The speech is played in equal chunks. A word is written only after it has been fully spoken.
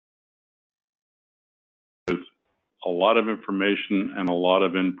a lot of information and a lot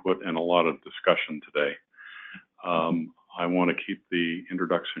of input and a lot of discussion today. I want to keep the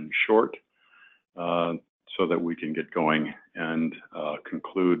introduction short so that we can get going and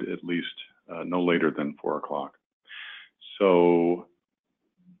conclude at least no later than 4 o'clock. So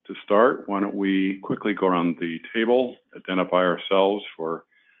to start, why don't we quickly go around the table, identify ourselves for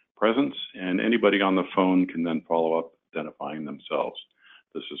presence, and anybody on the phone can then follow up identifying themselves.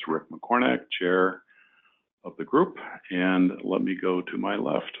 This is Rick McCornack, chair of the group, and let me go to my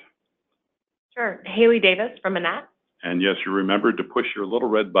left. Sure, Haley Davis from Manat. And yes, you remembered to push your little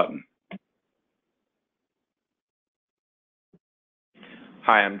red button.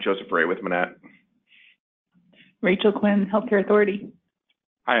 Hi, I'm Joseph Ray with Manat. Rachel Quinn, Healthcare Authority.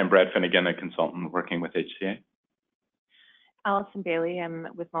 Hi, I'm Brad Finnegan, a consultant working with HCA. Allison Bailey, I'm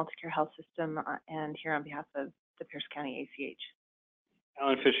with Multicare Health System and here on behalf of the Pierce County ACH.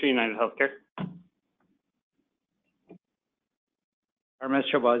 Alan Fisher, United Healthcare. Armes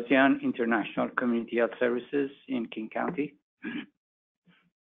Shabazian, International Community Health Services in King County.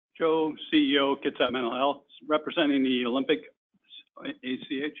 Joe, CEO, Kitsap Mental Health, representing the Olympic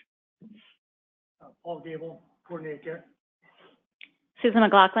ACH. Paul Gable, Coordinator Care. Susan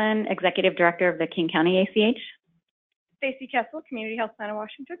McLaughlin, Executive Director of the King County ACH. Stacy Kessel, Community Health Plan of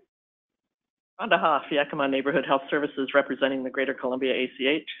Washington. Rhonda Hoff, Yakima Neighborhood Health Services, representing the Greater Columbia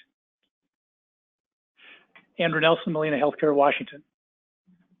ACH. Andrew Nelson, Molina Healthcare, Washington.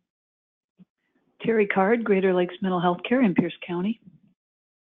 Terry Card, Greater Lakes Mental Health Care in Pierce County.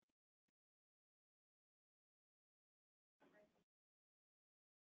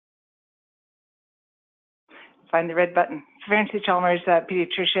 Find the red button. Francie Chalmers,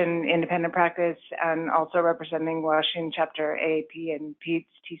 pediatrician, independent practice, and also representing Washington Chapter AAP and PEDS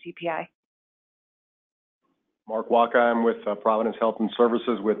TCPI. Mark Waka, I'm with Providence Health and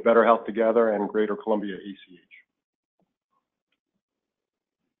Services with Better Health Together and Greater Columbia ACH.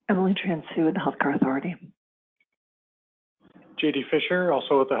 Emily Transu with the Healthcare Authority. JD Fisher,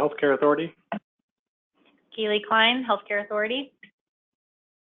 also with the Healthcare Authority. Kaylee Klein, Healthcare Authority.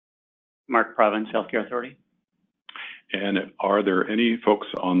 Mark Province, Healthcare Authority. And are there any folks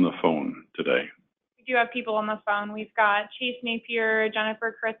on the phone today? We do have people on the phone. We've got Chase Napier,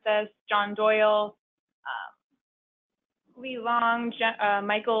 Jennifer Christus, John Doyle, Lee Long,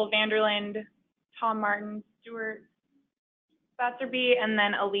 Michael Vanderland, Tom Martin, Stuart Batterby, and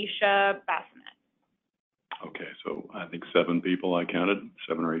then Alicia Bassinet. Okay, so I think 7 people I counted,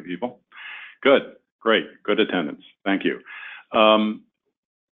 7 or 8 people. Good, great, good attendance. Thank you.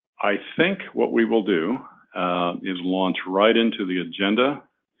 I think what we will do is launch right into the agenda.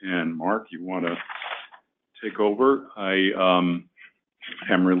 And Mark, you want to take over? I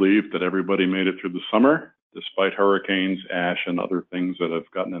am relieved that everybody made it through the summer, despite hurricanes, ash, and other things that have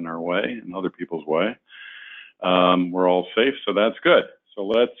gotten in our way and other people's way. We're all safe, so that's good. So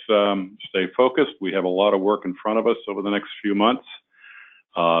let's stay focused. We have a lot of work in front of us over the next few months.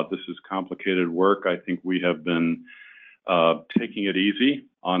 This is complicated work. I think we have been taking it easy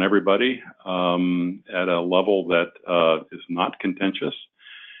on everybody at a level that is not contentious.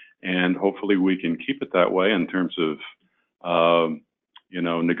 And hopefully we can keep it that way in terms of,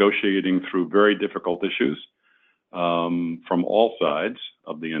 negotiating through very difficult issues from all sides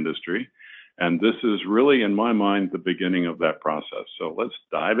of the industry. And this is really, in my mind, the beginning of that process. So let's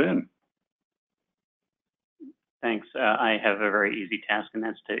dive in. Thanks. I have a very easy task, and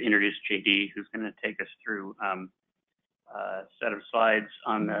that's to introduce JD, who's going to take us through a set of slides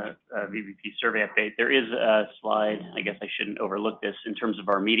on the VBP survey update. There is a slide, I guess I shouldn't overlook this, in terms of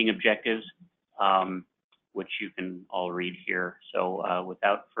our meeting objectives, which you can all read here. So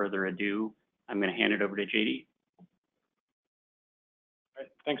without further ado, I'm going to hand it over to JD. All right,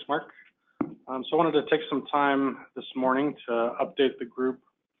 thanks, Mark. So I wanted to take some time this morning to update the group,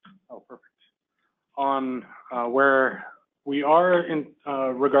 on where we are in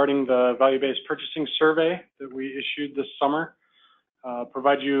regarding the value-based purchasing survey that we issued this summer.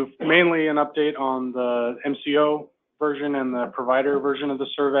 Provide you mainly an update on the MCO version and the provider version of the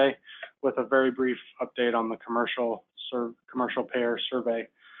survey, with a very brief update on the commercial payer survey.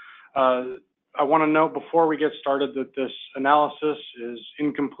 I want to note before we get started that this analysis is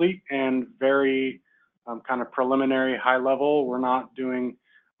incomplete and very kind of preliminary, high level. We're not doing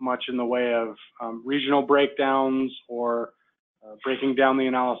much in the way of regional breakdowns or breaking down the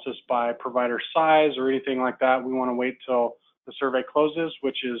analysis by provider size or anything like that. We want to wait till the survey closes,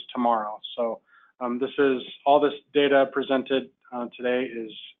 which is tomorrow. So this is all this data presented today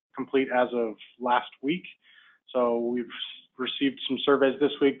is complete as of last week. So we've received some surveys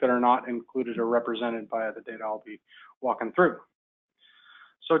this week that are not included or represented by the data I'll be walking through.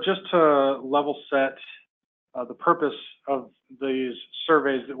 So just to level set the purpose of these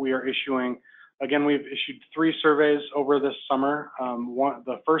surveys that we are issuing. Again, we've issued 3 surveys over this summer.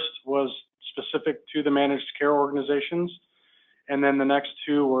 The first was specific to the managed care organizations, and then the next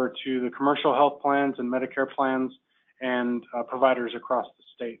 2 were to the commercial health plans and Medicare plans and providers across the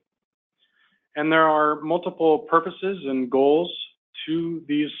state. And there are multiple purposes and goals to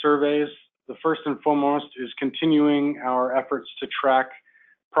these surveys. The first and foremost is continuing our efforts to track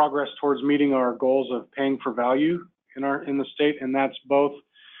progress towards meeting our goals of paying for value in the state, and that's both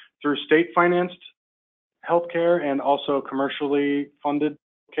through state-financed healthcare and also commercially funded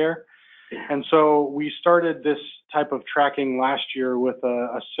care. And so we started this type of tracking last year with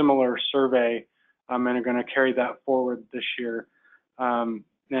a similar survey, and are going to carry that forward this year,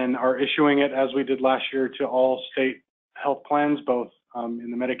 and are issuing it as we did last year to all state health plans, both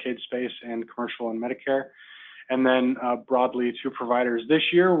in the Medicaid space and commercial and Medicare, and then broadly to providers. This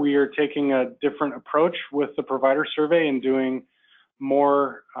year, we are taking a different approach with the provider survey and doing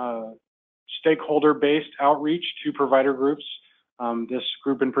more stakeholder-based outreach to provider groups. This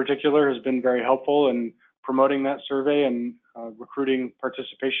group in particular has been very helpful in promoting that survey and recruiting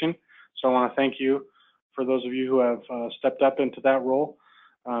participation. So I want to thank you for those of you who have stepped up into that role.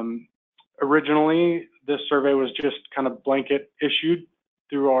 Originally, this survey was just kind of blanket issued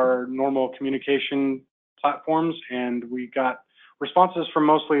through our normal communication platforms, and we got responses from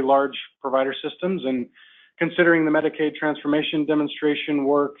mostly large provider systems. And considering the Medicaid transformation demonstration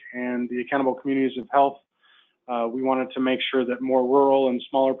work and the accountable communities of health, we wanted to make sure that more rural and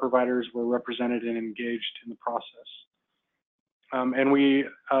smaller providers were represented and engaged in the process. And we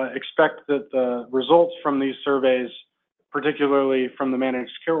expect that the results from these surveys, particularly from the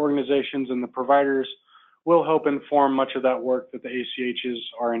managed care organizations and the providers, will help inform much of that work that the ACHs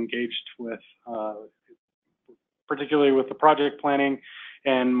are engaged with, particularly with the project planning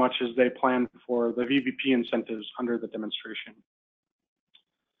and much as they plan for the VBP incentives under the demonstration.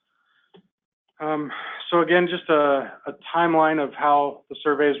 So again, just a timeline of how the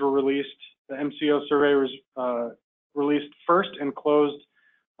surveys were released. The MCO survey was released first and closed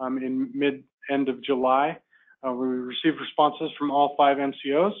in mid-end of July. We received responses from all 5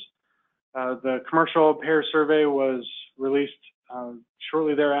 MCOs. The commercial payer survey was released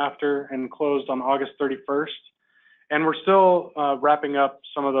shortly thereafter and closed on August 31st. And we're still wrapping up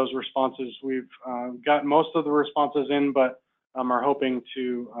some of those responses. We've got most of the responses in, but are hoping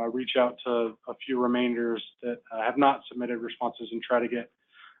to reach out to a few remainders that have not submitted responses and try to get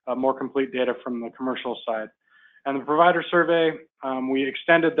more complete data from the commercial side. And the provider survey, we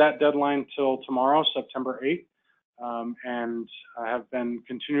extended that deadline till tomorrow, September 8th, and have been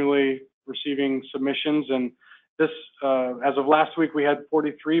continually receiving submissions. And this, as of last week, we had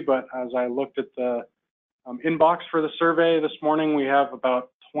 43, but as I looked at the inbox for the survey this morning, we have about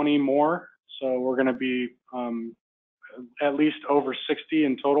 20 more. So we're going to be at least over 60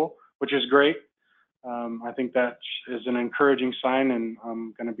 in total, which is great. I think that is an encouraging sign, and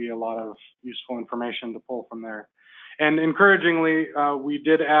going to be a lot of useful information to pull from there. And encouragingly, we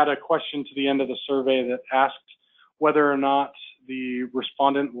did add a question to the end of the survey that asked whether or not the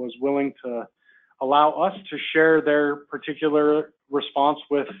respondent was willing to allow us to share their particular response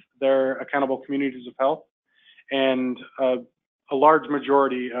with their accountable communities of health. And a large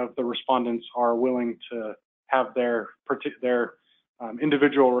majority of the respondents are willing to have their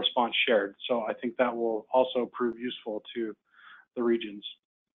individual response shared. So I think that will also prove useful to the regions.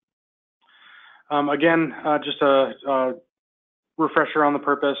 Again, just a refresher on the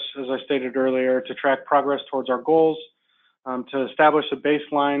purpose, as I stated earlier, to track progress towards our goals, to establish a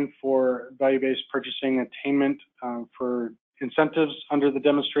baseline for value-based purchasing attainment for incentives under the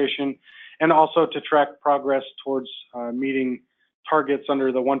demonstration, and also to track progress towards meeting targets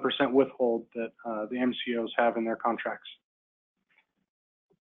under the 1% withhold that the MCOs have in their contracts.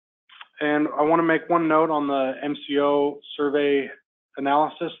 And I want to make one note on the MCO survey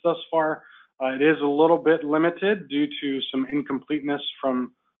analysis thus far. It is a little bit limited due to some incompleteness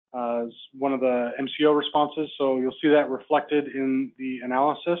from one of the MCO responses, so you'll see that reflected in the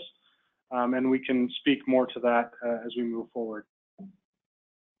analysis, and we can speak more to that as we move forward.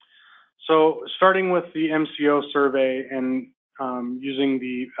 So starting with the MCO survey and using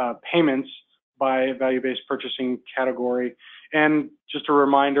the payments by value-based purchasing category, and just a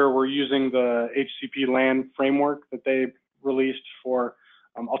reminder, we're using the HCP land framework that they released for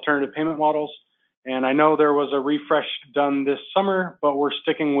alternative payment models. And I know there was a refresh done this summer, but we're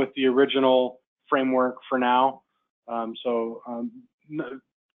sticking with the original framework for now. It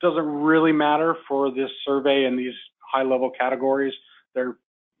doesn't really matter for this survey and these high-level categories. They're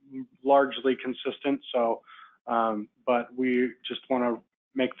largely consistent. So, but we just want to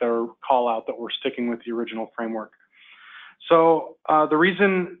make their call out that we're sticking with the original framework. So the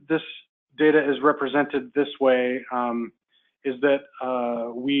reason this data is represented this way is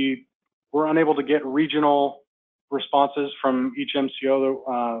that we were unable to get regional responses from each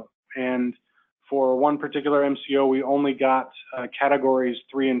MCO, and for one particular MCO, we only got categories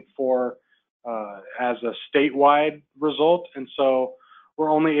 3 and 4 as a statewide result, and so we're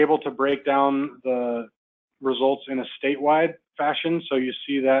only able to break down the results in a statewide fashion. So you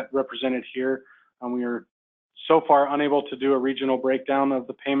see that represented here. We are so far unable to do a regional breakdown of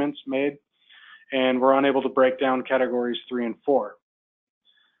the payments made, and we're unable to break down categories 3 and 4.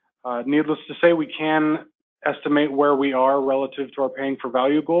 Needless to say, we can estimate where we are relative to our paying for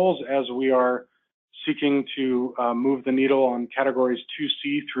value goals as we are seeking to move the needle on categories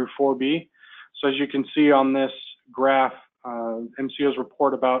 2C through 4B. So as you can see on this graph, MCOs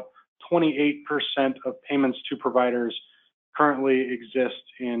report about 28% of payments to providers currently exist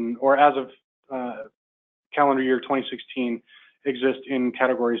in, or as of calendar year 2016, exist in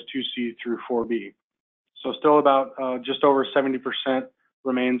categories 2C through 4B. So still about just over 70%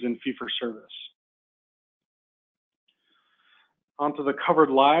 remains in fee-for-service. Onto the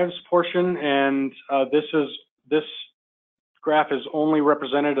covered lives portion, and this graph is only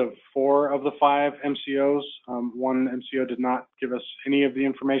representative of 4 of the 5 MCOs. One MCO did not give us any of the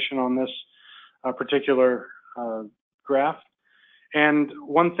information on this particular graph. And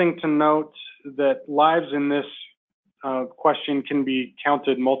one thing to note, that lives in this question can be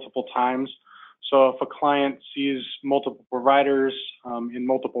counted multiple times. So if a client sees multiple providers in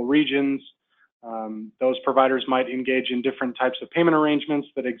multiple regions, those providers might engage in different types of payment arrangements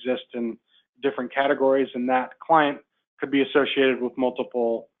that exist in different categories, and that client could be associated with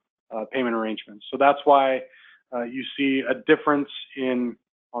multiple payment arrangements. So that's why you see a difference in,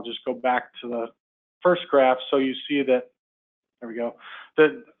 I'll just go back to the first graph. So you see that, there we go,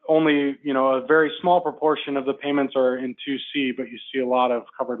 that only, a very small proportion of the payments are in 2C, but you see a lot of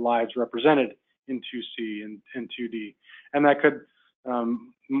covered lives represented in 2C and 2D. And that could,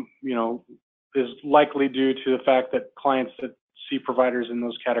 is likely due to the fact that clients that see providers in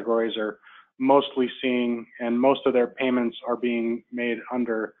those categories are mostly seeing, and most of their payments are being made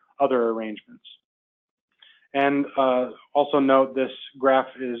under other arrangements. And also note, this graph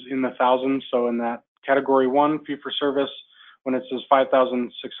is in the thousands. So in that category 1, fee for service, when it says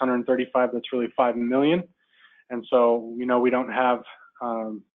 5,635, that's really 5 million. And so, we don't have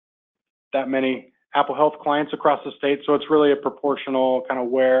that many Apple Health clients across the state. So it's really a proportional kind of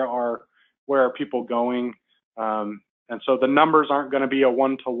where are people going. And so the numbers aren't going to be a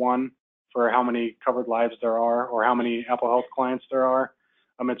one-to-one for how many covered lives there are or how many Apple Health clients there are.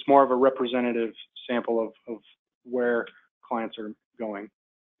 It's more of a representative sample of where clients are going.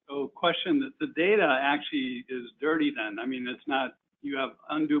 So question, that the data actually is dirty then. I mean, it's not, you have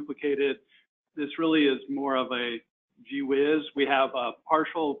unduplicated. This really is more of a gee whiz. We have a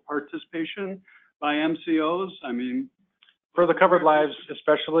partial participation by MCOs. I mean, for the covered lives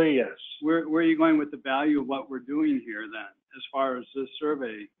especially, yes. Where are you going with the value of what we're doing here then, as far as this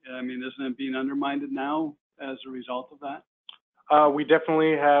survey? I mean, isn't it being undermined now as a result of that? We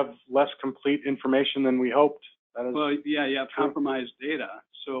definitely have less complete information than we hoped. That is, well, yeah, you have compromised data.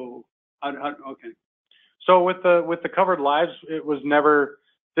 So, okay. So with the covered lives, it was never,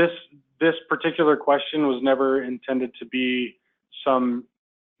 this particular question was never intended to be some,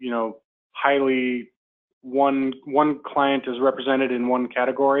 highly one client is represented in one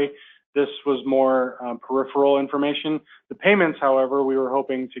category. This was more peripheral information. The payments, however, we were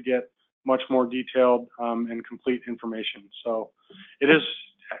hoping to get much more detailed and complete information. So it is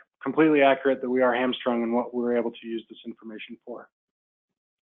completely accurate that we are hamstrung in what we were able to use this information for.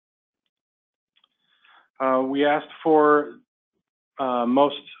 We asked for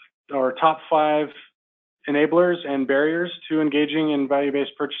top 5 enablers and barriers to engaging in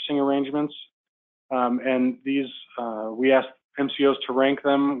value-based purchasing arrangements. And these, we asked MCOs to rank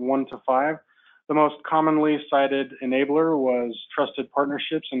them 1 to 5. The most commonly cited enabler was trusted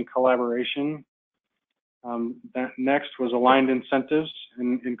partnerships and collaboration. That next was aligned incentives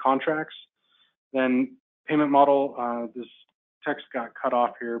in contracts. Then payment model, this text got cut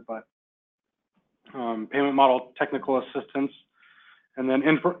off here, but payment model technical assistance, and then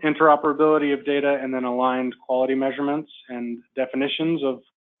interoperability of data, and then aligned quality measurements and definitions of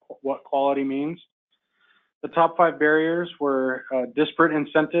what quality means. The top 5 barriers were disparate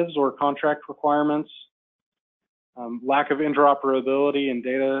incentives or contract requirements, lack of interoperability in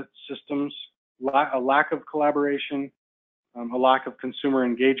data systems, a lack of collaboration, a lack of consumer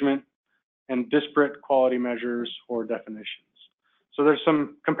engagement, and disparate quality measures or definitions. So there's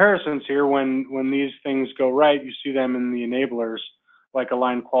some comparisons here. When these things go right, you see them in the enablers. like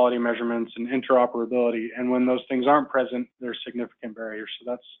aligned quality measurements and interoperability. And when those things aren't present, there's significant barriers.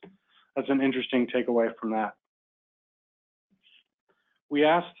 So that's an interesting takeaway from that. We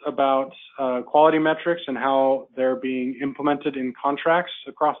asked about quality metrics and how they're being implemented in contracts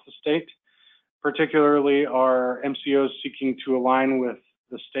across the state. Particularly, are MCOs seeking to align with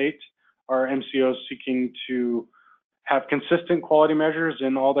the state? Are MCOs seeking to have consistent quality measures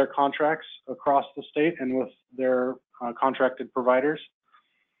in all their contracts across the state and with their contracted providers?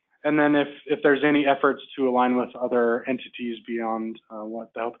 And then if there's any efforts to align with other entities beyond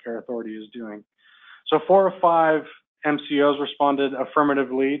what the Healthcare Authority is doing. So 4 of 5 MCOs responded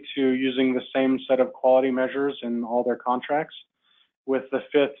affirmatively to using the same set of quality measures in all their contracts, with the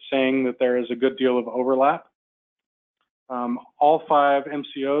 5th saying that there is a good deal of overlap. All 5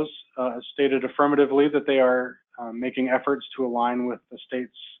 MCOs stated affirmatively that they are making efforts to align with the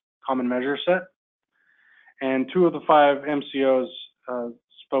state's common measure set. And 2 of the 5 MCOs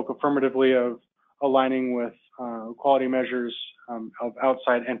spoke affirmatively of aligning with quality measures of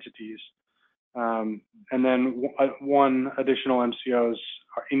outside entities. And then 1 additional MCOs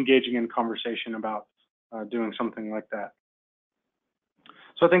are engaging in conversation about doing something like that.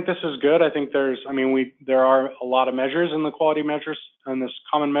 So I think this is good. I think there are a lot of measures in the quality measures in this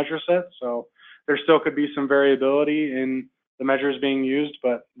common measure set. So there still could be some variability in the measures being used,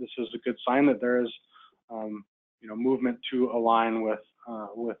 but this is a good sign that there is, movement to align with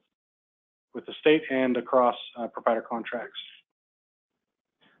the state and across provider contracts.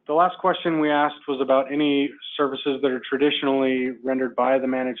 The last question we asked was about any services that are traditionally rendered by the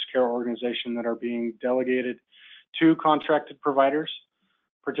managed care organization that are being delegated to contracted providers,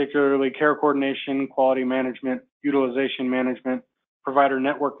 particularly care coordination, quality management, utilization management, provider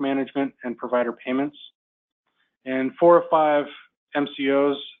network management, and provider payments. And 4 of 5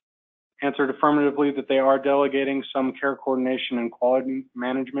 MCOs answered affirmatively that they are delegating some care coordination and quality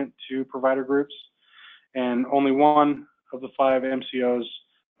management to provider groups. And only 1 of the 5 MCOs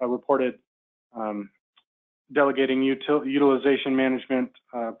reported delegating utilization management,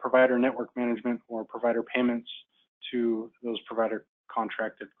 provider network management, or provider payments to those provider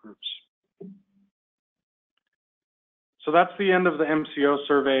contracted groups. So that's the end of the MCO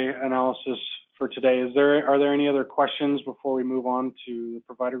survey analysis for today. Are there any other questions before we move on to the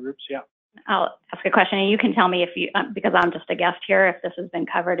provider groups? Yeah. I'll ask a question, and you can tell me if you, because I'm just a guest here, if this has been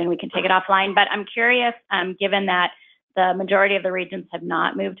covered, and we can take it offline. But I'm curious, given that the majority of the regions have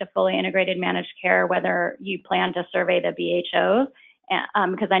not moved to fully integrated managed care, whether you plan to survey the BHOs,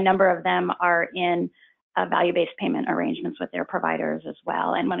 because a number of them are in value-based payment arrangements with their providers as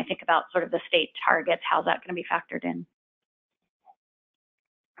well. And when I think about sort of the state targets, how's that going to be factored in?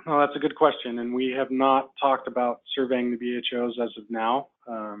 Well, that's a good question, and we have not talked about surveying the BHOs as of now.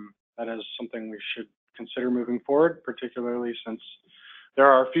 That is something we should consider moving forward, particularly since there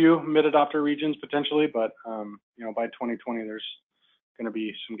are a few mid-adopter regions potentially, but by 2020 there's going to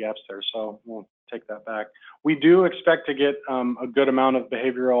be some gaps there, so we'll take that back. We do expect to get a good amount of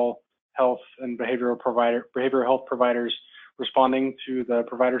behavioral health and behavioral health providers responding to the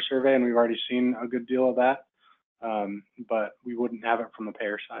provider survey, and we've already seen a good deal of that, but we wouldn't have it from the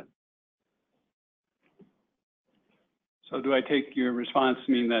payer side. So do I take your response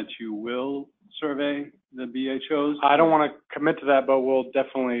to mean that you will survey the BHOs? I don't want to commit to that, but we'll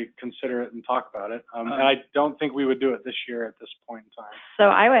definitely consider it and talk about it. And I don't think we would do it this year at this point in time. So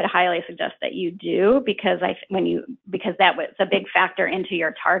I would highly suggest that you do, because because that was a big factor into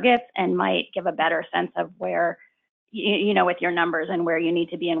your targets and might give a better sense of where, with your numbers and where you need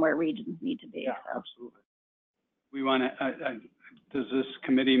to be and where regions need to be. Yeah, so. Absolutely. We want to, does this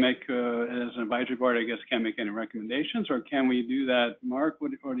committee make, as an advisory board, I guess, can't make any recommendations, or can we do that? Mark,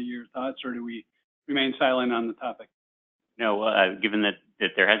 what are your thoughts, or do we remain silent on the topic? No, given that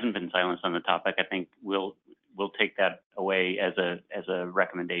there hasn't been silence on the topic, I think we'll take that away as a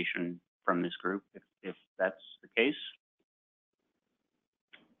recommendation from this group, if that's the case.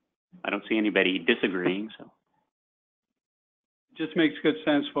 I don't see anybody disagreeing, so. Just makes good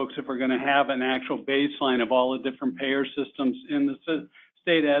sense, folks, if we're going to have an actual baseline of all the different payer systems in the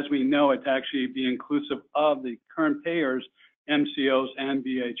state as we know it, to actually be inclusive of the current payers, MCOs and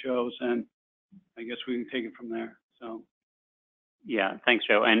BHOs, and I guess we can take it from there. So, yeah, thanks,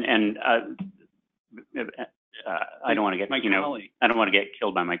 Joe. And I don't want to get I don't want to get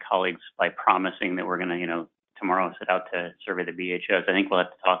killed by my colleagues by promising that we're going to tomorrow set out to survey the BHOs. I think we'll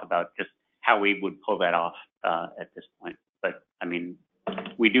have to talk about just how we would pull that off at this point. But I mean,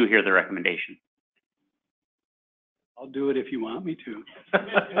 we do hear the recommendation. I'll do it if you want me to.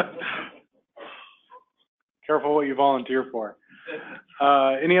 Careful what you volunteer for.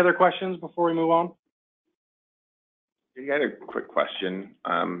 Any other questions before we move on? I had a quick question.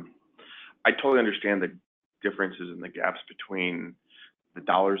 I totally understand the differences and the gaps between the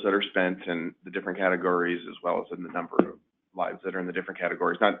dollars that are spent and the different categories, as well as in the number of lives that are in the different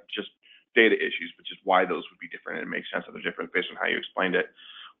categories, not just data issues, but just why those would be different. And it makes sense that they're different based on how you explained it.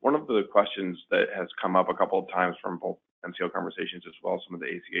 One of the questions that has come up a couple of times from both MCO conversations as well as some of the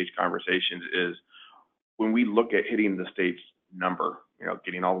ACH conversations is when we look at hitting the state's number,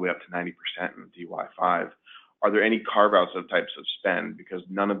 getting all the way up to 90% in DY5, are there any carve-outs of types of spend? Because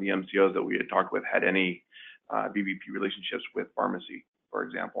none of the MCOs that we had talked with had any VBP relationships with pharmacy, for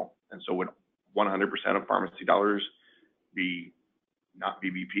example. And so would 100% of pharmacy dollars be not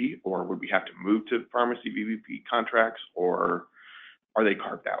VBP, or would we have to move to pharmacy VBP contracts, or are they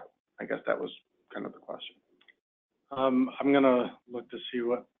carved out? I guess that was kind of the question. I'm going to look to see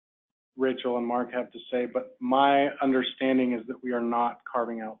what Rachel and Mark have to say, but my understanding is that we are not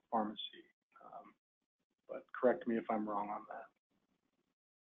carving out pharmacy. But correct me if I'm wrong on that.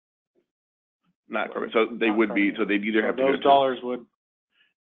 Not carved. So they would be, so they'd either have to. Those dollars would.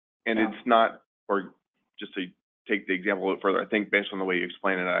 And it's not, or just to take the example a little further, I think based on the way you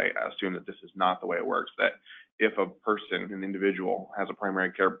explain it, I assume that this is not the way it works, that if a person, an individual, has a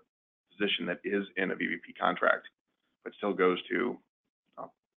primary care physician that is in a VBP contract, but still goes to,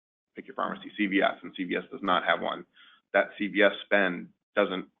 pick your pharmacy, CVS, and CVS does not have one, that CVS spend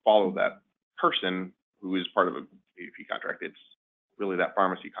doesn't follow that person who is part of a VBP contract. It's really that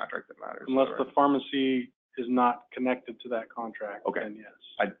pharmacy contract that matters. Unless the pharmacy is not connected to that contract, okay. Then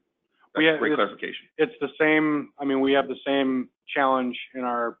yes. That's great clarification. It's the same, we have the same challenge in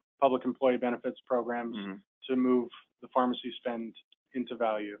our public employee benefits programs to move the pharmacy spend into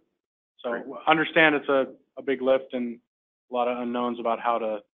value. So understand it's a big lift and a lot of unknowns about how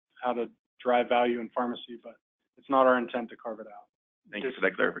to drive value in pharmacy, but it's not our intent to carve it out. Thank you for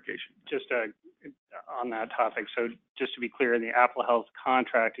that clarification. Just on that topic, so just to be clear, in the Apple Health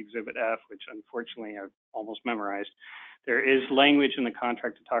contract, Exhibit F, which unfortunately I've almost memorized, there is language in the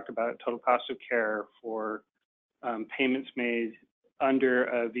contract to talk about total cost of care for payments made under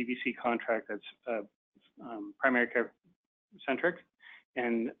a VBC contract that's primary care centric,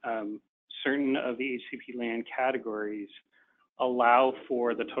 and certain of the HCP land categories allow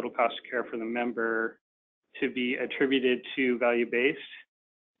for the total cost of care for the member to be attributed to value-based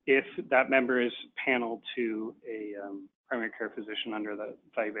if that member is paneled to a primary care physician under the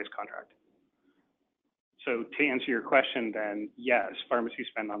value-based contract. So to answer your question then, yes, pharmacy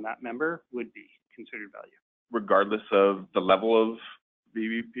spend on that member would be considered value. Regardless of the level of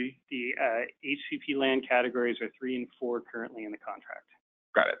VBP? The HCP land categories are 3 and 4 currently in the contract.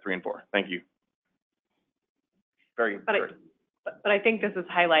 Got it, 3 and 4. Thank you. Very good. But I think this is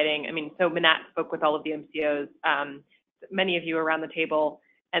highlighting, so Manat spoke with all of the MCOs, many of you around the table,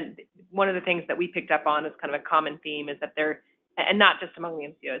 and one of the things that we picked up on as kind of a common theme is that and not just among the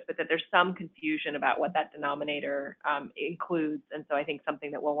MCOs, but that there's some confusion about what that denominator includes. And so I think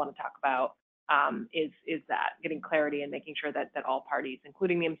something that we'll want to talk about is that, getting clarity and making sure that all parties,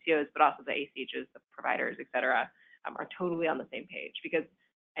 including the MCOs, but also the ACHs, the providers, et cetera, are totally on the same page. Because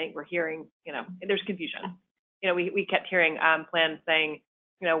I think we're hearing, there's confusion. We kept hearing plans saying,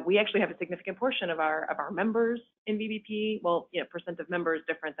 we actually have a significant portion of our members in VBP. Well, percent of members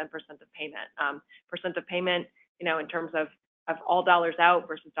different than percent of payment. Percent of payment, in terms of all dollars out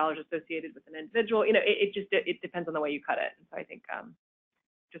versus dollars associated with an individual, it depends on the way you cut it. And so I think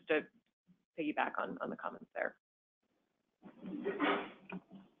just to piggyback on the comments there.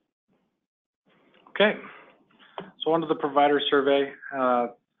 Okay, so on to the provider survey.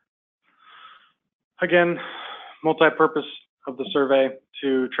 Again, multi-purpose of the survey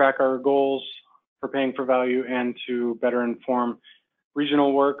to track our goals for paying for value and to better inform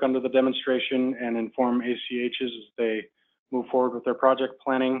regional work under the demonstration and inform ACHs as they move forward with their project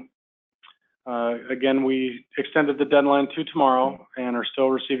planning. Again, we extended the deadline to tomorrow and are still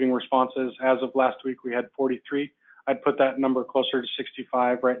receiving responses. As of last week, we had 43. I'd put that number closer to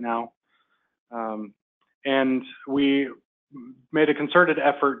 65 right now. And we made a concerted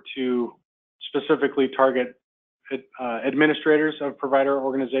effort to specifically target administrators of provider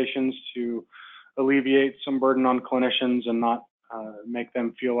organizations to alleviate some burden on clinicians and not make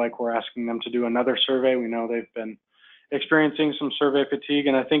them feel like we're asking them to do another survey. We know they've been experiencing some survey fatigue,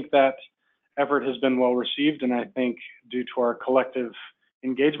 and I think that effort has been well received, and I think due to our collective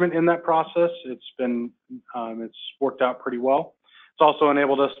engagement in that process, it's worked out pretty well. It's also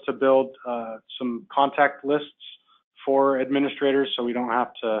enabled us to build some contact lists for administrators, so we don't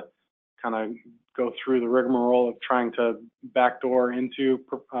have to kind of go through the rigmarole of trying to backdoor into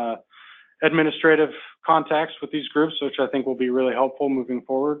administrative contacts with these groups, which I think will be really helpful moving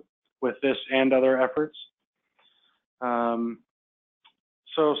forward with this and other efforts.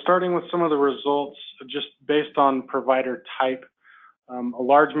 So starting with some of the results, just based on provider type, a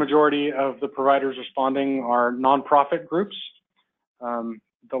large majority of the providers responding are nonprofit groups.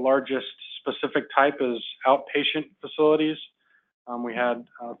 The largest specific type is outpatient facilities. We had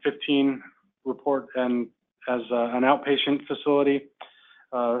 15 report and as an outpatient facility,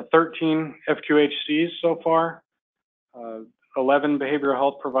 13 FQHCs so far, 11 behavioral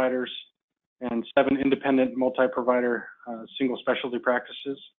health providers, and 7 independent multi-provider single specialty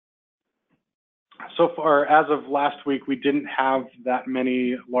practices. So far, as of last week, we didn't have that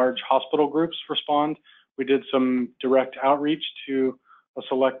many large hospital groups respond. We did some direct outreach to a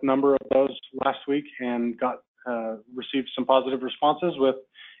select number of those last week and received some positive responses with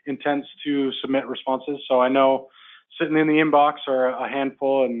intents to submit responses. So I know sitting in the inbox are a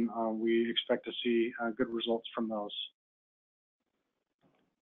handful, and we expect to see good results from those.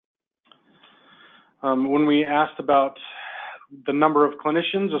 When we asked about the number of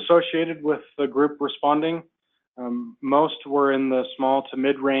clinicians associated with the group responding, most were in the small to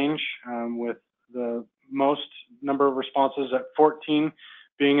mid range, with the most number of responses at 14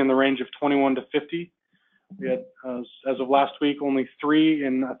 being in the range of 21 to 50. We had, as of last week, only 3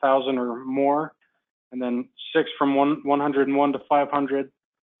 in 1,000 or more, and then 6 from 101 to 500,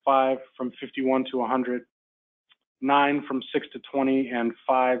 5 from 51 to 100, 9 from 6 to 20, and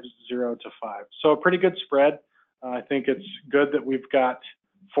 5, 0 to 5. So a pretty good spread. I think it's good that we've got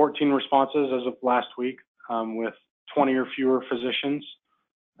 14 responses as of last week, with 20 or fewer physicians.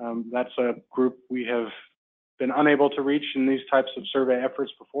 That's a group we have been unable to reach in these types of survey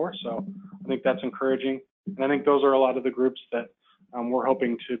efforts before, so I think that's encouraging. And I think those are a lot of the groups that we're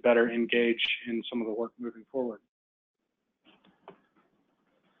hoping to better engage in some of the work moving forward.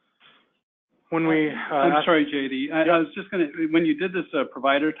 When we, I'm sorry, JD. I was just going to, when you did this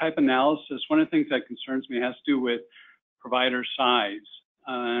provider type analysis, one of the things that concerns me has to do with provider size.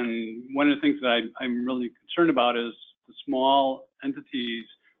 And one of the things that I'm really concerned about is the small entities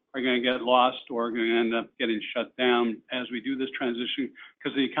are going to get lost or are going to end up getting shut down as we do this transition,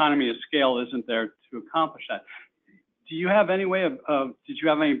 because the economy of scale isn't there to accomplish that. Do you have any way did you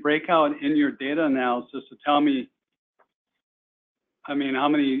have any breakout in your data analysis to tell me, I mean, how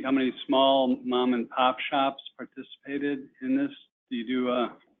many small mom and pop shops participated in this? Do you do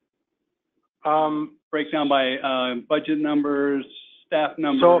a breakdown by budget numbers, staff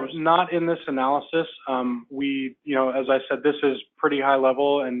numbers? So not in this analysis. We, as I said, this is pretty high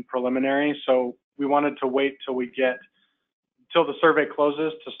level and preliminary. So we wanted to wait till the survey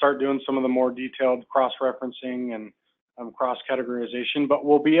closes to start doing some of the more detailed cross-referencing and cross-categorization, but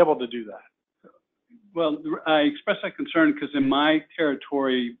we'll be able to do that. Well, I express that concern because in my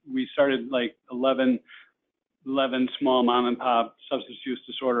territory, we started like 11 small mom and pop substance use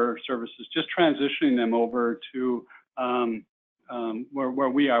disorder services, just transitioning them over to where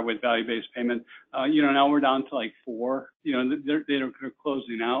we are with value-based payment. Now we're down to like 4. They're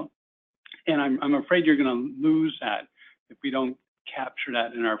closing out, and I'm afraid you're going to lose that if we don't capture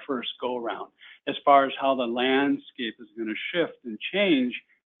that in our first go around. As far as how the landscape is going to shift and change,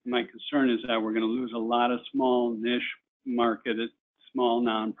 my concern is that we're going to lose a lot of small niche marketed small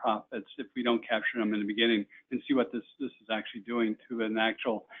nonprofits if we don't capture them in the beginning and see what this is actually doing to an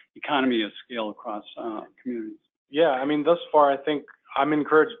actual economy of scale across communities. Yeah, I mean, thus far, I think I'm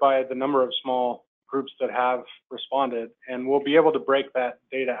encouraged by the number of small groups that have responded, and we'll be able to break that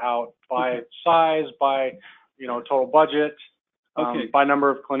data out by size, by total budget, by number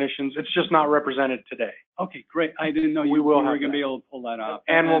of clinicians. It's just not represented today. Okay, great. I didn't know you were going to be able to pull that off.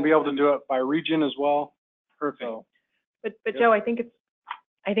 And we'll be able to do it by region as well. Perfect. So, but Joe, I think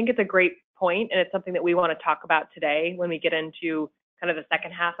it's a great point, and it's something that we want to talk about today when we get into kind of the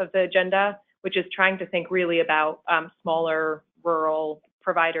second half of the agenda, which is trying to think really about smaller rural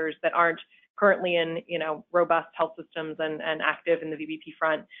providers that aren't currently in robust health systems and active in the VBP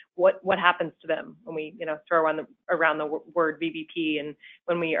front. What happens to them when we throw around the word VBP, and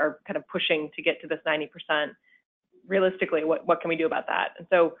when we are kind of pushing to get to this 90%? Realistically, what can we do about that? And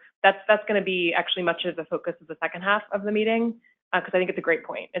so that's going to be actually much of the focus of the second half of the meeting, because I think it's a great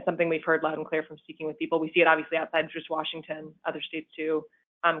point. It's something we've heard loud and clear from speaking with people. We see it obviously outside of just Washington, other states too.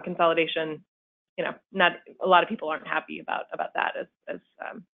 Consolidation, not a lot of people aren't happy about that as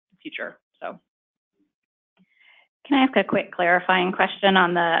the future. So, can I ask a quick clarifying question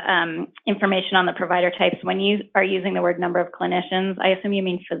on the information on the provider types? When you are using the word number of clinicians, I assume you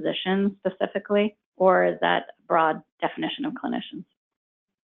mean physicians specifically, or is that a broad definition of clinicians?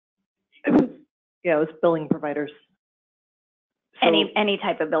 Yeah, it was billing providers. So any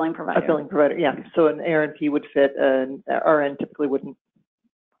type of billing provider? A billing provider, yeah. So an ARNP would fit, an RN typically wouldn't.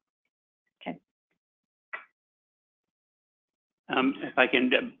 Okay. If I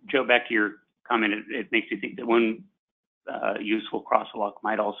can, Joe, back to your comment, it makes me think that one useful crosswalk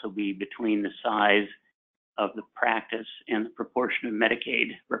might also be between the size of the practice and the proportion of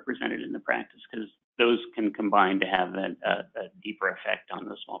Medicaid represented in the practice, because those can combine to have a deeper effect on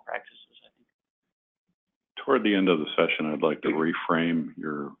the small practices, I think. Toward the end of the session, I'd like to reframe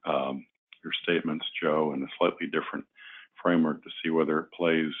your statements, Joe, in a slightly different framework to see whether it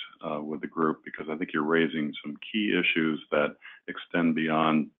plays with the group, because I think you're raising some key issues that extend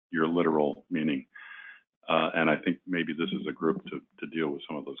beyond your literal meaning. And I think maybe this is a group to deal with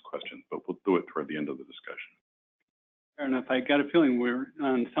some of those questions, but we'll do it toward the end of the discussion. Fair enough. I got a feeling we're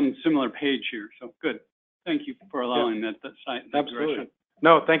on some similar page here, so good. Thank you for allowing that site. Absolutely. Direction.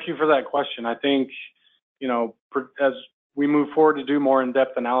 No, thank you for that question. I think, you know, as we move forward to do more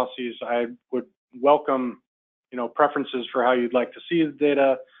in-depth analyses, I would welcome, you know, preferences for how you'd like to see the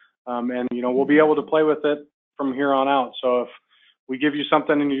data, and, you know, we'll be able to play with it from here on out. So if we give you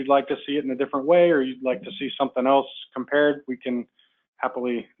something and you'd like to see it in a different way, or you'd like to see something else compared, we can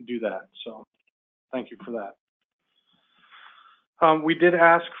happily do that. So thank you for that. We did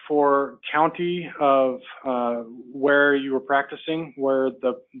ask for county of where you were practicing, where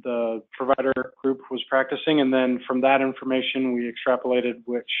the provider group was practicing, and then from that information we extrapolated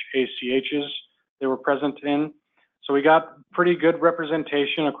which ACHs they were present in. So we got pretty good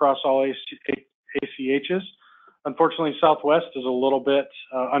representation across all ACHs. Unfortunately, Southwest is a little bit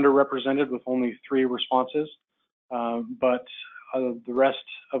underrepresented with only 3 responses, but the rest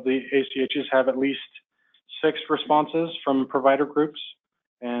of the ACHs have at least 6 responses from provider groups,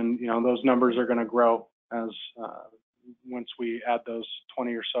 and you know those numbers are going to grow as once we add those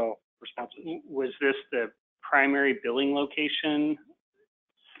 20 or so responses. Was this the primary billing location,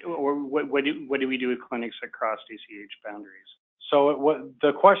 or what do we do with clinics that cross ACH boundaries? So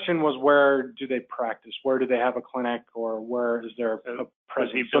the question was, where do they practice? Where do they have a clinic, or where is there a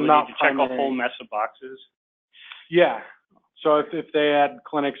presence? The ability to check a whole mess of boxes? Yeah. So if they had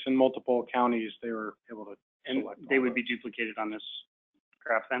clinics in multiple counties, they were able to select. And they would be duplicated on this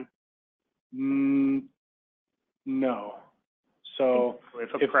graph then? No. So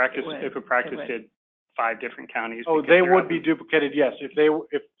if a practice did 5 different counties. Oh, they would be duplicated, yes. If they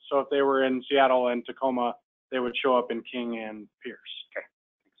were in Seattle and Tacoma, they would show up in King and Pierce. Okay.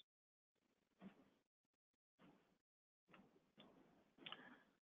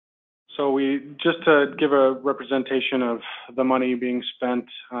 So just to give a representation of the money being spent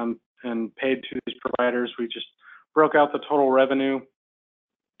and paid to these providers, we just broke out the total revenue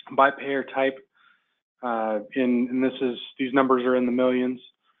by payer type. These numbers are in the millions.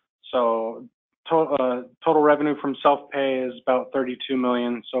 So total revenue from self-pay is about 32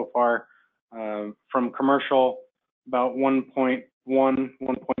 million so far. From commercial, about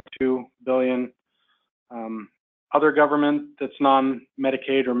 1.2 billion. Other government that's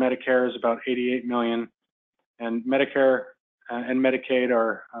non-Medicaid or Medicare is about 88 million, and Medicare and Medicaid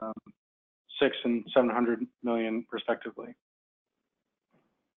are 600 and 700 million respectively.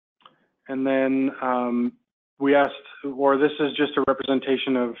 And then we asked, or this is just a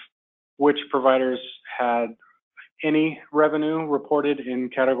representation of which providers had any revenue reported in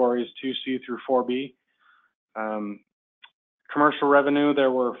categories 2C through 4B. Commercial revenue, there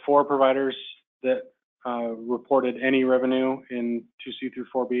were 4 providers that reported any revenue in 2C through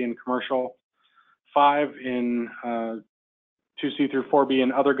 4B in commercial, 5 in 2C through 4B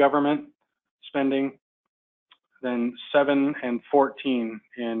in other government spending, then 7 and 14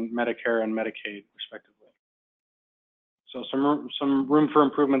 in Medicare and Medicaid, respectively. So some room for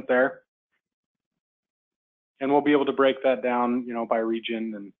improvement there. And we'll be able to break that down, you know, by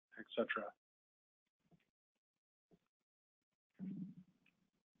region and et cetera.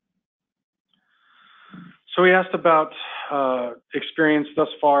 So we asked about experience thus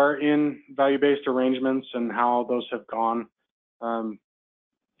far in value-based arrangements and how those have gone.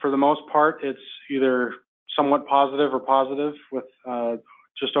 For the most part, it's either somewhat positive or positive, with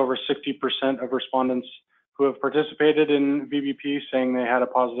just over 60% of respondents who have participated in VBP saying they had a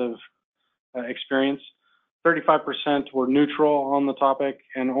positive experience. 35% were neutral on the topic,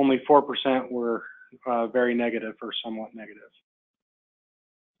 and only 4% were very negative or somewhat negative.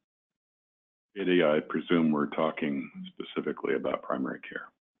 Katie, I presume we're talking specifically about primary care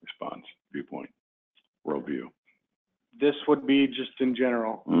response, viewpoint, worldview. This would be just in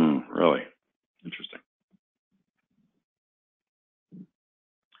general. Really? Interesting.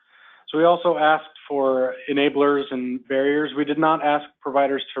 So we also asked for enablers and barriers. We did not ask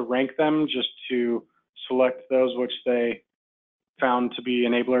providers to rank them, just to select those which they found to be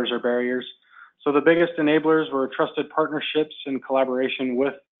enablers or barriers. So the biggest enablers were trusted partnerships in collaboration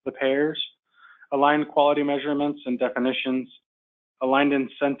with the payers, aligned quality measurements and definitions, aligned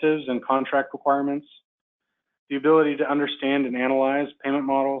incentives and contract requirements, the ability to understand and analyze payment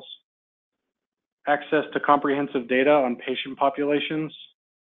models, access to comprehensive data on patient populations,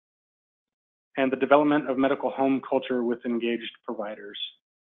 and the development of medical home culture with engaged providers.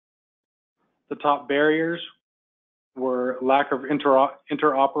 The top barriers were lack of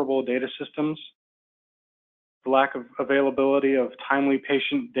interoperable data systems, the lack of availability of timely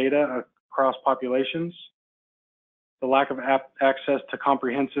patient data across populations, the lack of access to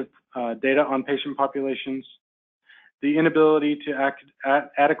comprehensive data on patient populations, the inability to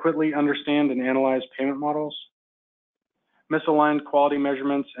adequately understand and analyze payment models, misaligned quality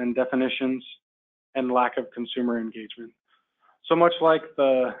measurements and definitions, and lack of consumer engagement. So much like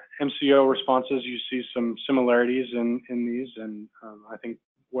the MCO responses, you see some similarities in these, and I think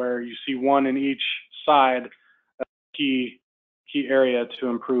where you see one in each side, a key area to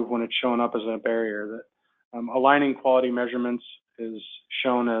improve when it's shown up as a barrier. That aligning quality measurements is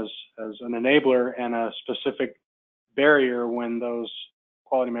shown as an enabler and a specific barrier when those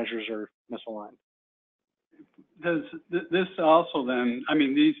quality measures are misaligned. Does this also then, I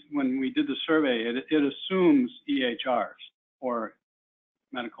mean, these, when we did the survey, it assumes EHRs or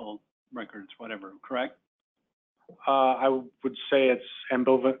medical records, whatever, correct? I would say it's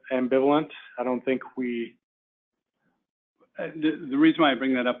ambivalent. I don't think we... The reason why I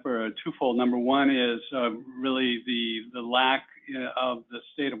bring that up are twofold. Number one is really the lack of the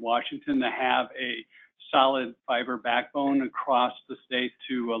state of Washington to have a solid fiber backbone across the state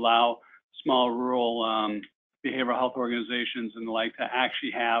to allow small rural behavioral health organizations and the like to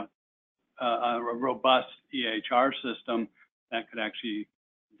actually have a robust EHR system that could actually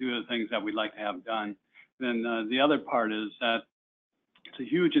do the things that we'd like to have done. Then the other part is that it's a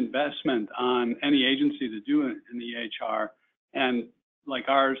huge investment on any agency to do an EHR, and like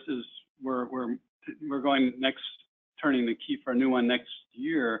ours is we're going turning the key for a new one next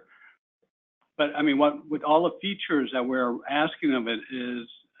year. But I mean, with all the features that we're asking of it is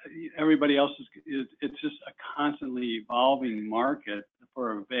everybody else it's just a constantly evolving market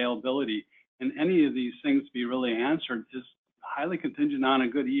for availability, and any of these things to be really answered is highly contingent on a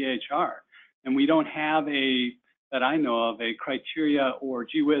good EHR. And we don't have that I know of, a criteria or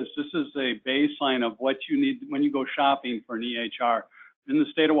gee whiz, this is a baseline of what you need when you go shopping for an EHR in the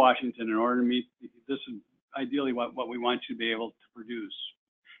state of Washington in order to meet, this is ideally what we want you to be able to produce.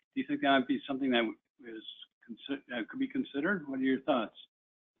 Do you think that would be something that could be considered? What are your thoughts?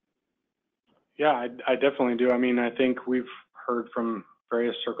 Yeah, I definitely do. I mean, I think we've heard from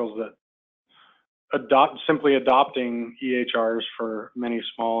various circles that simply adopting EHRs for many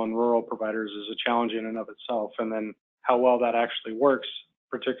small and rural providers is a challenge in and of itself. And then how well that actually works,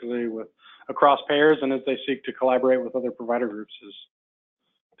 particularly across payers and as they seek to collaborate with other provider groups, is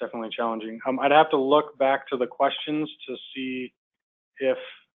definitely challenging. I'd have to look back to the questions to see if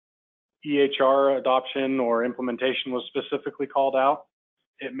EHR adoption or implementation was specifically called out.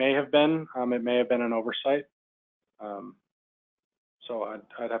 It may have been. It may have been an oversight. So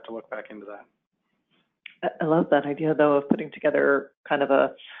I'd have to look back into that. I love that idea, though, of putting together kind of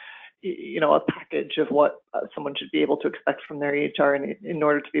a package of what someone should be able to expect from their EHR in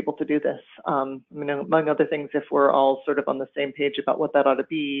order to be able to do this. I mean, among other things, if we're all sort of on the same page about what that ought to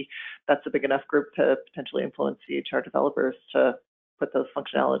be, that's a big enough group to potentially influence EHR developers to put those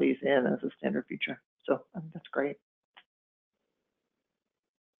functionalities in as a standard feature. So I think that's great.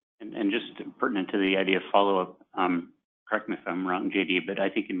 And just pertinent to the idea of follow-up, correct me if I'm wrong, JD, but I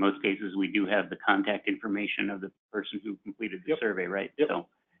think in most cases we do have the contact information of the person who completed the survey, right? Yep. So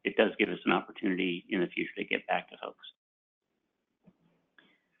it does give us an opportunity in the future to get back to folks.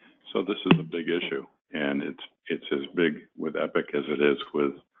 So this is a big issue, and it's as big with Epic as it is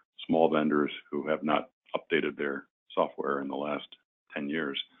with small vendors who have not updated their software in the last 10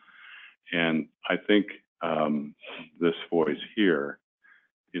 years. And I think this voice here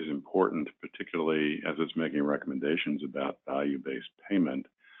is important, particularly as it's making recommendations about value-based payment,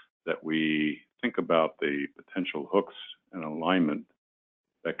 that we think about the potential hooks and alignment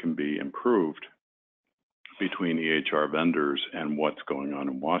that can be improved between EHR vendors and what's going on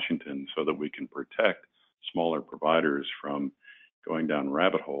in Washington so that we can protect smaller providers from going down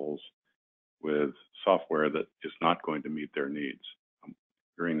rabbit holes with software that is not going to meet their needs. I'm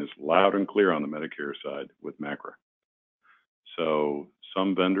hearing this loud and clear on the Medicare side with MACRA. So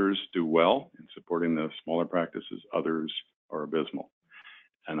some vendors do well in supporting the smaller practices, others are abysmal.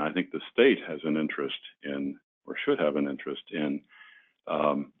 And I think the state has an interest in, or should have an interest in,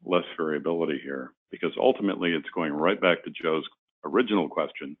 less variability here, because ultimately it's going right back to Joe's original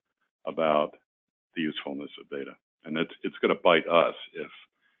question about the usefulness of data. And it's going to bite us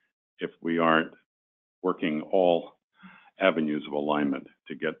if we aren't working all avenues of alignment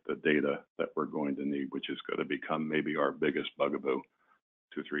to get the data that we're going to need, which is going to become maybe our biggest bugaboo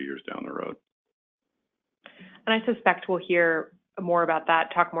 2-3 years down the road. And I suspect we'll hear more about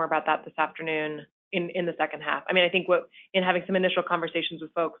that, talk more about that this afternoon in the second half. I mean, I think in having some initial conversations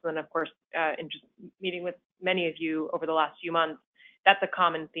with folks, and then of course, in just meeting with many of you over the last few months, that's a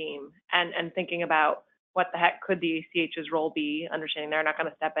common theme. And thinking about what the heck could the ACH's role be, understanding they're not going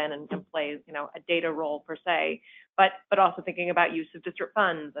to step in and play, a data role per se, but also thinking about use of district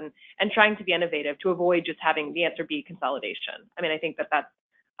funds and trying to be innovative to avoid just having the answer be consolidation. I mean, I think that's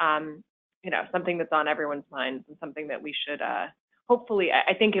something that's on everyone's minds and something that we should hopefully,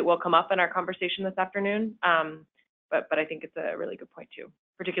 I think it will come up in our conversation this afternoon, but I think it's a really good point too,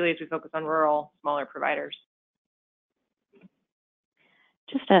 particularly as we focus on rural, smaller providers.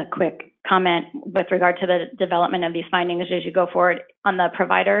 Just a quick comment with regard to the development of these findings as you go forward. On the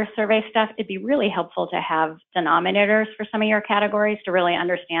provider survey stuff, it'd be really helpful to have denominators for some of your categories to really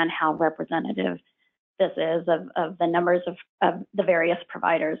understand how representative this is of the numbers of the various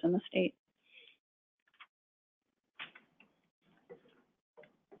providers in the state.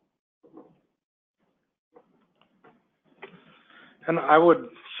 And I would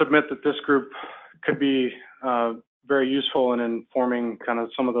submit that this group could be very useful in informing kind of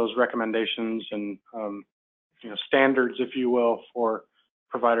some of those recommendations and standards, if you will, for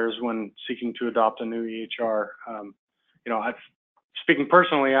providers when seeking to adopt a new EHR. Speaking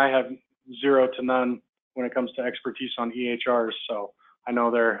personally, I have 0 to none when it comes to expertise on EHRs, so I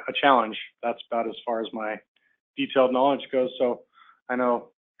know they're a challenge. That's about as far as my detailed knowledge goes. So I know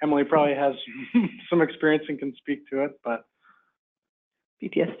Emily probably has some experience and can speak to it, but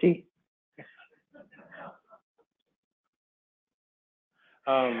PTSD.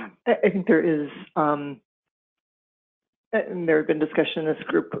 I think there is, and there had been discussion in this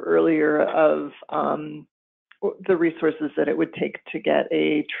group earlier of the resources that it would take to get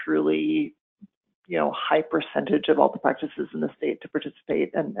a truly, high percentage of all the practices in the state to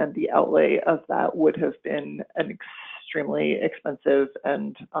participate, and the outlay of that would have been an extremely expensive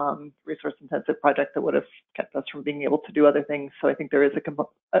and resource-intensive project that would have kept us from being able to do other things. So I think there is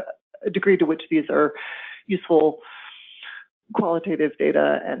a degree to which these are useful qualitative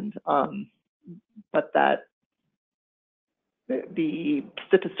data, and but that the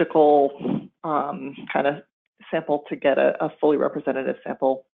statistical kind of sample to get a fully representative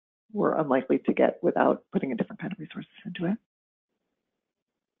sample we're unlikely to get without putting a different kind of resources into it,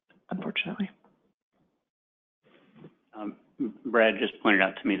 unfortunately. Brad just pointed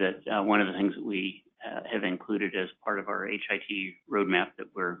out to me that one of the things that we have included as part of our HIT roadmap that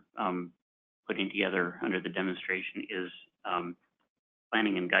we're putting together under the demonstration is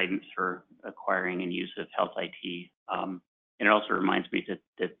planning and guidance for acquiring and use of health IT. And it also reminds me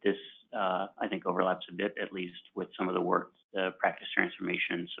that this, I think, overlaps a bit, at least, with some of the work the Practice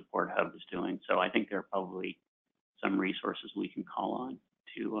Transformation Support Hub is doing. So I think there are probably some resources we can call on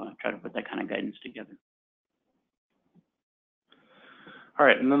to try to put that kind of guidance together. All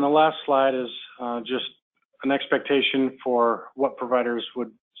right, and then the last slide is just an expectation for what providers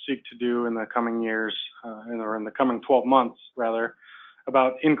would seek to do in the coming years, or in the coming 12 months, rather,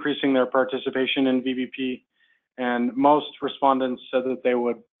 about increasing their participation in VBP. And most respondents said that they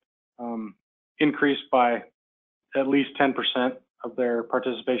would increase by at least 10% of their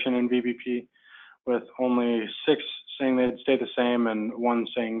participation in VBP, with only 6 saying they'd stay the same and 1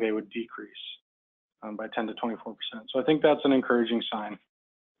 saying they would decrease by 10 to 24%. So I think that's an encouraging sign.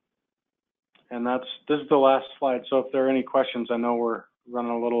 And this is the last slide. So if there are any questions, I know we're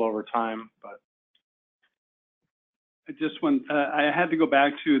running a little over time, but. I had to go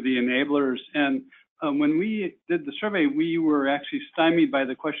back to the enablers, and when we did the survey, we were actually stymied by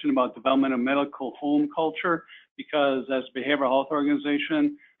the question about development of medical home culture, because as a behavioral health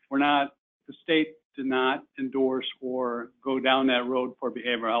organization, the state did not endorse or go down that road for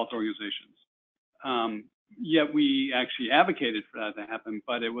behavioral health organizations. Yet we actually advocated for that to happen,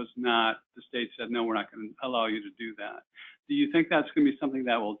 but it was not, the state said, no, we're not going to allow you to do that. Do you think that's going to be something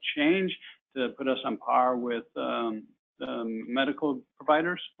that will change to put us on par with medical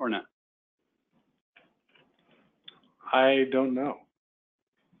providers or not? I don't know.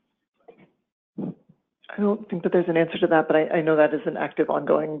 I don't think that there's an answer to that, but I know that is an active,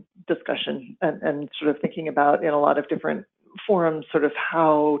 ongoing discussion, and sort of thinking about in a lot of different forums, sort of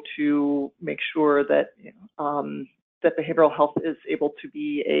how to make sure that that behavioral health is able to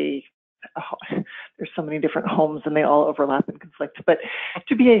be there's so many different homes and they all overlap and conflict, but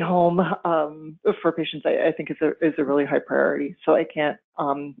to be a home for patients, I think is a really high priority. So I can't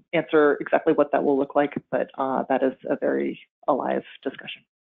answer exactly what that will look like, but that is a very alive discussion.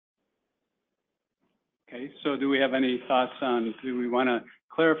 Okay, so do we have any thoughts on, do we want to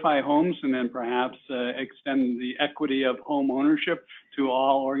clarify homes and then perhaps extend the equity of home ownership to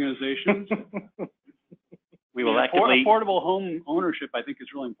all organizations? We will actively, affordable home ownership, I think, is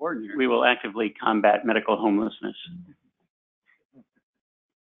really important here. we will actively combat medical homelessness.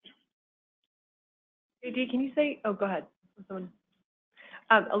 JD, can you say, oh, go ahead. Someone,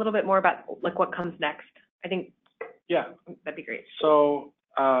 a little bit more about like what comes next? I think Yeah. that'd be great. So,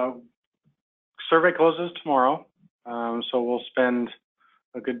 survey closes tomorrow. So we'll spend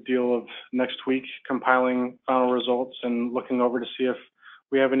a good deal of next week compiling final results and looking over to see if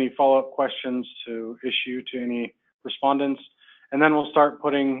we have any follow-up questions to issue to any respondents. And then we'll start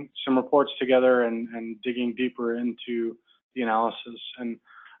putting some reports together and digging deeper into the analysis. And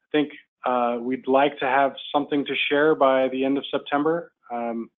I think we'd like to have something to share by the end of September.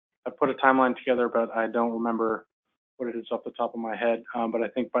 I put a timeline together, but I don't remember what it is off the top of my head. But I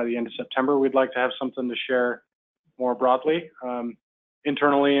think by the end of September, we'd like to have something to share more broadly,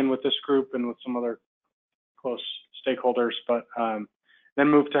 internally and with this group and with some other close stakeholders. But then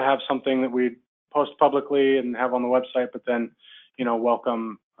move to have something that we post publicly and have on the website, but then, you know,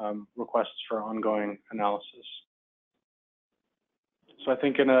 welcome requests for ongoing analysis. So I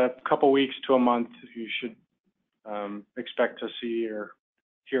think in a couple weeks to a month, you should expect to see or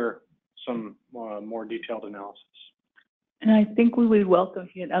hear some more detailed analysis. And I think we would welcome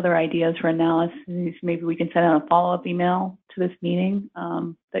if you had other ideas for analysis. Maybe we can send out a follow-up email to this meeting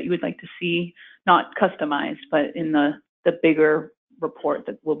that you would like to see, not customized, but in the bigger report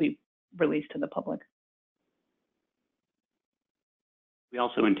that will be released to the public. We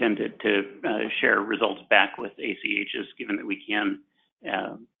also intend to share results back with ACHs, given that we can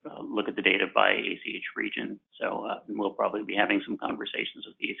look at the data by ACH region. So we'll probably be having some conversations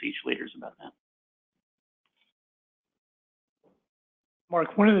with the ACH leaders about that.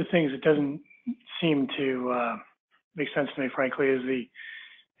 Mark, one of the things that doesn't seem to make sense to me, frankly, is the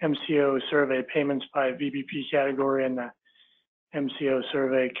MCO survey payments by VBP category and the MCO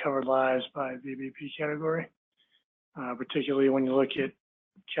survey covered lives by VBP category, particularly when you look at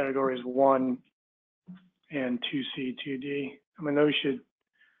categories 1 and 2C, 2D. I mean, those should,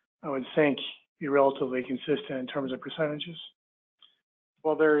 I would think, be relatively consistent in terms of percentages.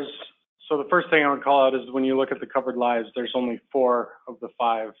 Well, so the first thing I would call out is when you look at the covered lives, there's only 4 of the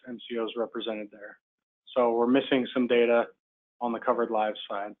 5 MCOs represented there. So we're missing some data on the covered lives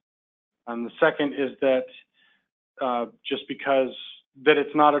side. And the second is that just because that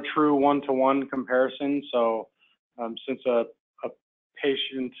it's not a true one-to-one comparison. So since a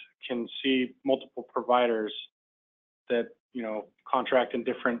patient can see multiple providers that, you know, contract in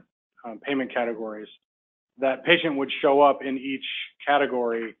different payment categories, that patient would show up in each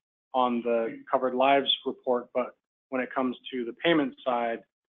category on the covered lives report, but when it comes to the payment side,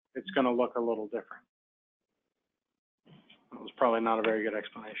 it's going to look a little different. That was probably not a very good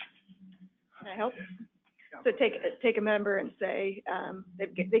explanation. Can I help? So take a member and say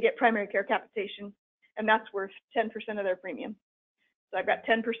they get primary care capitation, and that's worth 10% of their premium. So I've got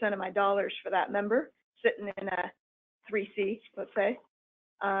 10% of my dollars for that member sitting in a 3C, let's say,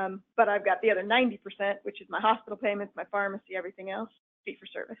 but I've got the other 90%, which is my hospital payments, my pharmacy, everything else, fee for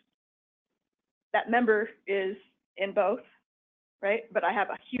service. That member is in both, right? But I have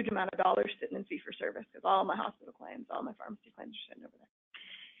a huge amount of dollars sitting in fee for service because all my hospital claims, all my pharmacy claims are sitting over there.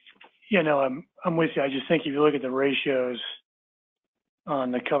 Yeah, no, I'm with you. I just think if you look at the ratios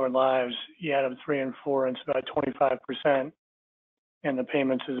on the covered lives, you add up 3 and 4, and it's about 25%, and the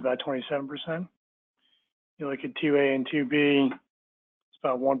payments is about 27%. You look at 2A and 2B, it's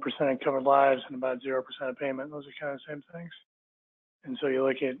about 1% of covered lives and about 0% of payment. Those are kind of the same things. And so you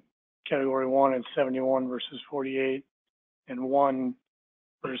look at category 1, it's 71 versus 48, and 1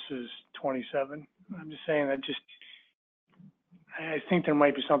 versus 27. I'm just saying that I think there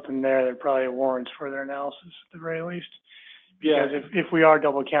might be something there that probably warrants further analysis at the very least. Because if we are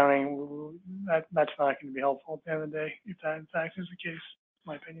double counting, that's not going to be helpful at the end of the day, if that in fact is the case, in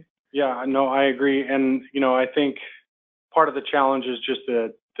my opinion. Yeah, no, I agree. And, you know, I think part of the challenge is just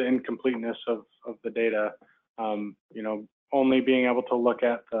the incompleteness of the data. You know, only being able to look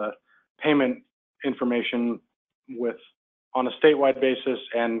at the payment information on a statewide basis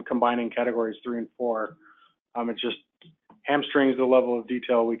and combining categories 3 and 4, it just hamstrings the level of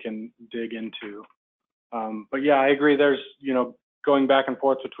detail we can dig into. But yeah, I agree. There's, you know, going back and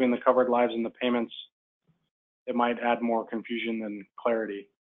forth between the covered lives and the payments, it might add more confusion than clarity.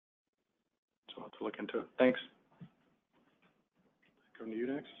 So I'll have to look into it. Thanks. Going to you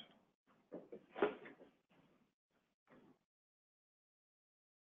next.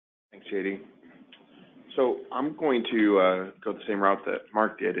 Thanks, JD. So I'm going to go the same route that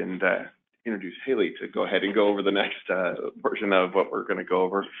Mark did and introduce Haley to go ahead and go over the next portion of what we're going to go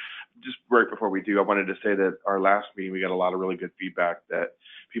over. Just right before we do, I wanted to say that our last meeting, we got a lot of really good feedback that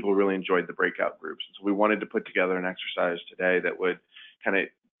people really enjoyed the breakout groups. So we wanted to put together an exercise today that would kind of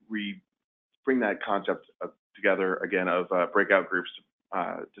bring that concept together again of breakout groups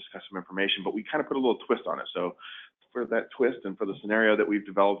to discuss some information, but we kind of put a little twist on it. So for that twist and for the scenario that we've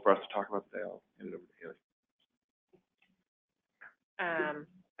developed for us to talk about today, I'll hand it over to Haley.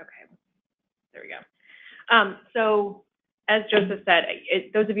 Okay, there we go. So as Joseph said,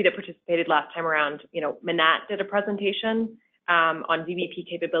 those of you that participated last time around, Manat did a presentation on VBP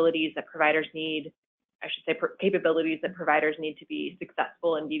capabilities that providers need, capabilities that providers need to be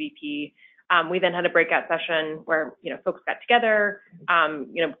successful in VBP. We then had a breakout session where, folks got together,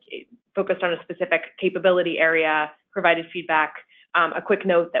 focused on a specific capability area, provided feedback. A quick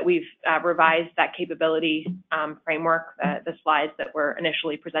note that we've revised that capability framework, the slides that were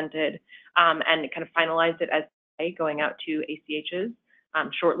initially presented, and kind of finalized it as going out to ACHs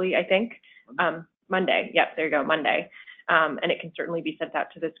shortly, I think. Monday, yep, there you go, Monday. And it can certainly be sent out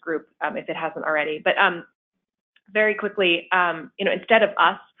to this group if it hasn't already. But very quickly, instead of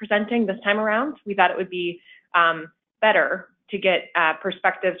us presenting this time around, we thought it would be better to get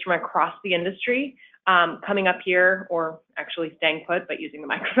perspectives from across the industry coming up here, or actually staying put, but using the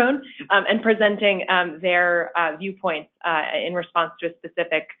microphone, and presenting their viewpoints in response to a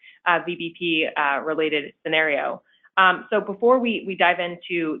specific VBP-related scenario. So before we dive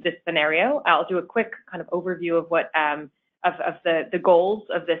into this scenario, I'll do a quick kind of overview of what of the goals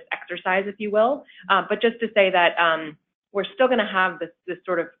of this exercise, if you will. But just to say that we're still going to have this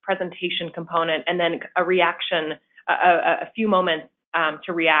sort of presentation component, and then a reaction, a few moments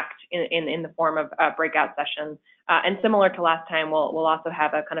to react in the form of a breakout session. And similar to last time, we'll also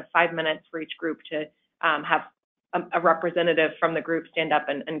have a kind of 5 minutes for each group to have a representative from the group stand up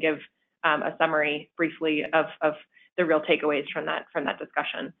and give a summary briefly of the real takeaways from that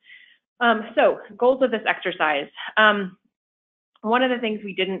discussion. So goals of this exercise. One of the things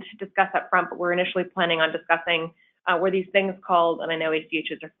we didn't discuss up front, but we're initially planning on discussing, were these things called, and I know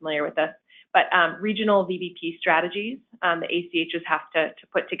ACHs are familiar with this, but regional VBP strategies the ACHs have to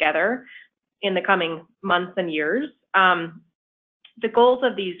put together in the coming months and years. The goals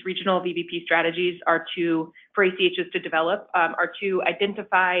of these regional VBP strategies are for ACHs to develop, are to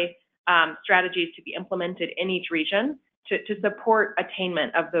identify strategies to be implemented in each region to support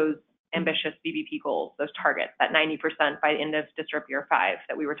attainment of those ambitious VBP goals, those targets, that 90% by the end of district year 5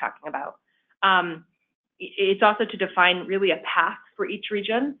 that we were talking about. It's also to define really a path for each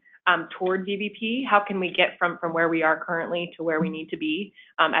region toward VBP. How can we get from where we are currently to where we need to be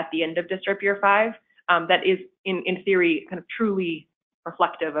at the end of district year 5 that is in theory kind of truly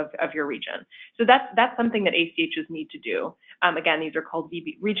reflective of your region. So that's something that ACHs need to do. Again, these are called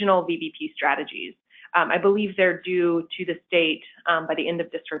regional VBP strategies. I believe they're due to the state by the end of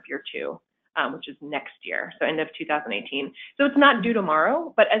district year 2, which is next year, so end of 2018. So it's not due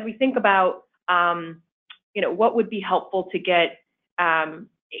tomorrow, but as we think about what would be helpful to get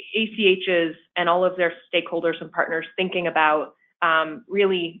ACHs and all of their stakeholders and partners thinking about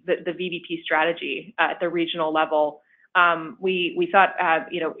really the VBP strategy at the regional level. We thought,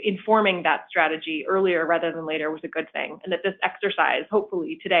 informing that strategy earlier rather than later was a good thing, and that this exercise,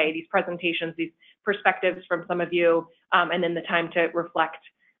 hopefully today, these presentations, these perspectives from some of you, and then the time to reflect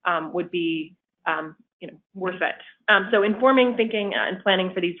would be, worth it. So informing, thinking, and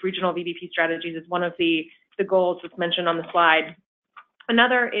planning for these regional VBP strategies is one of the goals that's mentioned on the slide.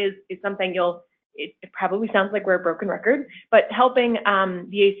 Another is something it probably sounds like we're a broken record, but helping the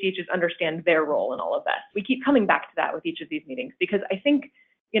ACHs understand their role in all of this. We keep coming back to that with each of these meetings because I think,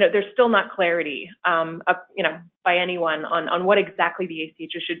 there's still not clarity, by anyone on what exactly the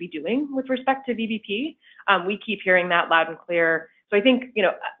ACHs should be doing with respect to VBP. We keep hearing that loud and clear. So I think,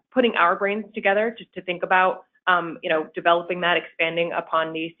 putting our brains together to think about, developing that, expanding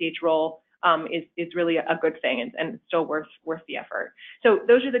upon the ACH role is really a good thing and still worth the effort. So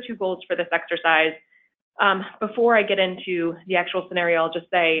those are the 2 goals for this exercise. Before I get into the actual scenario, I'll just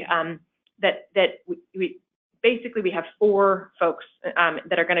say that we basically have 4 folks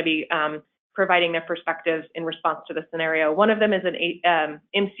that are going to be providing their perspectives in response to the scenario. One of them is an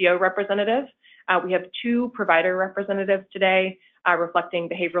MCO representative. We have 2 provider representatives today reflecting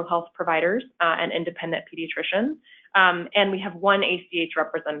behavioral health providers and independent pediatricians. And we have 1 ACH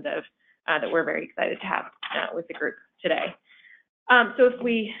representative that we're very excited to have with the group today. So if let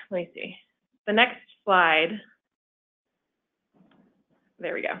me see, the next slide,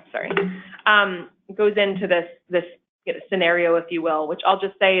 there we go, sorry, goes into this scenario, if you will, which I'll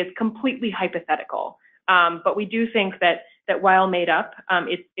just say is completely hypothetical. But we do think that that while made up,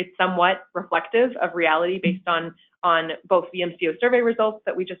 it's somewhat reflective of reality based on both the MCO survey results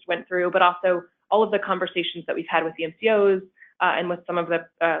that we just went through, but also all of the conversations that we've had with the MCOs and with some of the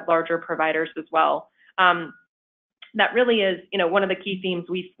larger providers as well. That really is, one of the key themes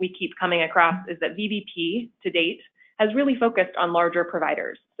we keep coming across is that VBP to date has really focused on larger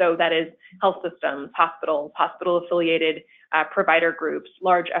providers. So that is health systems, hospitals, hospital-affiliated provider groups,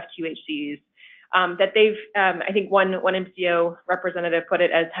 large FQHCs, that they've, I think one MCO representative put it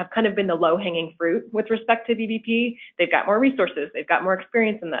as have kind of been the low-hanging fruit with respect to VBP. They've got more resources, they've got more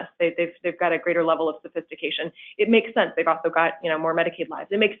experience in this, they've got a greater level of sophistication. It makes sense. They've also got more Medicaid lives.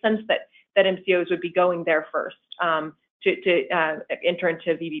 It makes sense that MCOs would be going there first to enter into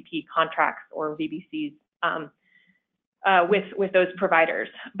VBP contracts or VBCs with those providers.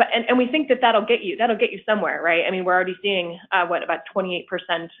 But and we think that that'll get you somewhere, right? I mean, we're already seeing about 28%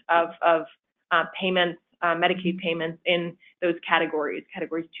 of payments, Medicaid payments in those categories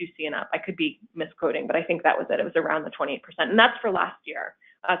 2C and up. I could be misquoting, but I think that was it. It was around the 28%, and that's for last year.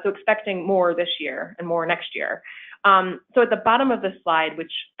 So expecting more this year and more next year. So at the bottom of this slide,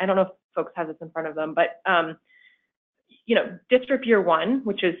 which I don't know if folks have this in front of them, but district year 1,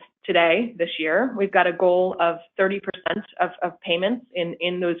 which is today, this year, we've got a goal of 30% of payments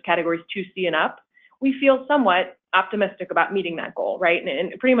in those categories 2C and up. We feel somewhat optimistic about meeting that goal, right?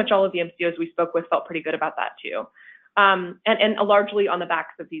 And pretty much all of the MCOs we spoke with felt pretty good about that too. And largely on the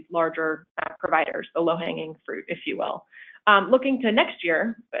backs of these larger providers, the low-hanging fruit, if you will. Looking to next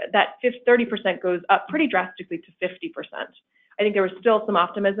year, that 30% goes up pretty drastically to 50%. I think there was still some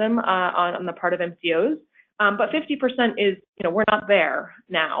optimism on the part of MCOs, but 50% is, we're not there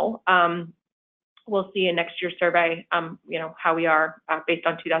now. We'll see in next year's survey, how we are based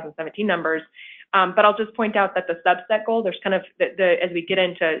on 2017 numbers. But I'll just point out that the subset goal, there's kind of as we get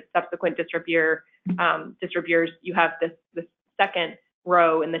into subsequent district years, you have this second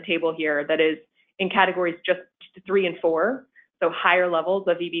row in the table here that is in categories just 3 and 4, so higher levels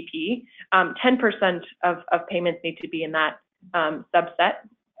of VBP. 10% of payments need to be in that subset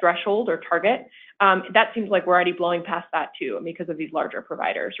threshold or target. That seems like we're already blowing past that too because of these larger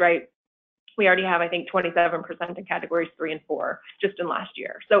providers, right? We already have, I think, 27% in categories 3 and 4 just in last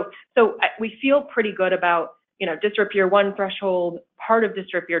year. So we feel pretty good about, district year 1 threshold, part of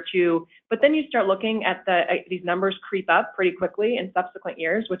district year 2, but then you start looking at these numbers creep up pretty quickly in subsequent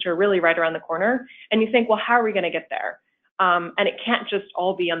years, which are really right around the corner. And you think, well, how are we going to get there? And it can't just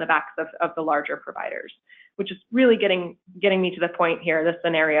all be on the backs of the larger providers, which is really getting me to the point here, this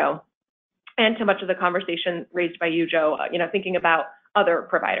scenario, and to much of the conversation raised by you, Joe, thinking about other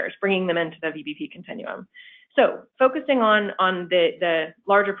providers, bringing them into the VBP continuum. So focusing on the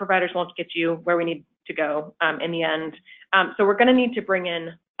larger providers won't get you where we need to go in the end. So we're going to need to bring in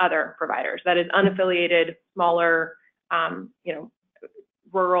other providers, that is unaffiliated, smaller,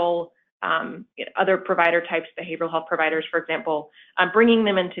 rural, other provider types, behavioral health providers, for example, bringing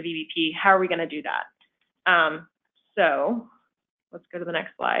them into VBP. How are we going to do that? So let's go to the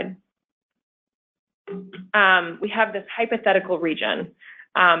next slide. We have this hypothetical region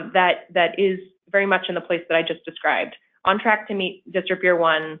that is very much in the place that I just described, on track to meet district year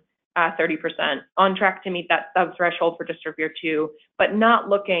 1, 30%, on track to meet that sub-threshold for district year 2, but not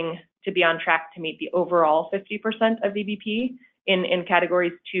looking to be on track to meet the overall 50% of VBP in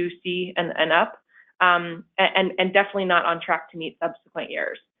categories 2C and up, and definitely not on track to meet subsequent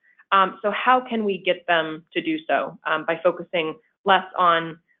years. So how can we get them to do so? By focusing less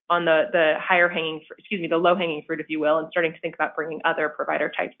on the the low-hanging fruit, if you will, and starting to think about bringing other provider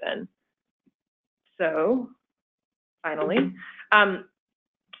types in. So finally,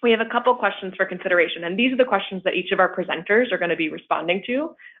 we have a couple questions for consideration, and these are the questions that each of our presenters are going to be responding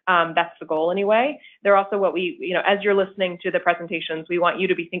to. That's the goal anyway. They're also what we, as you're listening to the presentations, we want you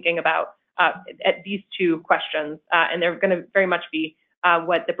to be thinking about at these 2 questions, and they're going to very much be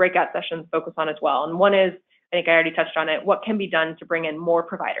what the breakout sessions focus on as well. And one is, I think I already touched on it, what can be done to bring in more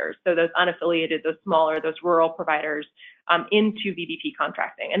providers? So those unaffiliated, those smaller, those rural providers into VBP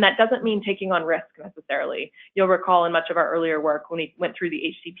contracting. And that doesn't mean taking on risk necessarily. You'll recall in much of our earlier work when we went through the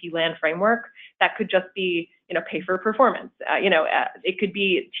HCP land framework, that could just be, pay for performance. It could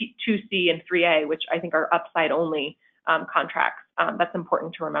be 2C and 3A, which I think are upside only contracts. That's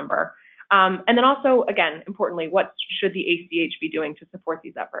important to remember. And then also, again, importantly, what should the ACH be doing to support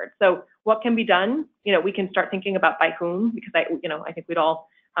these efforts? So what can be done? We can start thinking about by whom, because I think we'd all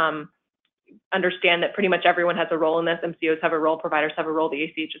understand that pretty much everyone has a role in this. MCOs have a role, providers have a role, the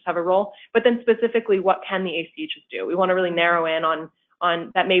ACHs have a role. But then specifically, what can the ACHs do? We want to really narrow in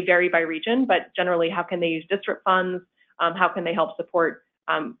on that may vary by region, but generally, how can they use district funds? How can they help support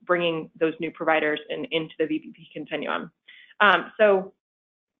bringing those new providers into the VBP continuum? So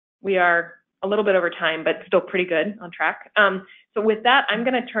we are a little bit over time, but still pretty good on track. So with that, I'm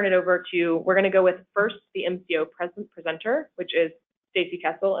going to turn it over to, we're going to go with first the MCO presenter, which is Stacy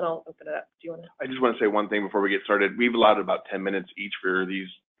Kessel, and I'll open it up. Do you want to? I just want to say one thing before we get started. We've allotted about 10 minutes each for these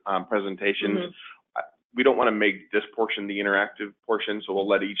presentations. Mm-hmm. We don't want to make this portion the interactive portion, so we'll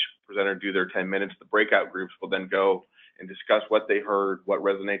let each presenter do their 10 minutes. The breakout groups will then go and discuss what they heard, what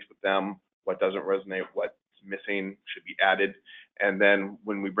resonates with them, what doesn't resonate, what's missing, should be added. And then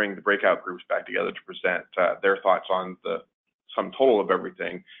when we bring the breakout groups back together to present their thoughts on the sum total of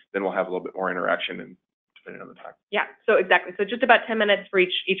everything, then we'll have a little bit more interaction and depending on the time. Yeah, so exactly. So just about 10 minutes for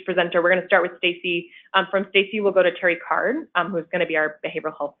each presenter. We're going to start with Stacy. From Stacy, we'll go to Terry Card, who's going to be our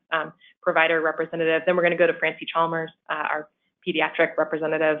behavioral health provider representative. Then we're going to go to Francie Chalmers, our pediatric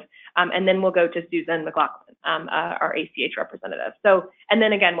representative. And then we'll go to Susan McLaughlin, our ACH representative. So, and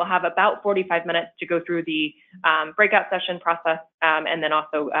then again, we'll have about 45 minutes to go through the breakout session process. And then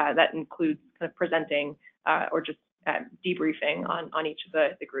also that includes kind of presenting or just debriefing on each of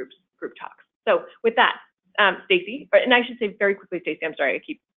the group talks. So with that, Stacy, and I should say very quickly, Stacy, I'm sorry, I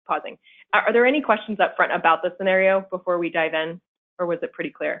keep pausing. Are there any questions up front about the scenario before we dive in, or was it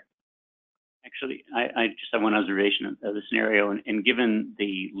pretty clear? Actually, I just have one observation of the scenario, and given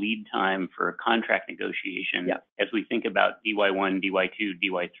the lead time for a contract negotiation, as we think about DY1, DY2,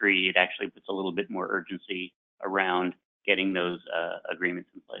 DY3, it actually puts a little bit more urgency around getting those agreements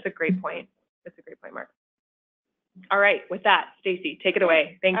in place. That's a great point. That's a great point, Mark. All right, with that, Stacy, take it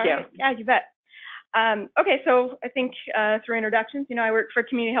away. Thank you. Right. Yeah, you bet. Okay, so I think through introductions, you know, I work for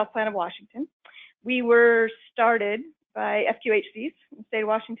Community Health Plan of Washington. We were started by FQHCs in the state of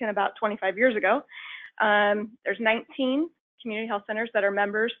Washington about 25 years ago. There's 19 community health centers that are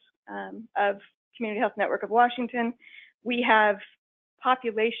members of Community Health Network of Washington. We have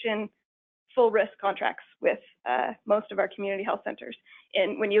population full risk contracts with most of our community health centers.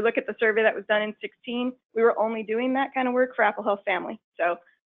 And when you look at the survey that was done in 16, we were only doing that kind of work for Apple Health Family. So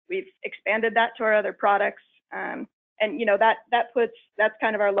we've expanded that to our other products. And you know, that's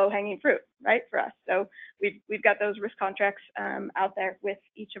kind of our low hanging fruit, right, for us. So we've got those risk contracts out there with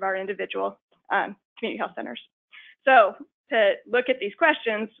each of our individual community health centers. So to look at these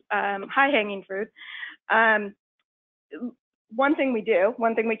questions, high hanging fruit, one thing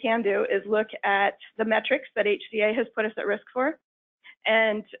we can do is look at the metrics that HCA has put us at risk for,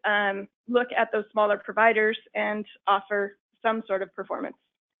 and look at those smaller providers and offer some sort of performance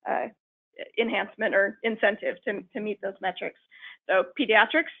enhancement or incentive to meet those metrics. So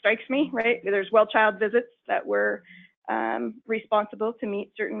pediatrics strikes me, right? There's well child visits that were responsible to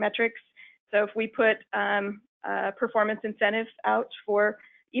meet certain metrics. So if we put performance incentives out for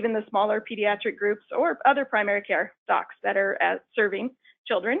even the smaller pediatric groups or other primary care docs that are serving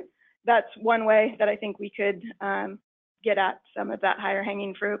children, that's one way that I think we could get at some of that higher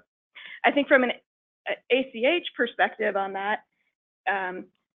hanging fruit. I think from an ACH perspective on that,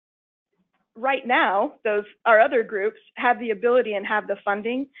 right now, our other groups have the ability and have the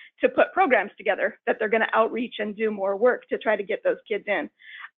funding to put programs together that they're going to outreach and do more work to try to get those kids in.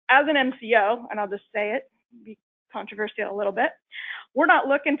 As an MCO, and I'll just say it, be controversial a little bit, we're not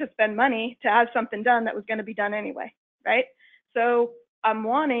looking to spend money to have something done that was going to be done anyway, right? So I'm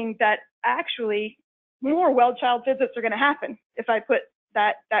wanting that actually more well child visits are going to happen if I put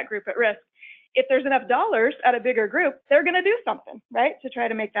that group at risk. If there's enough dollars at a bigger group, they're going to do something, right, to try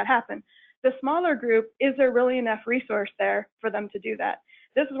to make that happen. The smaller group, is there really enough resource there for them to do that?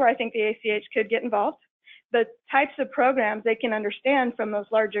 This is where I think the ACH could get involved. The types of programs they can understand from those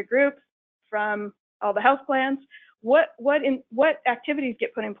larger groups, from all the health plans, what activities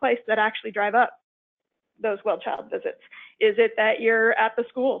get put in place that actually drive up those well child visits? Is it that you're at the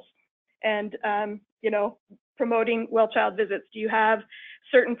schools and you know, promoting well child visits? Do you have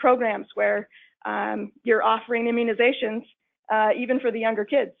certain programs where you're offering immunizations even for the younger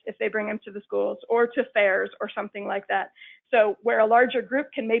kids if they bring them to the schools or to fairs or something like that? So where a larger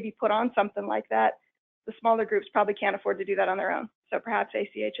group can maybe put on something like that, the smaller groups probably can't afford to do that on their own. So perhaps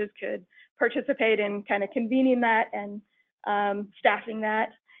ACHs could participate in kind of convening that and staffing that.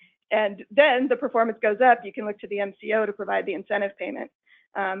 And then the performance goes up, you can look to the MCO to provide the incentive payment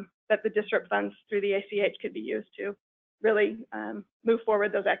that the district funds through the ACH could be used to really move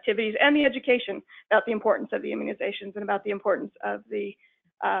forward those activities and the education about the importance of the immunizations and about the importance of the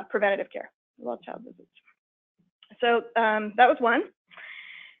preventative care, well child visits. So that was one.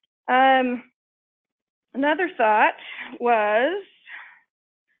 Another thought was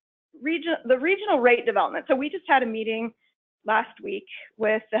the regional rate development. So we just had a meeting last week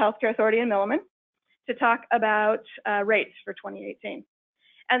with the Healthcare Authority in Milliman to talk about rates for 2018.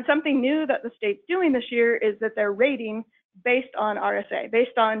 And something new that the state's doing this year is that they're rating based on RSA,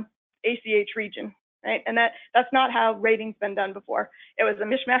 based on ACH region, right? And that's not how rating's been done before. It was a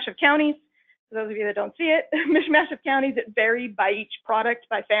mishmash of counties. For those of you that don't see it, mishmash of counties. It varied by each product,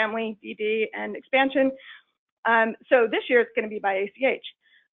 by family, DD, and expansion. So this year it's going to be by ACH.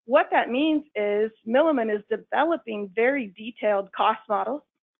 What that means is Milliman is developing very detailed cost models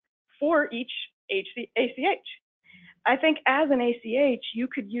for each ACH. I think as an ACH, you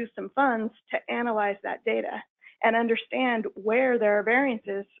could use some funds to analyze that data and understand where there are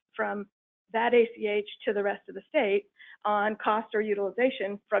variances from that ACH to the rest of the state on cost or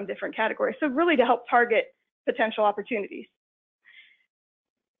utilization from different categories. So really to help target potential opportunities.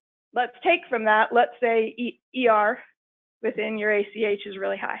 Let's take from that, let's say ER within your ACH is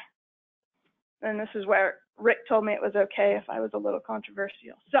really high. And this is where Rick told me it was okay if I was a little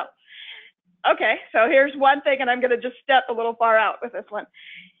controversial. So, okay, so here's one thing, and I'm going to just step a little far out with this one.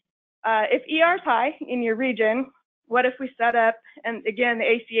 If ER is high in your region, what if we set up, and again, the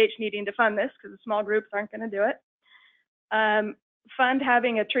ACH needing to fund this because the small groups aren't going to do it, fund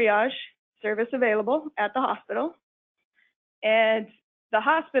having a triage service available at the hospital, and the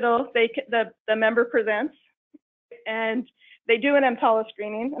hospital, the member presents, and they do an EMTALA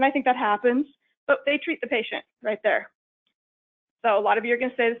screening, and I think that happens, but they treat the patient right there. So a lot of you are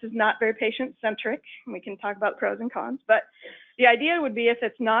going to say this is not very patient-centric, and we can talk about pros and cons, but the idea would be if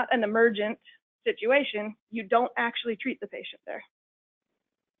it's not an emergent situation, you don't actually treat the patient there.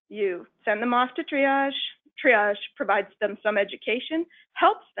 You send them off to triage. Triage provides them some education,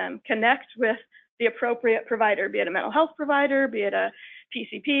 helps them connect with the appropriate provider, be it a mental health provider, be it a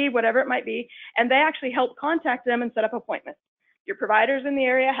PCP, whatever it might be, and they actually help contact them and set up appointments. Your providers in the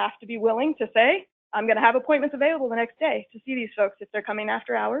area have to be willing to say, I'm going to have appointments available the next day to see these folks if they're coming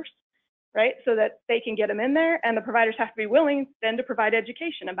after hours, right? So that they can get them in there, and the providers have to be willing then to provide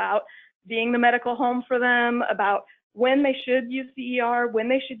education about being the medical home for them, about when they should use the ER, when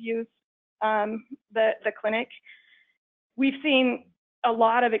they should use the clinic. We've seen a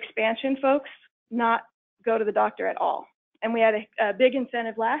lot of expansion folks not go to the doctor at all. And we had a big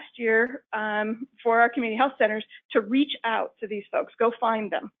incentive last year for our community health centers to reach out to these folks, go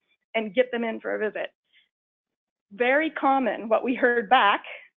find them and get them in for a visit. Very common, what we heard back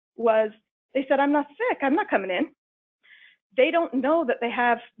was, they said, I'm not sick, I'm not coming in. They don't know that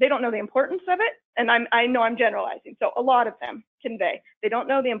they don't know the importance of it. And I know I'm generalizing. So a lot of them convey, they don't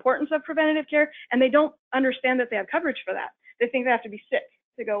know the importance of preventative care, and they don't understand that they have coverage for that. They think they have to be sick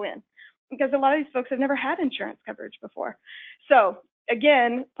to go in, because a lot of these folks have never had insurance coverage before. So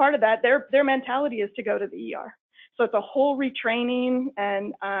again, part of that, their mentality is to go to the ER. So it's a whole retraining,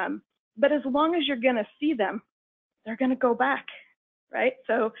 and but as long as you're going to see them, they're going to go back, right?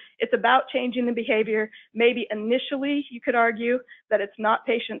 So it's about changing the behavior. Maybe initially you could argue that it's not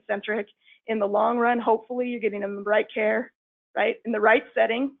patient-centric. In the long run, hopefully you're getting them the right care, right? In the right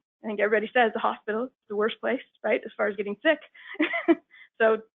setting. I think everybody says the hospital is the worst place, right, as far as getting sick.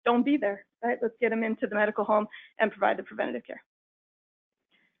 So don't be there, right? Let's get them into the medical home and provide the preventative care.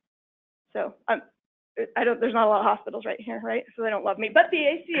 So there's not a lot of hospitals right here, right? So they don't love me. But the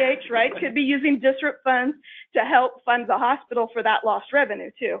ACH, right, could be using district funds to help fund the hospital for that lost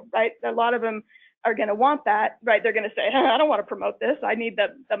revenue too, right? A lot of them are going to want that, right? They're going to say, I don't want to promote this. I need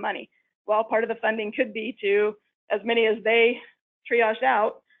the money. Well, part of the funding could be to, as many as they triaged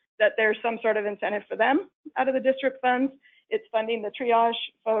out, that there's some sort of incentive for them out of the district funds. It's funding the triage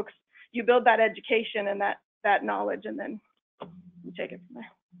folks. You build that education and that knowledge, and then you take it from there.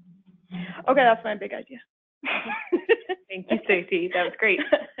 Okay, that's my big idea. Thank you, Stacey. That was great.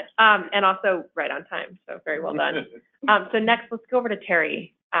 And also right on time, so very well done. So next, let's go over to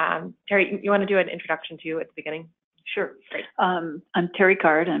Terry. Terry, you want to do an introduction to you at the beginning? Sure. Great. I'm Terry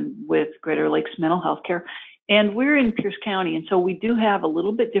Card. I'm with Greater Lakes Mental Health Care, and we're in Pierce County, and so we do have a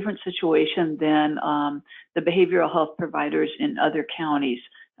little bit different situation than the behavioral health providers in other counties,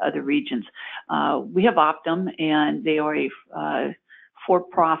 other regions. We have Optum, and they are a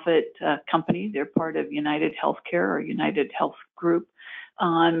for-profit company. They're part of United Healthcare or United Health Group,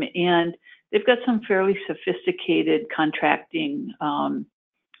 and they've got some fairly sophisticated contracting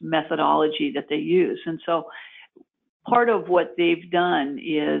methodology that they use. And so part of what they've done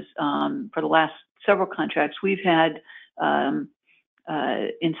is, for the last several contracts, we've had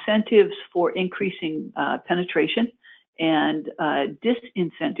incentives for increasing penetration and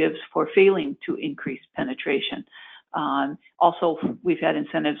disincentives for failing to increase penetration. Also, we've had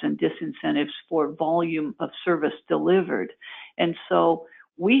incentives and disincentives for volume of service delivered. And so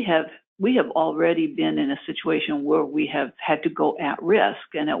we have already been in a situation where we have had to go at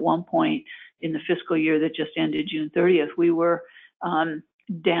risk. And at one point in the fiscal year that just ended June 30th, we were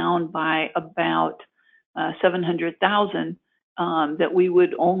down by about $700,000 that we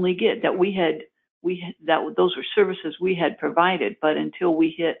would only get, those were services we had provided, but until we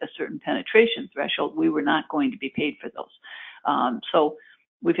hit a certain penetration threshold, we were not going to be paid for those. So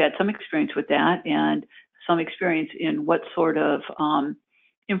we've had some experience with that, and some experience in what sort of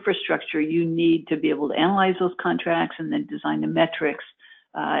infrastructure you need to be able to analyze those contracts and then design the metrics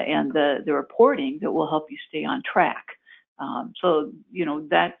and the reporting that will help you stay on track. So, you know,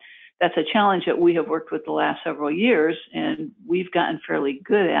 that's a challenge that we have worked with the last several years, and we've gotten fairly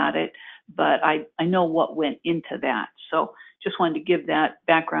good at it, but I know what went into that. So just wanted to give that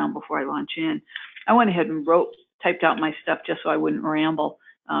background before I launch in. I went ahead and typed out my stuff just so I wouldn't ramble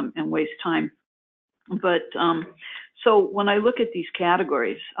and waste time. But so when I look at these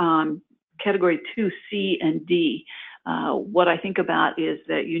categories, category 2, C and D, what I think about is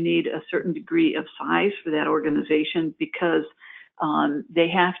that you need a certain degree of size for that organization, because they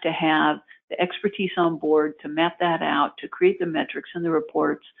have to have the expertise on board to map that out, to create the metrics and the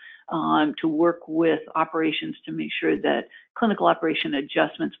reports, to work with operations to make sure that clinical operation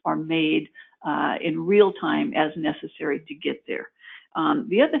adjustments are made in real time as necessary to get there.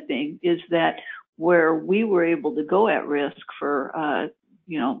 The other thing is that where we were able to go at risk for,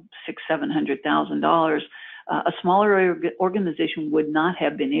 you know, $600,000-$700,000, a smaller organization would not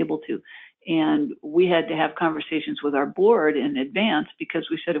have been able to. And we had to have conversations with our board in advance, because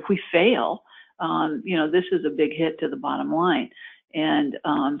we said, if we fail, you know, this is a big hit to the bottom line. And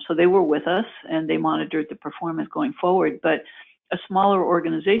so they were with us, and they monitored the performance going forward. But a smaller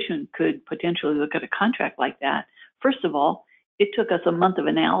organization could potentially look at a contract like that. First of all, it took us a month of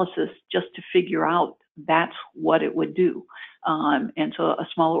analysis just to figure out that's what it would do. And so a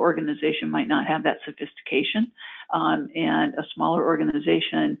smaller organization might not have that sophistication, and a smaller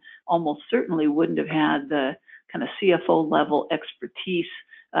organization almost certainly wouldn't have had the kind of CFO level expertise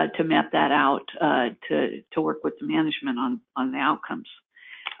to map that out, to work with the management on the outcomes.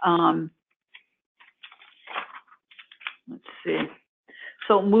 Let's see.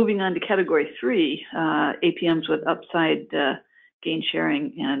 So moving on to category 3, APMs with upside gain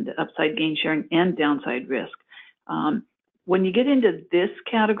sharing and downside risk. When you get into this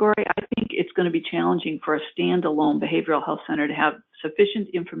category, I think it's going to be challenging for a standalone behavioral health center to have sufficient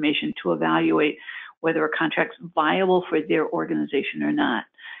information to evaluate whether a contract's viable for their organization or not.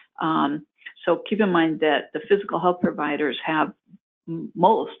 So keep in mind that the physical health providers have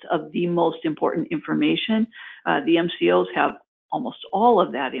most of the most important information. The MCOs have almost all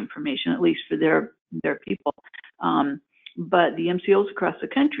of that information, at least for their people. But the MCOs across the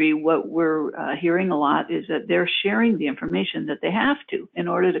country, what we're hearing a lot is that they're sharing the information that they have to in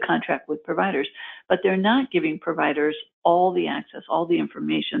order to contract with providers, but they're not giving providers all the access, all the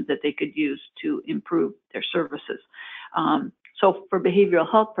information that they could use to improve their services. So for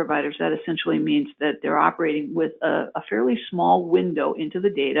behavioral health providers, that essentially means that they're operating with a fairly small window into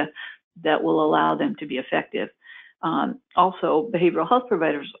the data that will allow them to be effective. Also, behavioral health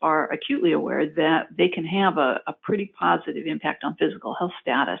providers are acutely aware that they can have a pretty positive impact on physical health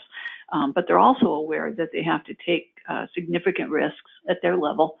status, but they're also aware that they have to take significant risks at their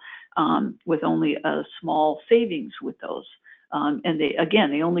level with only a small savings with those. And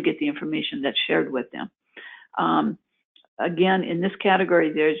they only get the information that's shared with them. Again, in this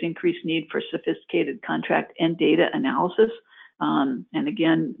category, there's increased need for sophisticated contract and data analysis. And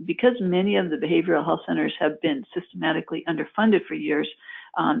again, because many of the behavioral health centers have been systematically underfunded for years,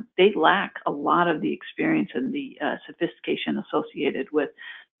 they lack a lot of the experience and the sophistication associated with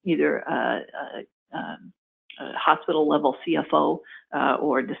either a hospital level CFO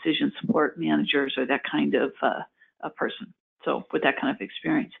or decision support managers or that kind of a person. So with that kind of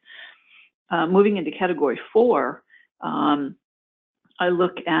experience. Moving into category 4, I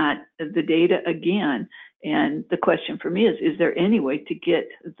look at the data again, and the question for me is there any way to get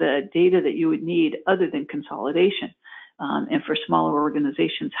the data that you would need other than consolidation? And for smaller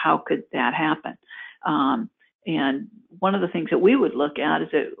organizations, how could that happen? And one of the things that we would look at is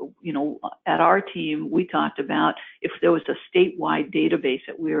that, you know, at our team, we talked about if there was a statewide database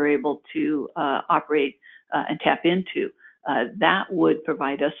that we were able to operate and tap into, that would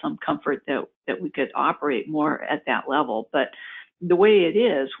provide us some comfort that we could operate more at that level. But the way it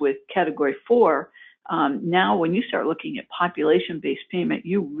is with category 4, now when you start looking at population-based payment,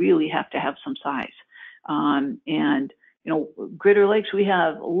 you really have to have some size. And you know, Greater Lakes, we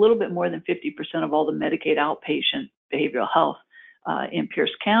have a little bit more than 50% of all the Medicaid outpatient behavioral health in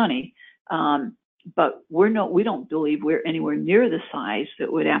Pierce County. But we don't believe we're anywhere near the size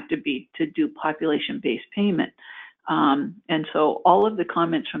that would have to be to do population-based payment. And so all of the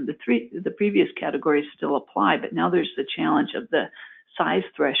comments from the previous categories still apply, but now there's the challenge of the size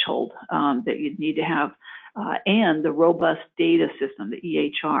threshold that you'd need to have, and the robust data system, the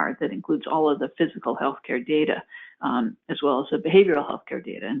EHR, that includes all of the physical healthcare data, as well as the behavioral healthcare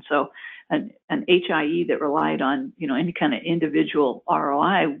data. And so an HIE that relied on, any kind of individual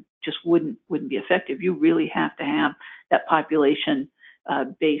ROI just wouldn't be effective. You really have to have that population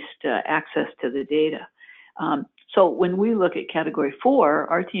based access to the data. So when we look at category 4,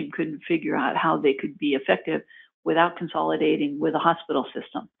 our team couldn't figure out how they could be effective without consolidating with a hospital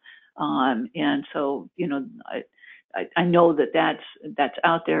system. And so, I know that that's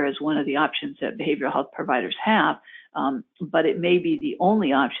out there as one of the options that behavioral health providers have, but it may be the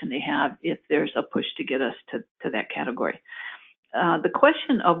only option they have if there's a push to get us to that category. The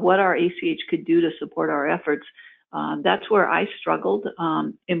question of what our ACH could do to support our efforts, that's where I struggled,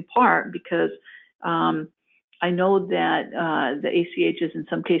 in part because I know that the ACHs in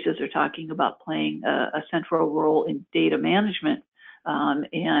some cases are talking about playing a central role in data management,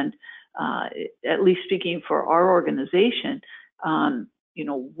 and at least speaking for our organization,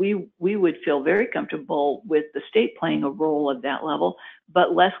 we would feel very comfortable with the state playing a role at that level,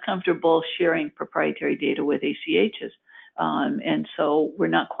 but less comfortable sharing proprietary data with ACHs. And so we're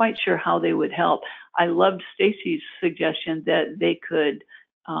not quite sure how they would help. I loved Stacy's suggestion that they could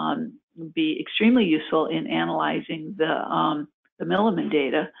be extremely useful in analyzing the Milliman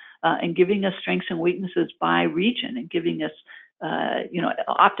data and giving us strengths and weaknesses by region, and giving us,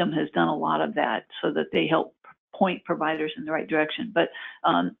 Optum has done a lot of that so that they help point providers in the right direction. But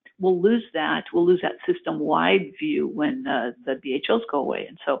we'll lose that system-wide view when the BHOs go away.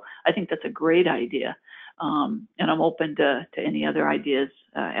 And so I think that's a great idea. And I'm open to any other ideas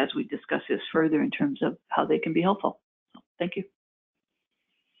as we discuss this further in terms of how they can be helpful. So, thank you.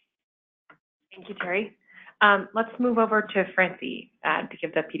 Thank you, Terry. Let's move over to Francie to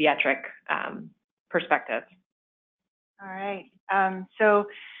give the pediatric perspective. All right.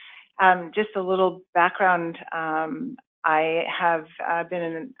 Just a little background. I have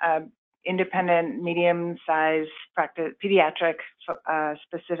been an independent, medium-sized practice, pediatric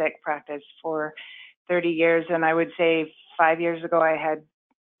specific practice for 30 years, and I would say 5 years ago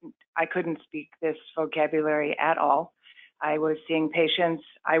I couldn't speak this vocabulary at all. I was seeing patients.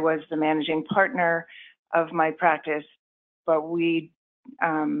 I was the managing partner of my practice, but we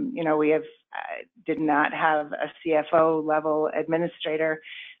did not have a CFO level administrator.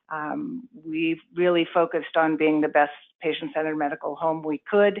 We really focused on being the best patient-centered medical home we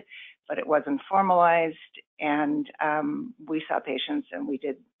could, but it wasn't formalized, and we saw patients and we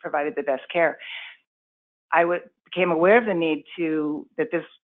provided the best care. I became aware of the need that this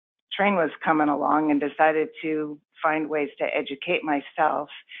train was coming along, and decided to find ways to educate myself.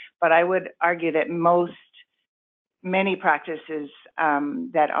 But I would argue that many practices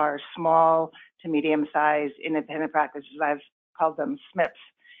that are small to medium-sized independent practices, I've called them SMIPs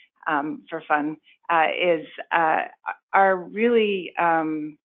for fun, are really,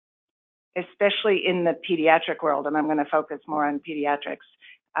 especially in the pediatric world, and I'm going to focus more on pediatrics,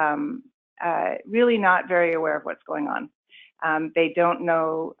 really not very aware of what's going on. They don't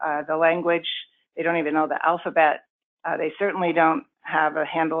know the language. They don't even know the alphabet. They certainly don't have a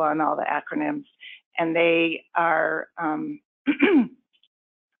handle on all the acronyms. And they are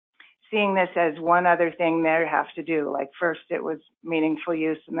seeing this as one other thing they have to do. Like first it was meaningful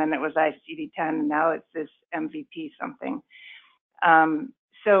use, and then it was ICD-10, and now it's this MVP something.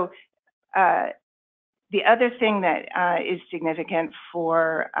 The other thing that is significant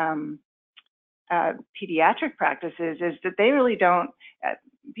for pediatric practices is that they really don't,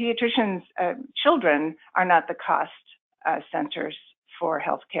 pediatricians, children are not the cost centers for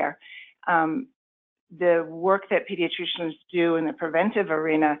healthcare. The work that pediatricians do in the preventive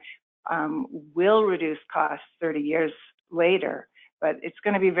arena will reduce costs 30 years later, but it's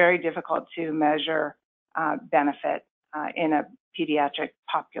going to be very difficult to measure benefit in a pediatric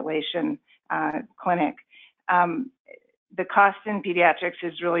population clinic. The cost in pediatrics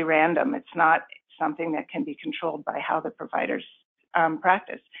is really random. It's not something that can be controlled by how the providers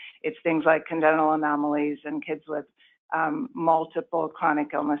practice. It's things like congenital anomalies and kids with multiple chronic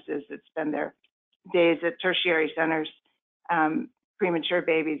illnesses that spend their days at tertiary centers, premature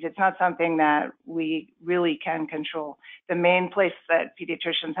babies. It's not something that we really can control. The main place that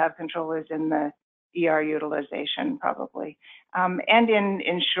pediatricians have control is in the ER utilization, probably, and in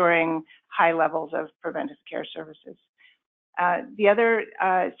ensuring high levels of preventive care services. The other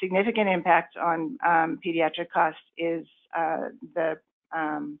significant impact on pediatric costs is the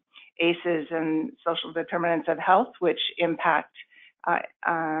ACEs and social determinants of health, which impact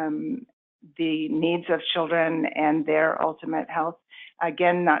the needs of children and their ultimate health.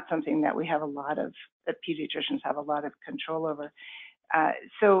 Again, not something that we have that pediatricians have a lot of control over.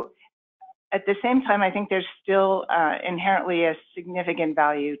 So at the same time, I think there's still inherently a significant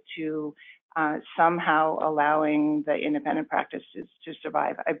value to somehow allowing the independent practices to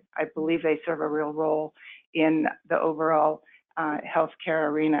survive. I believe they serve a real role in the overall healthcare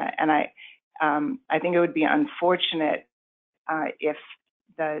arena, and I think it would be unfortunate if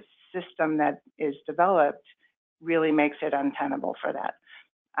the system that is developed really makes it untenable for that.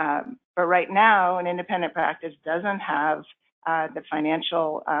 But right now, an independent practice doesn't have the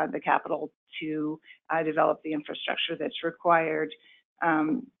financial, the capital to develop the infrastructure that's required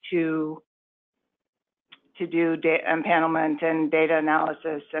to do empanelment and data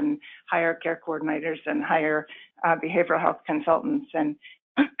analysis and hire care coordinators and hire behavioral health consultants and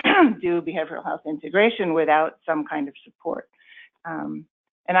do behavioral health integration without some kind of support. And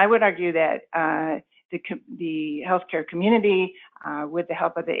I would argue that the healthcare community, with the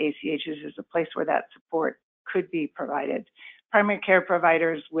help of the ACHs, is a place where that support could be provided. Primary care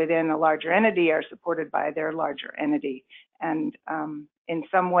providers within a larger entity are supported by their larger entity. And in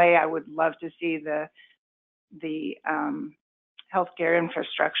some way, I would love to see the healthcare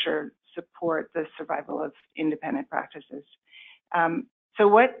infrastructure support the survival of independent practices. So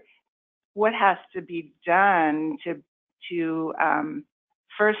what has to be done to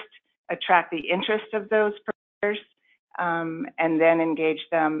first attract the interest of those providers and then engage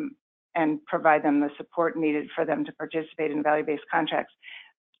them and provide them the support needed for them to participate in value-based contracts?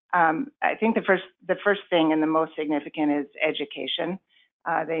 I think the first thing and the most significant is education.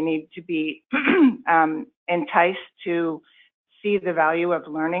 They need to be enticed to see the value of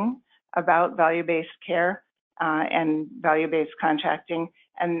learning about value-based care and value-based contracting.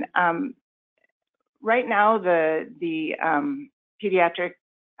 And right now, the pediatric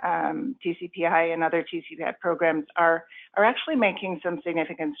TCPI and other TCPI programs are actually making some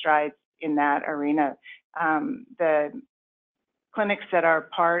significant strides in that arena. The clinics that are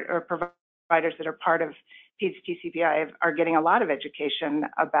part, or providers that are part of PEDS TCPI are getting a lot of education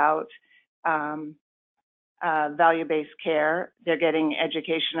about value-based care. They're getting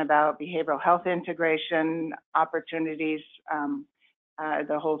education about behavioral health integration opportunities,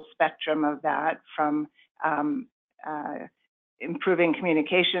 the whole spectrum of that, from improving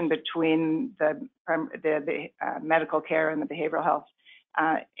communication between the medical care and the behavioral health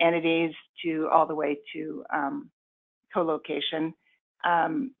entities to all the way to co-location.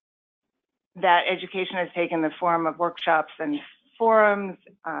 That education has taken the form of workshops and forums,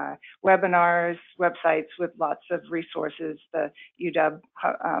 webinars, websites with lots of resources. The UW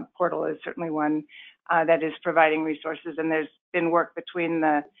portal is certainly one that is providing resources, and there's been work between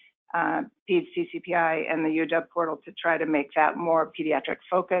the PEDS TCPI and the UW portal to try to make that more pediatric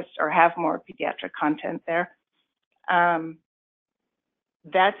focused or have more pediatric content there.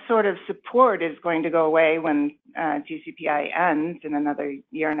 That sort of support is going to go away when TCPI ends in another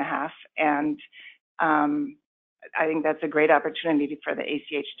year and a half, and I think that's a great opportunity for the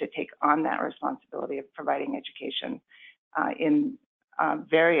ACH to take on that responsibility of providing education in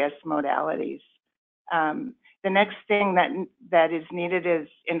various modalities. The next thing that is needed is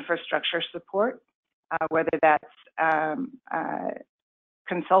infrastructure support, whether that's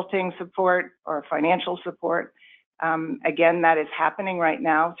consulting support or financial support. Again, that is happening right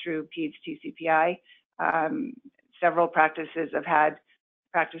now through PEDS TCPI. Several practices have had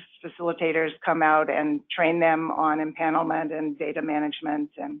practice facilitators come out and train them on empanelment and data management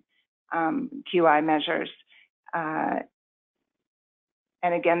and QI measures. And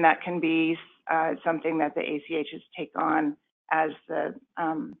again, that can be something that the ACHs take on as the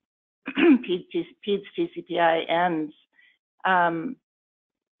PEDS TCPI ends.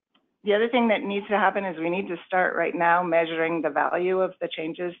 The other thing that needs to happen is we need to start right now measuring the value of the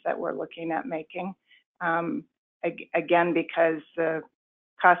changes that we're looking at making. Again, because the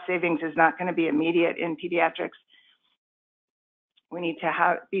cost savings is not going to be immediate in pediatrics. We need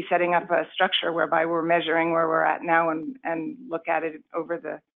to be setting up a structure whereby we're measuring where we're at now and look at it over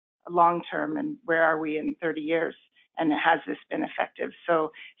the long term and where are we in 30 years and has this been effective.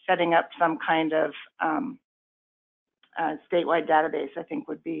 So setting up some kind of statewide database, I think,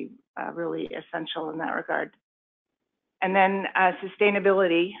 would be really essential in that regard. And then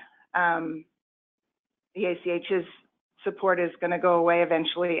sustainability. The ACH's support is going to go away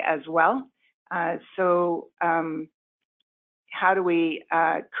eventually as well. So how do we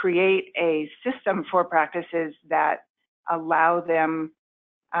create a system for practices that allow them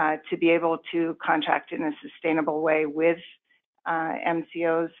to be able to contract in a sustainable way with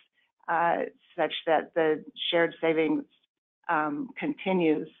MCOs such that the shared savings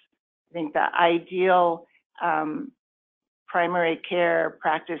continues? I think the ideal primary care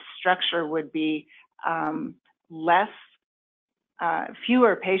practice structure would be less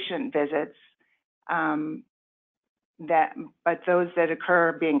fewer patient visits, but those that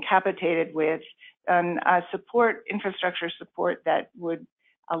occur being capitated with infrastructure support that would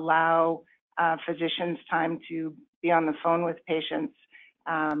allow physicians time to be on the phone with patients,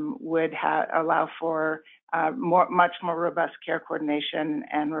 would allow for much more robust care coordination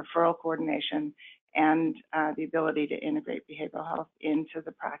and referral coordination, and the ability to integrate behavioral health into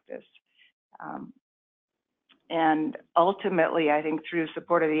the practice. And ultimately, I think through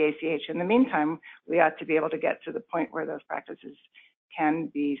support of the ACH, in the meantime, we ought to be able to get to the point where those practices can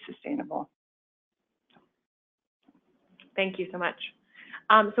be sustainable. Thank you so much.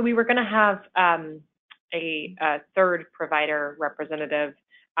 So we were going to have a third provider representative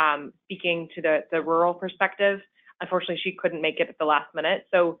speaking to the rural perspective. Unfortunately, she couldn't make it at the last minute.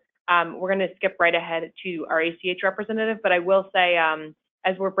 So we're going to skip right ahead to our ACH representative. But I will say,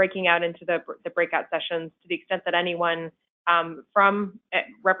 as we're breaking out into the breakout sessions, to the extent that anyone from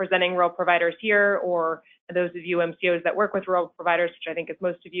representing rural providers here, or those of you MCOs that work with rural providers, which I think is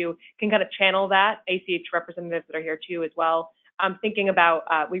most of you, can kind of channel that. ACH representatives that are here too as well. Thinking about,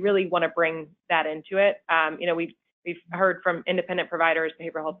 we really want to bring that into it. You know, we've heard from independent providers,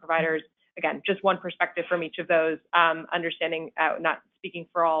 behavioral health providers, again, just one perspective from each of those, understanding, not speaking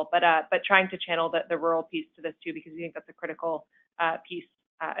for all, but trying to channel the rural piece to this too, because we think that's a critical piece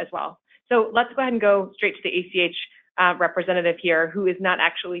as well. So let's go ahead and go straight to the ACH representative here, who is not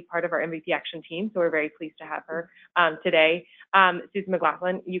actually part of our MVP action team. So we're very pleased to have her today. Susan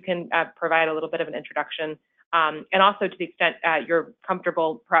McLaughlin, you can provide a little bit of an introduction, and also to the extent you're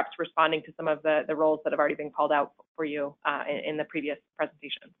comfortable perhaps responding to some of the roles that have already been called out for you in the previous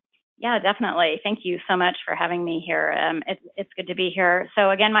presentation. Yeah, definitely. Thank you so much for having me here. It's good to be here.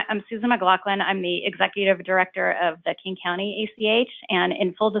 So again, I'm Susan McLaughlin. I'm the Executive Director of the King County ACH. And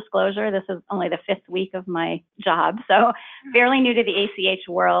in full disclosure, this is only the 5th week of my job. So fairly new to the ACH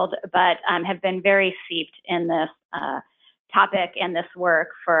world, but have been very steeped in this topic and this work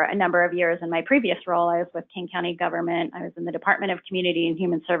for a number of years. In my previous role, I was with King County government. I was in the Department of Community and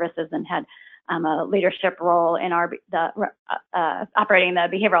Human Services and had a leadership role in operating the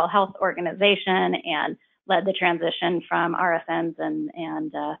behavioral health organization, and led the transition from RSNs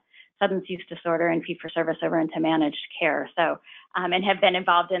and substance use disorder and fee-for-service over into managed care. So, and have been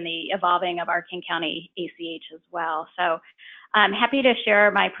involved in the evolving of our King County ACH as well. So I'm happy to share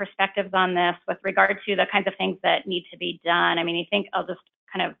my perspectives on this with regard to the kinds of things that need to be done. I mean, I think I'll just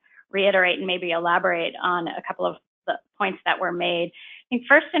kind of reiterate and maybe elaborate on a couple of the points that were made. I think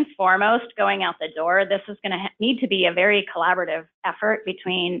first and foremost, going out the door, this is going to need to be a very collaborative effort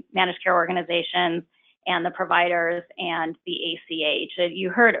between managed care organizations and the providers and the ACH.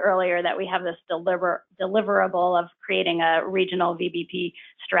 You heard earlier that we have this deliverable of creating a regional VBP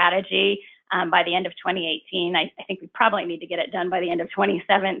strategy by the end of 2018. I think we probably need to get it done by the end of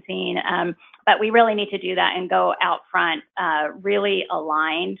 2017, but we really need to do that and go out front, really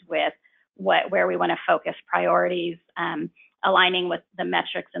aligned with where we want to focus priorities, aligning with the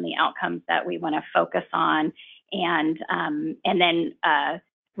metrics and the outcomes that we want to focus on, and then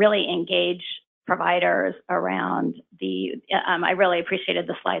really engage providers around I really appreciated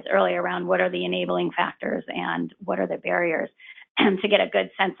the slides earlier around what are the enabling factors and what are the barriers, to get a good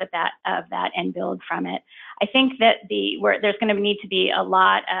sense of that and build from it. I think that there's going to need to be a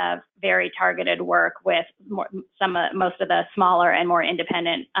lot of very targeted work with most of the smaller and more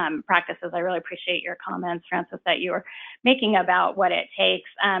independent practices. I really appreciate your comments, Francis, that you were making about what it takes.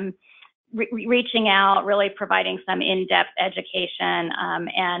 Reaching out, really providing some in-depth education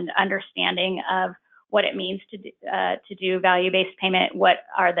and understanding of what it means to do value-based payment, what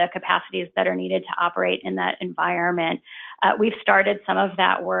are the capacities that are needed to operate in that environment. We've started some of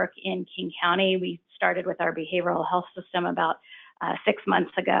that work in King County. We started with our behavioral health system about 6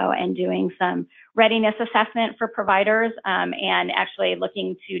 months ago, and doing some readiness assessment for providers, and actually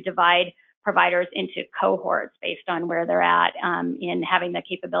looking to divide providers into cohorts based on where they're at in having the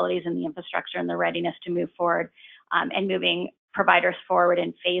capabilities and the infrastructure and the readiness to move forward, and moving providers forward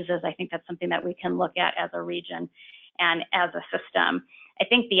in phases. I think that's something that we can look at as a region and as a system. I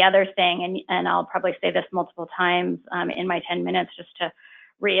think the other thing, and I'll probably say this multiple times in my 10 minutes, just to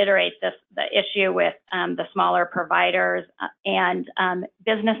reiterate the issue with the smaller providers and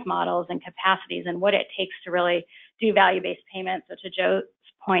business models and capacities and what it takes to really do value-based payments. So to Joe's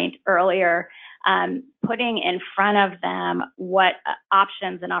point earlier, putting in front of them what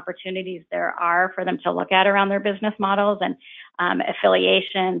options and opportunities there are for them to look at around their business models and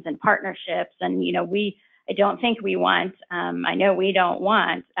affiliations and partnerships. And, you know, I don't think we want, I know we don't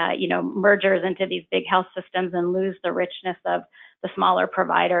want, mergers into these big health systems and lose the richness of the smaller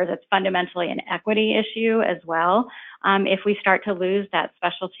providers. It's fundamentally an equity issue as well. If we start to lose that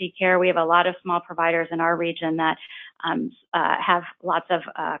specialty care, we have a lot of small providers in our region that have lots of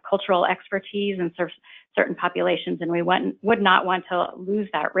cultural expertise and serve certain populations, and we would not want to lose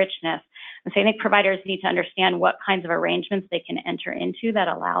that richness. And so I think providers need to understand what kinds of arrangements they can enter into that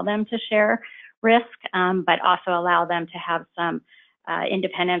allow them to share risk, but also allow them to have some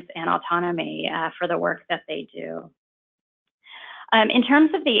independence and autonomy for the work that they do. In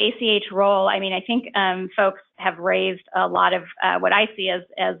terms of the ACH role, I mean, I think folks have raised a lot of what I see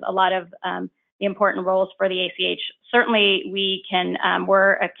as a lot of the important roles for the ACH. Certainly, we can,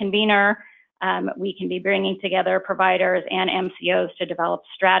 we're a convener. We can be bringing together providers and MCOs to develop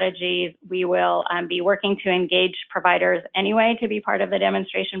strategies. We will be working to engage providers anyway to be part of the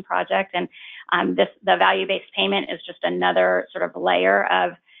demonstration project. And the value-based payment is just another sort of layer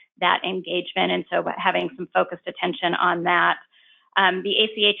of that engagement. And so having some focused attention on that. The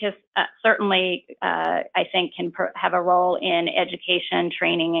ACHs certainly, I think, can have a role in education,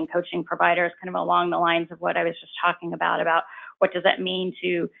 training, and coaching providers, kind of along the lines of what I was just talking about what does that mean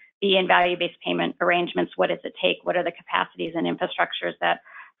to be in value-based payment arrangements, what does it take, what are the capacities and infrastructures that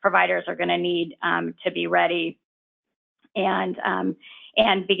providers are going to need to be ready, and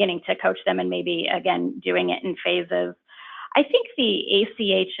beginning to coach them and maybe, again, doing it in phases. I think the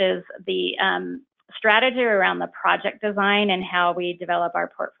ACHs, the strategy around the project design and how we develop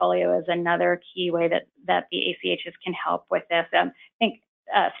our portfolio is another key way that the ACHs can help with this. I think,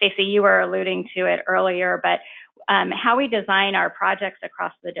 Stacey, you were alluding to it earlier, but how we design our projects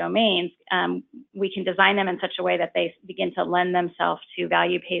across the domains, we can design them in such a way that they begin to lend themselves to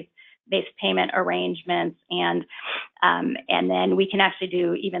value-based payment arrangements, and then we can actually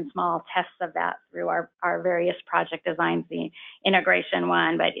do even small tests of that through our various project designs, the integration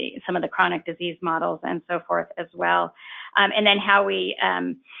one, but some of the chronic disease models and so forth as well. And then how we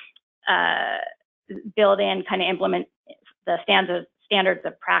build in, kind of implement the standards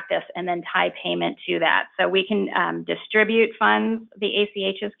of practice and then tie payment to that. So we can distribute funds, the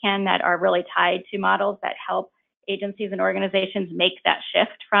ACHs can, that are really tied to models that help agencies and organizations make that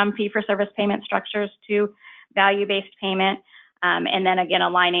shift from fee-for-service payment structures to value-based payment, and then again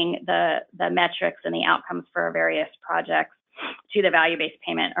aligning the metrics and the outcomes for our various projects to the value-based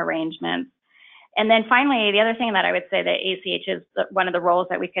payment arrangements. And then finally, the other thing that I would say that ACH is one of the roles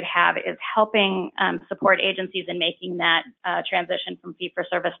that we could have is helping support agencies in making that transition from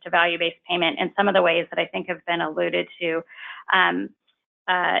fee-for-service to value-based payment in some of the ways that I think have been alluded to.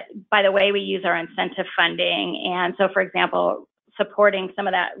 By the way we use our incentive funding. And so, for example, supporting some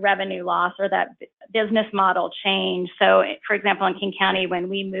of that revenue loss or that business model change. So, for example, in King County, when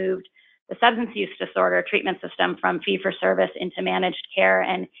we moved the substance use disorder treatment system from fee-for-service into managed care,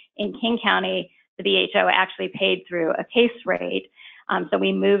 and in King County, the VHO actually paid through a case rate. So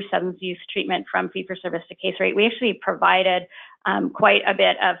we moved substance use treatment from fee-for-service to case rate. We actually provided quite a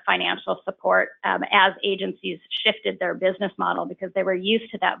bit of financial support as agencies shifted their business model, because they were used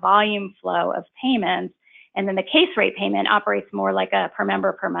to that volume flow of payments. And then the case rate payment operates more like a per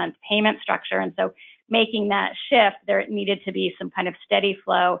member per month payment structure. And so making that shift, there needed to be some kind of steady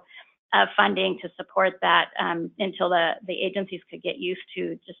flow of funding to support that until the agencies could get used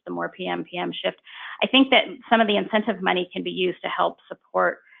to just the more PM shift. I think that some of the incentive money can be used to help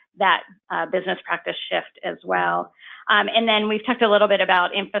support that business practice shift as well. And then we've talked a little bit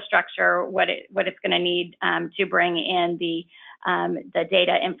about infrastructure, what it's going to need to bring in the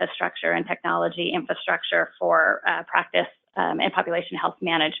data infrastructure and technology infrastructure for practice and population health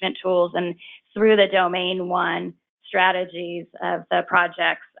management tools. And through the domain one strategies of the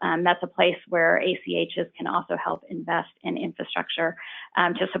projects, that's a place where ACHs can also help invest in infrastructure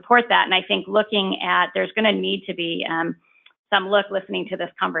to support that. And I think looking at, there's going to need to be some listening to this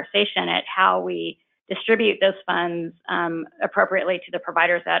conversation at how we distribute those funds appropriately to the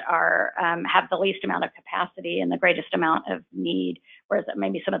providers that are have the least amount of capacity and the greatest amount of need, whereas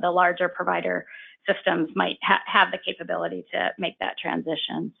maybe some of the larger provider systems might have the capability to make that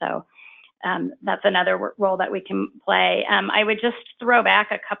transition. So that's another role that we can play. I would just throw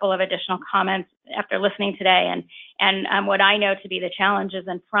back a couple of additional comments after listening today, and what I know to be the challenges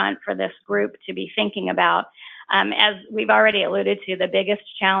in front for this group to be thinking about. As we've already alluded to, the biggest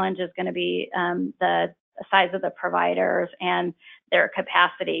challenge is going to be the size of the providers and their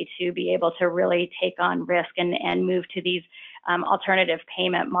capacity to be able to really take on risk and move to these alternative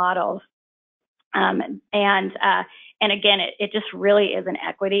payment models. And again, it just really is an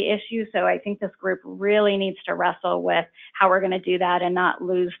equity issue. So I think this group really needs to wrestle with how we're going to do that and not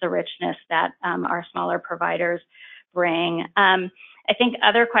lose the richness that our smaller providers bring. I think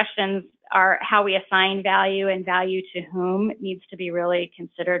other questions how we assign value and value to whom needs to be really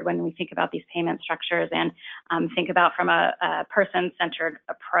considered when we think about these payment structures and think about from a person-centered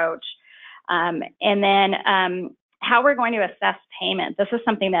approach. And then how we're going to assess payment. This is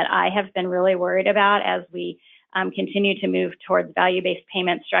something that I have been really worried about as we continue to move towards value-based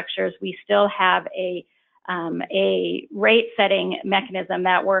payment structures. We still have a rate setting mechanism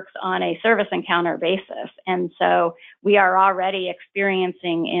that works on a service encounter basis. And so we are already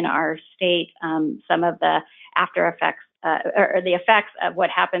experiencing in our state some of the after effects or the effects of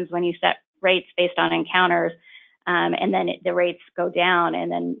what happens when you set rates based on encounters and then the rates go down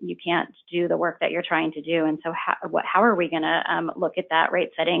and then you can't do the work that you're trying to do. And so how are we going to look at that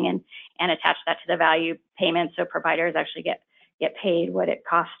rate setting and attach that to the value payment so providers actually get paid what it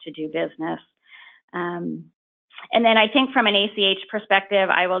costs to do business? And then I think from an ACH perspective,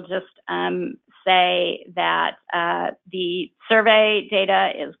 I will just say that the survey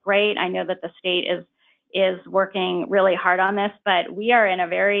data is great. I know that the state is working really hard on this, but we are in a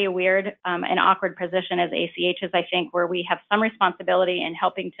very weird and awkward position as ACHs, I think, where we have some responsibility in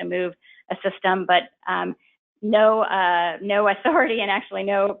helping to move a system, but no authority and actually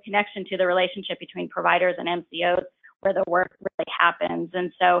no connection to the relationship between providers and MCOs where the work really happens.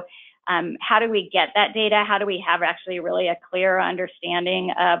 And so how do we get that data? How do we have actually really a clear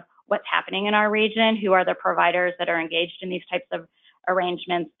understanding of what's happening in our region? Who are the providers that are engaged in these types of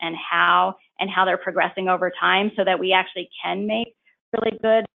arrangements and how they're progressing over time so that we actually can make really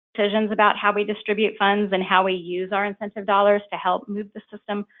good decisions about how we distribute funds and how we use our incentive dollars to help move the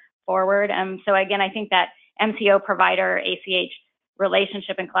system forward. So again, I think that MCO provider ACH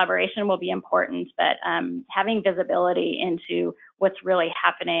relationship and collaboration will be important, but having visibility into what's really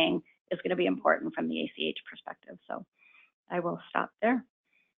happening is going to be important from the ACH perspective. So I will stop there.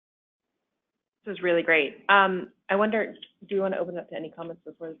 This is really great. I wonder, do you want to open up to any comments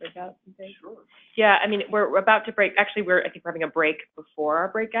before the breakout? Sure. Yeah, I mean, we're about to break. Actually, I think we're having a break before our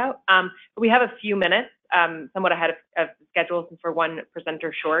breakout. But we have a few minutes, somewhat ahead of schedule since we're one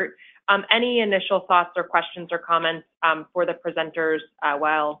presenter short. Any initial thoughts or questions or comments for the presenters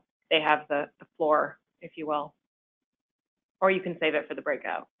while they have the floor, if you will? Or you can save it for the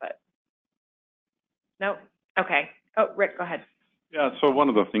breakout, but no? Okay. Oh, Rick, go ahead. Yeah, so one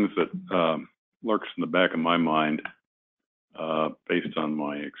of the things that lurks in the back of my mind, based on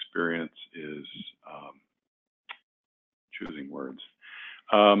my experience, is choosing words.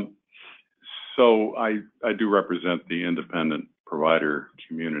 So I do represent the independent provider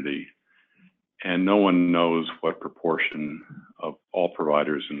community, and no one knows what proportion of all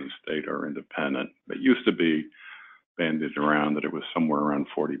providers in the state are independent. It used to be bandied around that it was somewhere around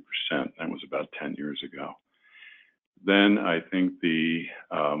 40%. That was about 10 years ago. Then I think the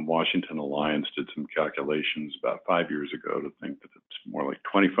Washington Alliance did some calculations about 5 years ago to think that it's more like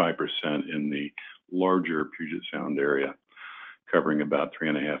 25% in the larger Puget Sound area, covering about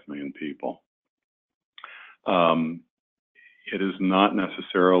 3.5 million people. It is not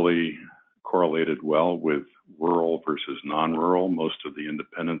necessarily correlated well with rural versus non-rural. Most of the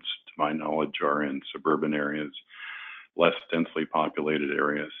independents, to my knowledge, are in suburban areas, less densely populated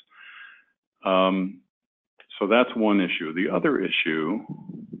areas. So that's one issue. The other issue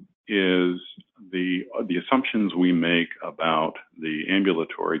is the assumptions we make about the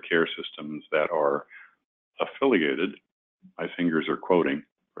ambulatory care systems that are affiliated, my fingers are quoting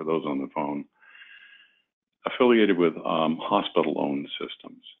for those on the phone, affiliated with hospital-owned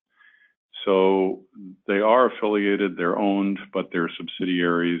systems. So they are affiliated, they're owned, but they're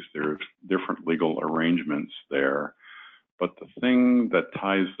subsidiaries, there are different legal arrangements there. But the thing that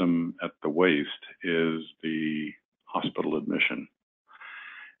ties them at the waist is the hospital admission.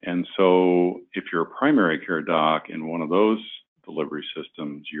 And so if you're a primary care doc in one of those delivery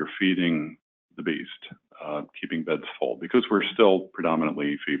systems, you're feeding the beast, keeping beds full, because we're still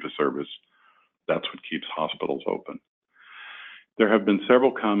predominantly fee-for-service. That's what keeps hospitals open. There have been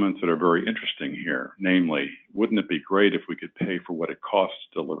several comments that are very interesting here, namely, wouldn't it be great if we could pay for what it costs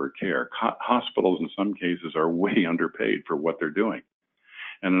to deliver care? Hospitals in some cases are way underpaid for what they're doing.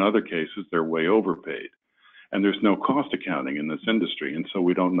 And in other cases, they're way overpaid. And there's no cost accounting in this industry, and so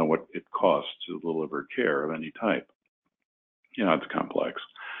we don't know what it costs to deliver care of any type. Yeah, it's complex.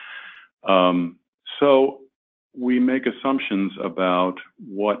 So we make assumptions about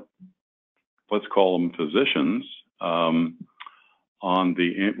what, let's call them physicians, on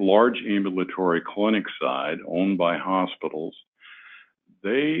the large ambulatory clinic side owned by hospitals.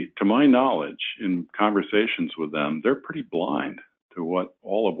 They, to my knowledge, in conversations with them, they're pretty blind to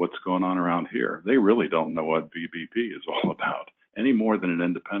all of what's going on around here. They really don't know what VBP is all about, any more than an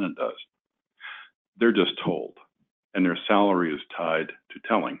independent does. They're just told, and their salary is tied to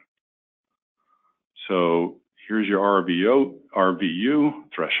telling. So here's your RVU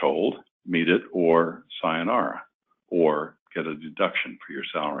threshold, meet it or sayonara, or get a deduction for your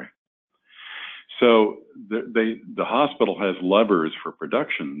salary. So the hospital has levers for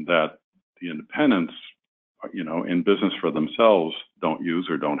production that the independents, in business for themselves don't use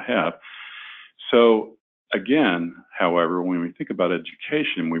or don't have. So again, however, when we think about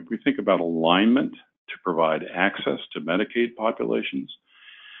education, we think about alignment to provide access to Medicaid populations.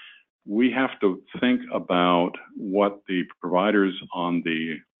 We have to think about what the providers on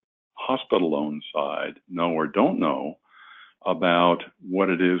the hospital loan side know or don't know about what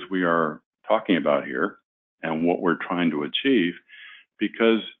it is we are talking about here and what we're trying to achieve,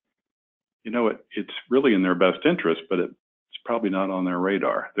 because it's really in their best interest, but it's probably not on their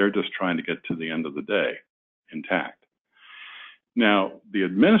radar. They're just trying to get to the end of the day intact. Now, the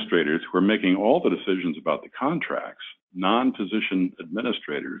administrators who are making all the decisions about the contracts, non-physician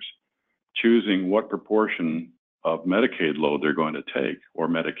administrators, choosing what proportion of Medicaid load they're going to take or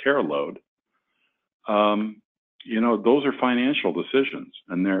Medicare load, those are financial decisions,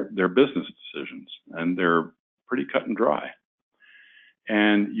 and they're business decisions, and they're pretty cut and dry.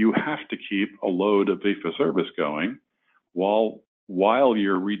 And you have to keep a load of fee-for-service going while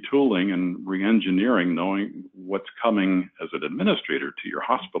you're retooling and re-engineering, knowing what's coming as an administrator to your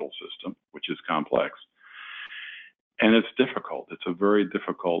hospital system, which is complex. And it's difficult. It's a very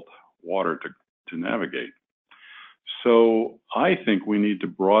difficult water to navigate. So I think we need to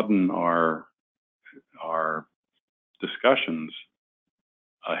broaden our discussions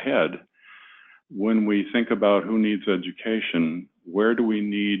ahead. When we think about who needs education, where do we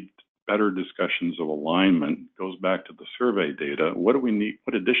need better discussions of alignment? Goes back to the survey data. What do we need?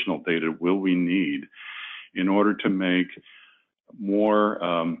 What additional data will we need in order to make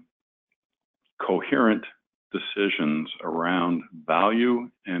more coherent decisions around value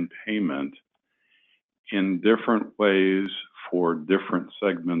and payment in different ways for different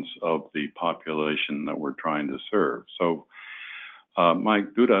segments of the population that we're trying to serve? So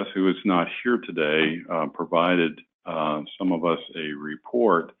Mike Dudas, who is not here today, provided some of us a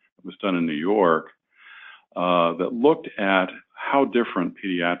report that was done in New York that looked at how different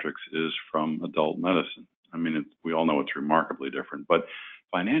pediatrics is from adult medicine. I mean, we all know it's remarkably different, but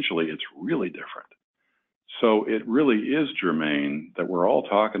financially it's really different. So it really is germane that we're all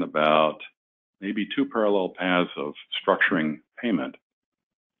talking about maybe two parallel paths of structuring payment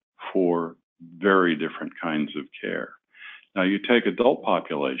for very different kinds of care. Now, you take adult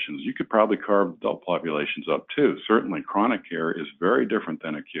populations, you could probably carve adult populations up too. Certainly, chronic care is very different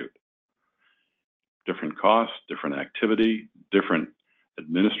than acute. Different costs, different activity, different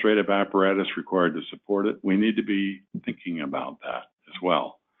administrative apparatus required to support it. We need to be thinking about that as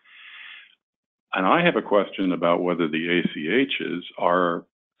well. And I have a question about whether the ACHs are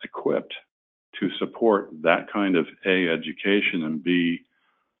equipped to support that kind of A, education, and B,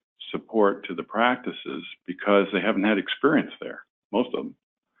 support to the practices, because they haven't had experience there, most of them.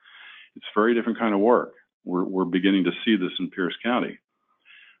 It's a very different kind of work. We're beginning to see this in Pierce County.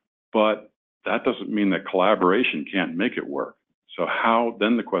 But that doesn't mean that collaboration can't make it work. So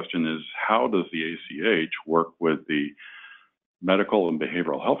then the question is, how does the ACH work with the medical and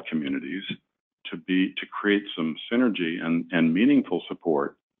behavioral health communities to create some synergy and meaningful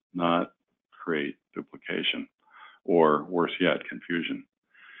support, not create duplication or worse yet, confusion.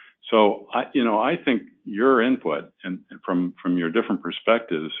 So I think your input and from your different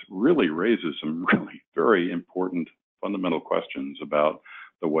perspectives really raises some really very important fundamental questions about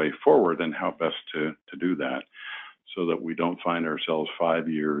the way forward and how best to do that, so that we don't find ourselves 5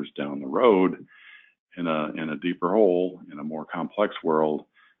 years down the road in a deeper hole, in a more complex world,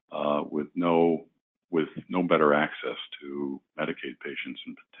 with no better access to Medicaid patients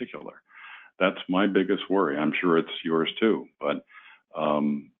in particular. That's my biggest worry. I'm sure it's yours too, but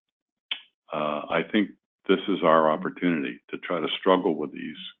I think this is our opportunity to try to struggle with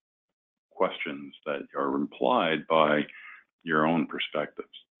these questions that are implied by your own perspectives.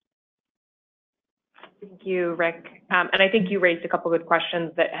 Thank you, Rick. And I think you raised a couple of good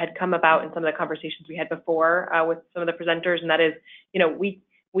questions that had come about in some of the conversations we had before with some of the presenters, and that is, we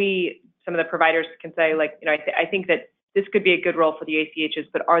some of the providers can say, I think that this could be a good role for the ACHs,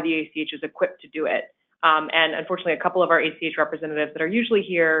 but are the ACHs equipped to do it? And unfortunately, a couple of our ACH representatives that are usually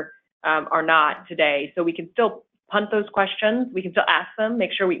here are not today. So we can still punt those questions. We can still ask them,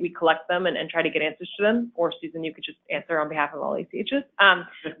 make sure we collect them and try to get answers to them. Or Susan, you could just answer on behalf of all ACHs.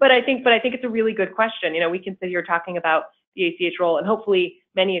 But I think it's a really good question. We can sit here talking about the ACH role, and hopefully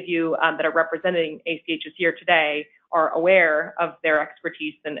many of you that are representing ACHs here today are aware of their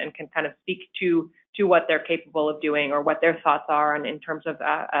expertise and can kind of speak to what they're capable of doing or what their thoughts are in terms of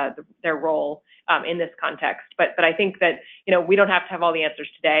their role in this context. But I think that, you know, we don't have to have all the answers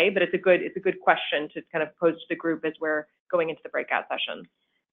today, but it's a good question to kind of pose to the group as we're going into the breakout sessions.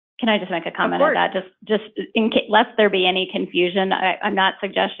 Can I just make a comment on that? Just in case, lest there be any confusion, I'm not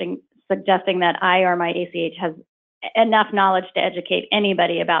suggesting that I or my ACH has enough knowledge to educate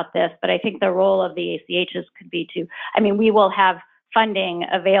anybody about this, but I think the role of the ACHs could be to, I mean, we will have funding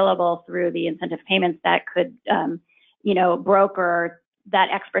available through the incentive payments that could, you know, broker that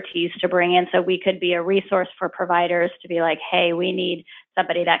expertise to bring in. So we could be a resource for providers to be like, hey, we need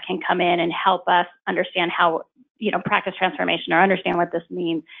somebody that can come in and help us understand how, you know, practice transformation or understand what this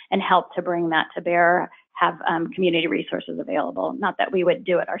means and help to bring that to bear, have community resources available. Not that we would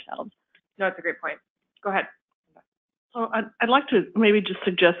do it ourselves. No, it's a great point. Go ahead. So I'd like to maybe just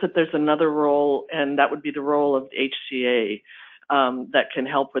suggest that there's another role, and that would be the role of HCA that can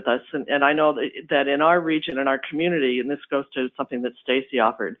help with us. And I know that in our region, in our community, and this goes to something that Stacy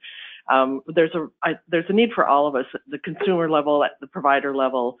offered, there's a need for all of us, at the consumer level, at the provider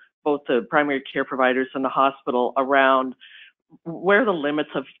level, both the primary care providers and the hospital, around where the limits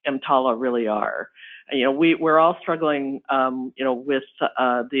of EMTALA really are. You know, we're all struggling, you know, with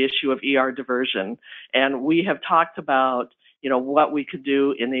the issue of ER diversion, and we have talked about, you know, what we could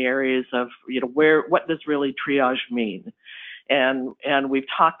do in the areas of, you know, what does really triage mean, and we've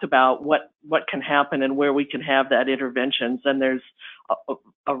talked about what can happen and where we can have that interventions, and there's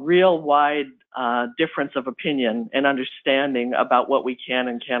a real wide difference of opinion and understanding about what we can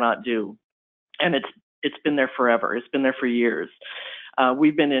and cannot do, and it's been there forever. It's been there for years.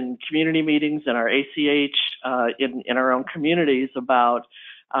 We've been in community meetings in our ACH, in our own communities about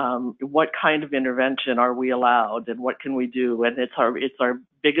what kind of intervention are we allowed and what can we do, and it's our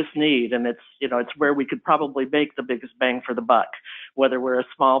biggest need, and it's, you know, it's where we could probably make the biggest bang for the buck, whether we're a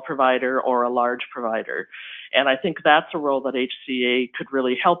small provider or a large provider. And I think that's a role that HCA could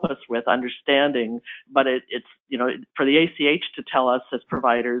really help us with understanding, but it's, you know, for the ACH to tell us as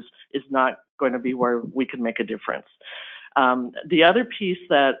providers is not going to be where we can make a difference. The other piece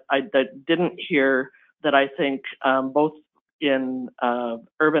that I didn't hear, that I think both in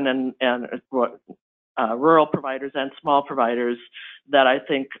urban and rural providers and small providers, that I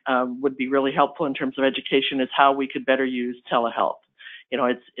think would be really helpful in terms of education, is how we could better use telehealth. You know,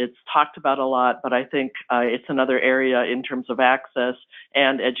 it's talked about a lot, but I think it's another area in terms of access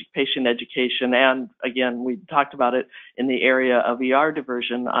and patient education. And again, we talked about it in the area of ER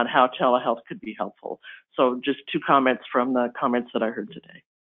diversion on how telehealth could be helpful. So just two comments from the comments that I heard today.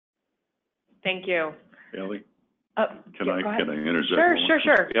 Thank you. Bailey? Can I interject?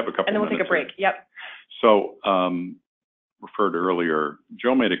 Sure. We have a couple and then we'll take a break. Yep. So, referred earlier,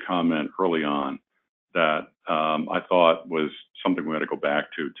 Joe made a comment early on that I thought was something we had to go back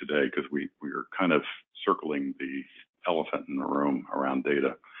to today, because we were kind of circling the elephant in the room around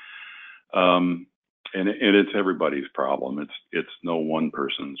data. And it's everybody's problem. It's no one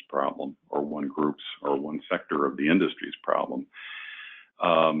person's problem or one group's or one sector of the industry's problem.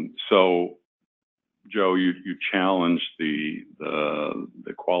 So, Joe, you challenged the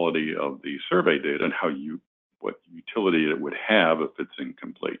quality of the survey data and what utility it would have if it's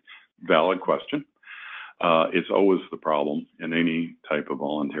incomplete. Valid question. It's always the problem in any type of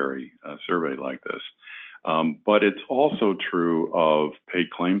voluntary survey like this. But it's also true of paid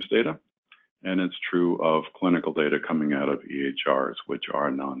claims data, and it's true of clinical data coming out of EHRs, which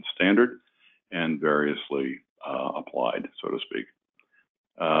are non-standard and variously applied, so to speak.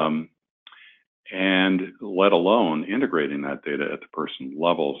 And let alone integrating that data at the person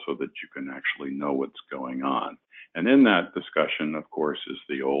level so that you can actually know what's going on. And in that discussion, of course, is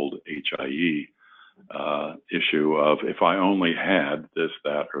the old HIE issue of, if I only had this,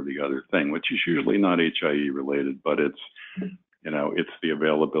 that, or the other thing, which is usually not HIE related, but it's, you know, it's the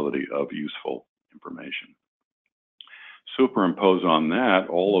availability of useful information. Superimpose on that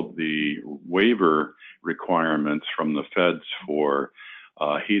all of the waiver requirements from the feds for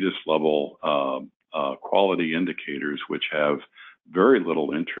HEDIS level quality indicators, which have very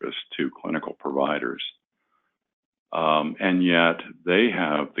little interest to clinical providers. And yet they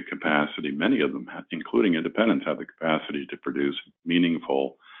have the capacity, many of them, including independents, have the capacity to produce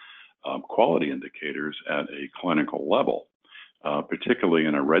meaningful quality indicators at a clinical level, particularly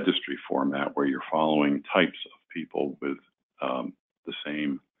in a registry format where you're following types of people with the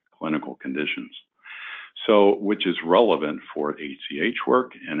same clinical conditions. So, which is relevant for ACH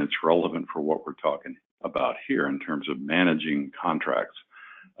work, and it's relevant for what we're talking about here in terms of managing contracts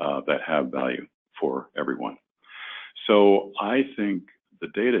that have value for everyone. So I think the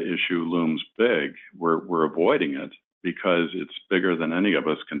data issue looms big. We're avoiding it because it's bigger than any of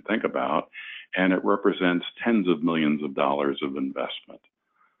us can think about, and it represents tens of millions of dollars of investment.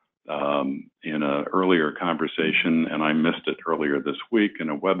 In an earlier conversation, and I missed it earlier this week in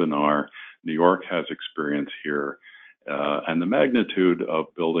a webinar, New York has experience here, and the magnitude of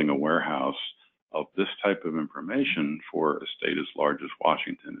building a warehouse of this type of information for a state as large as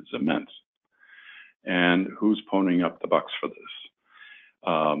Washington is immense. And who's ponying up the bucks for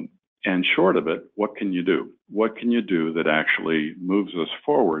this? And short of it, what can you do? What can you do that actually moves us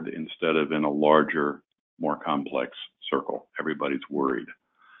forward instead of in a larger, more complex circle? Everybody's worried.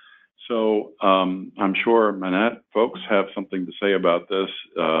 So I'm sure Manette folks have something to say about this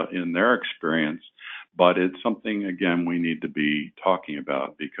in their experience, but it's something, again, we need to be talking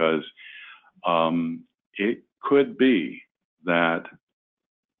about because it could be that,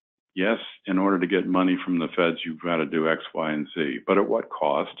 yes, in order to get money from the feds, you've got to do X, Y, and Z, but at what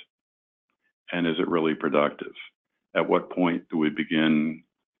cost? And is it really productive? At what point do we begin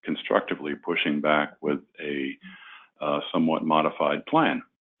constructively pushing back with a somewhat modified plan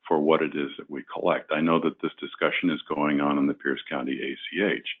for what it is that we collect? I know that this discussion is going on in the Pierce County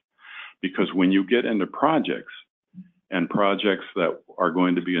ACH, because when you get into projects, and projects that are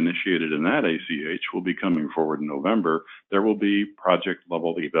going to be initiated in that ACH will be coming forward in November, there will be project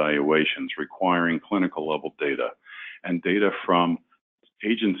level evaluations requiring clinical level data and data from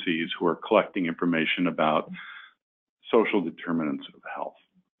agencies who are collecting information about social determinants of health.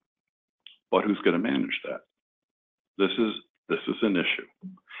 But who's going to manage that? This is an issue.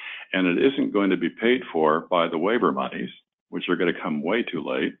 And it isn't going to be paid for by the waiver monies, which are going to come way too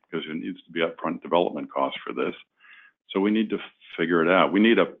late because there needs to be upfront development costs for this. So we need to figure it out. We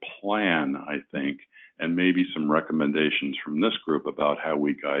need a plan, I think, and maybe some recommendations from this group about how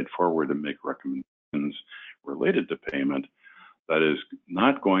we guide forward and make recommendations related to payment that is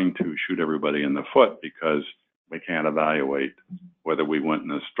not going to shoot everybody in the foot because we can't evaluate whether we went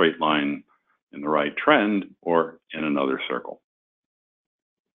in a straight line in the right trend or in another circle.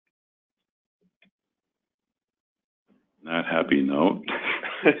 On that happy note.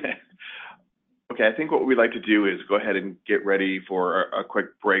 Okay, I think what we'd like to do is go ahead and get ready for a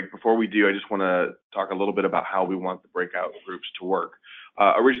quick break. Before we do, I just want to talk a little bit about how we want the breakout groups to work.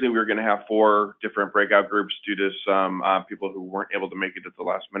 Originally, we were going to have 4 different breakout groups due to some people who weren't able to make it at the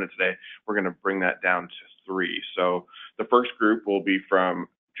last minute today. We're going to bring that down to 3. So the first group will be from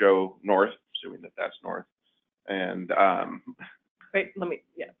Joe North, assuming that that's North. And wait, let me,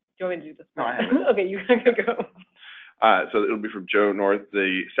 yeah, do you want me to do this? No, I haven't. Okay, you can go. So it'll be from Joe North.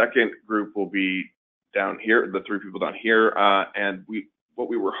 The second group will be down here, the 3 people down here. And what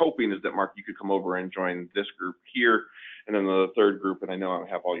we were hoping is that, Mark, you could come over and join this group here. And then the third group, and I know I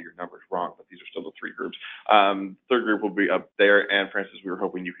have all your numbers wrong, but these are still the 3 groups. Third group will be up there. And Francis, we were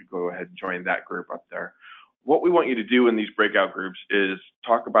hoping you could go ahead and join that group up there. What we want you to do in these breakout groups is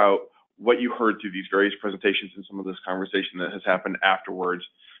talk about what you heard through these various presentations and some of this conversation that has happened afterwards.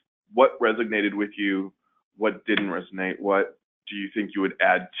 What resonated with you? What didn't resonate? What do you think you would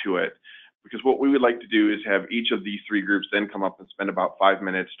add to it? Because what we would like to do is have each of these 3 groups then come up and spend about 5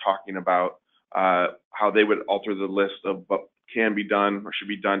 minutes talking about how they would alter the list of what can be done or should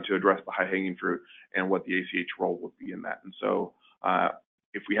be done to address the high-hanging fruit and what the ACH role would be in that. And so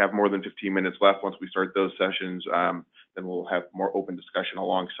if we have more than 15 minutes left once we start those sessions, then we'll have more open discussion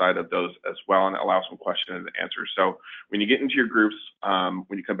alongside of those as well and allow some question and answers. So when you get into your groups,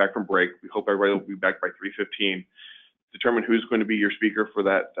 when you come back from break, we hope everybody will be back by 3:15. Determine who's going to be your speaker for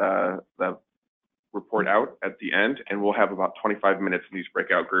that report out at the end, and we'll have about 25 minutes in these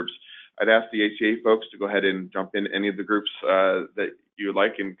breakout groups. I'd ask the ACA folks to go ahead and jump in any of the groups that you would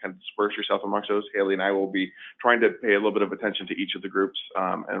like and kind of disperse yourself amongst those. Haley and I will be trying to pay a little bit of attention to each of the groups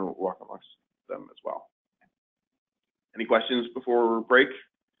and walk amongst them as well. Any questions before break?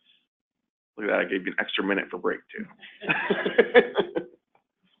 Look at that, I gave you an extra minute for break too.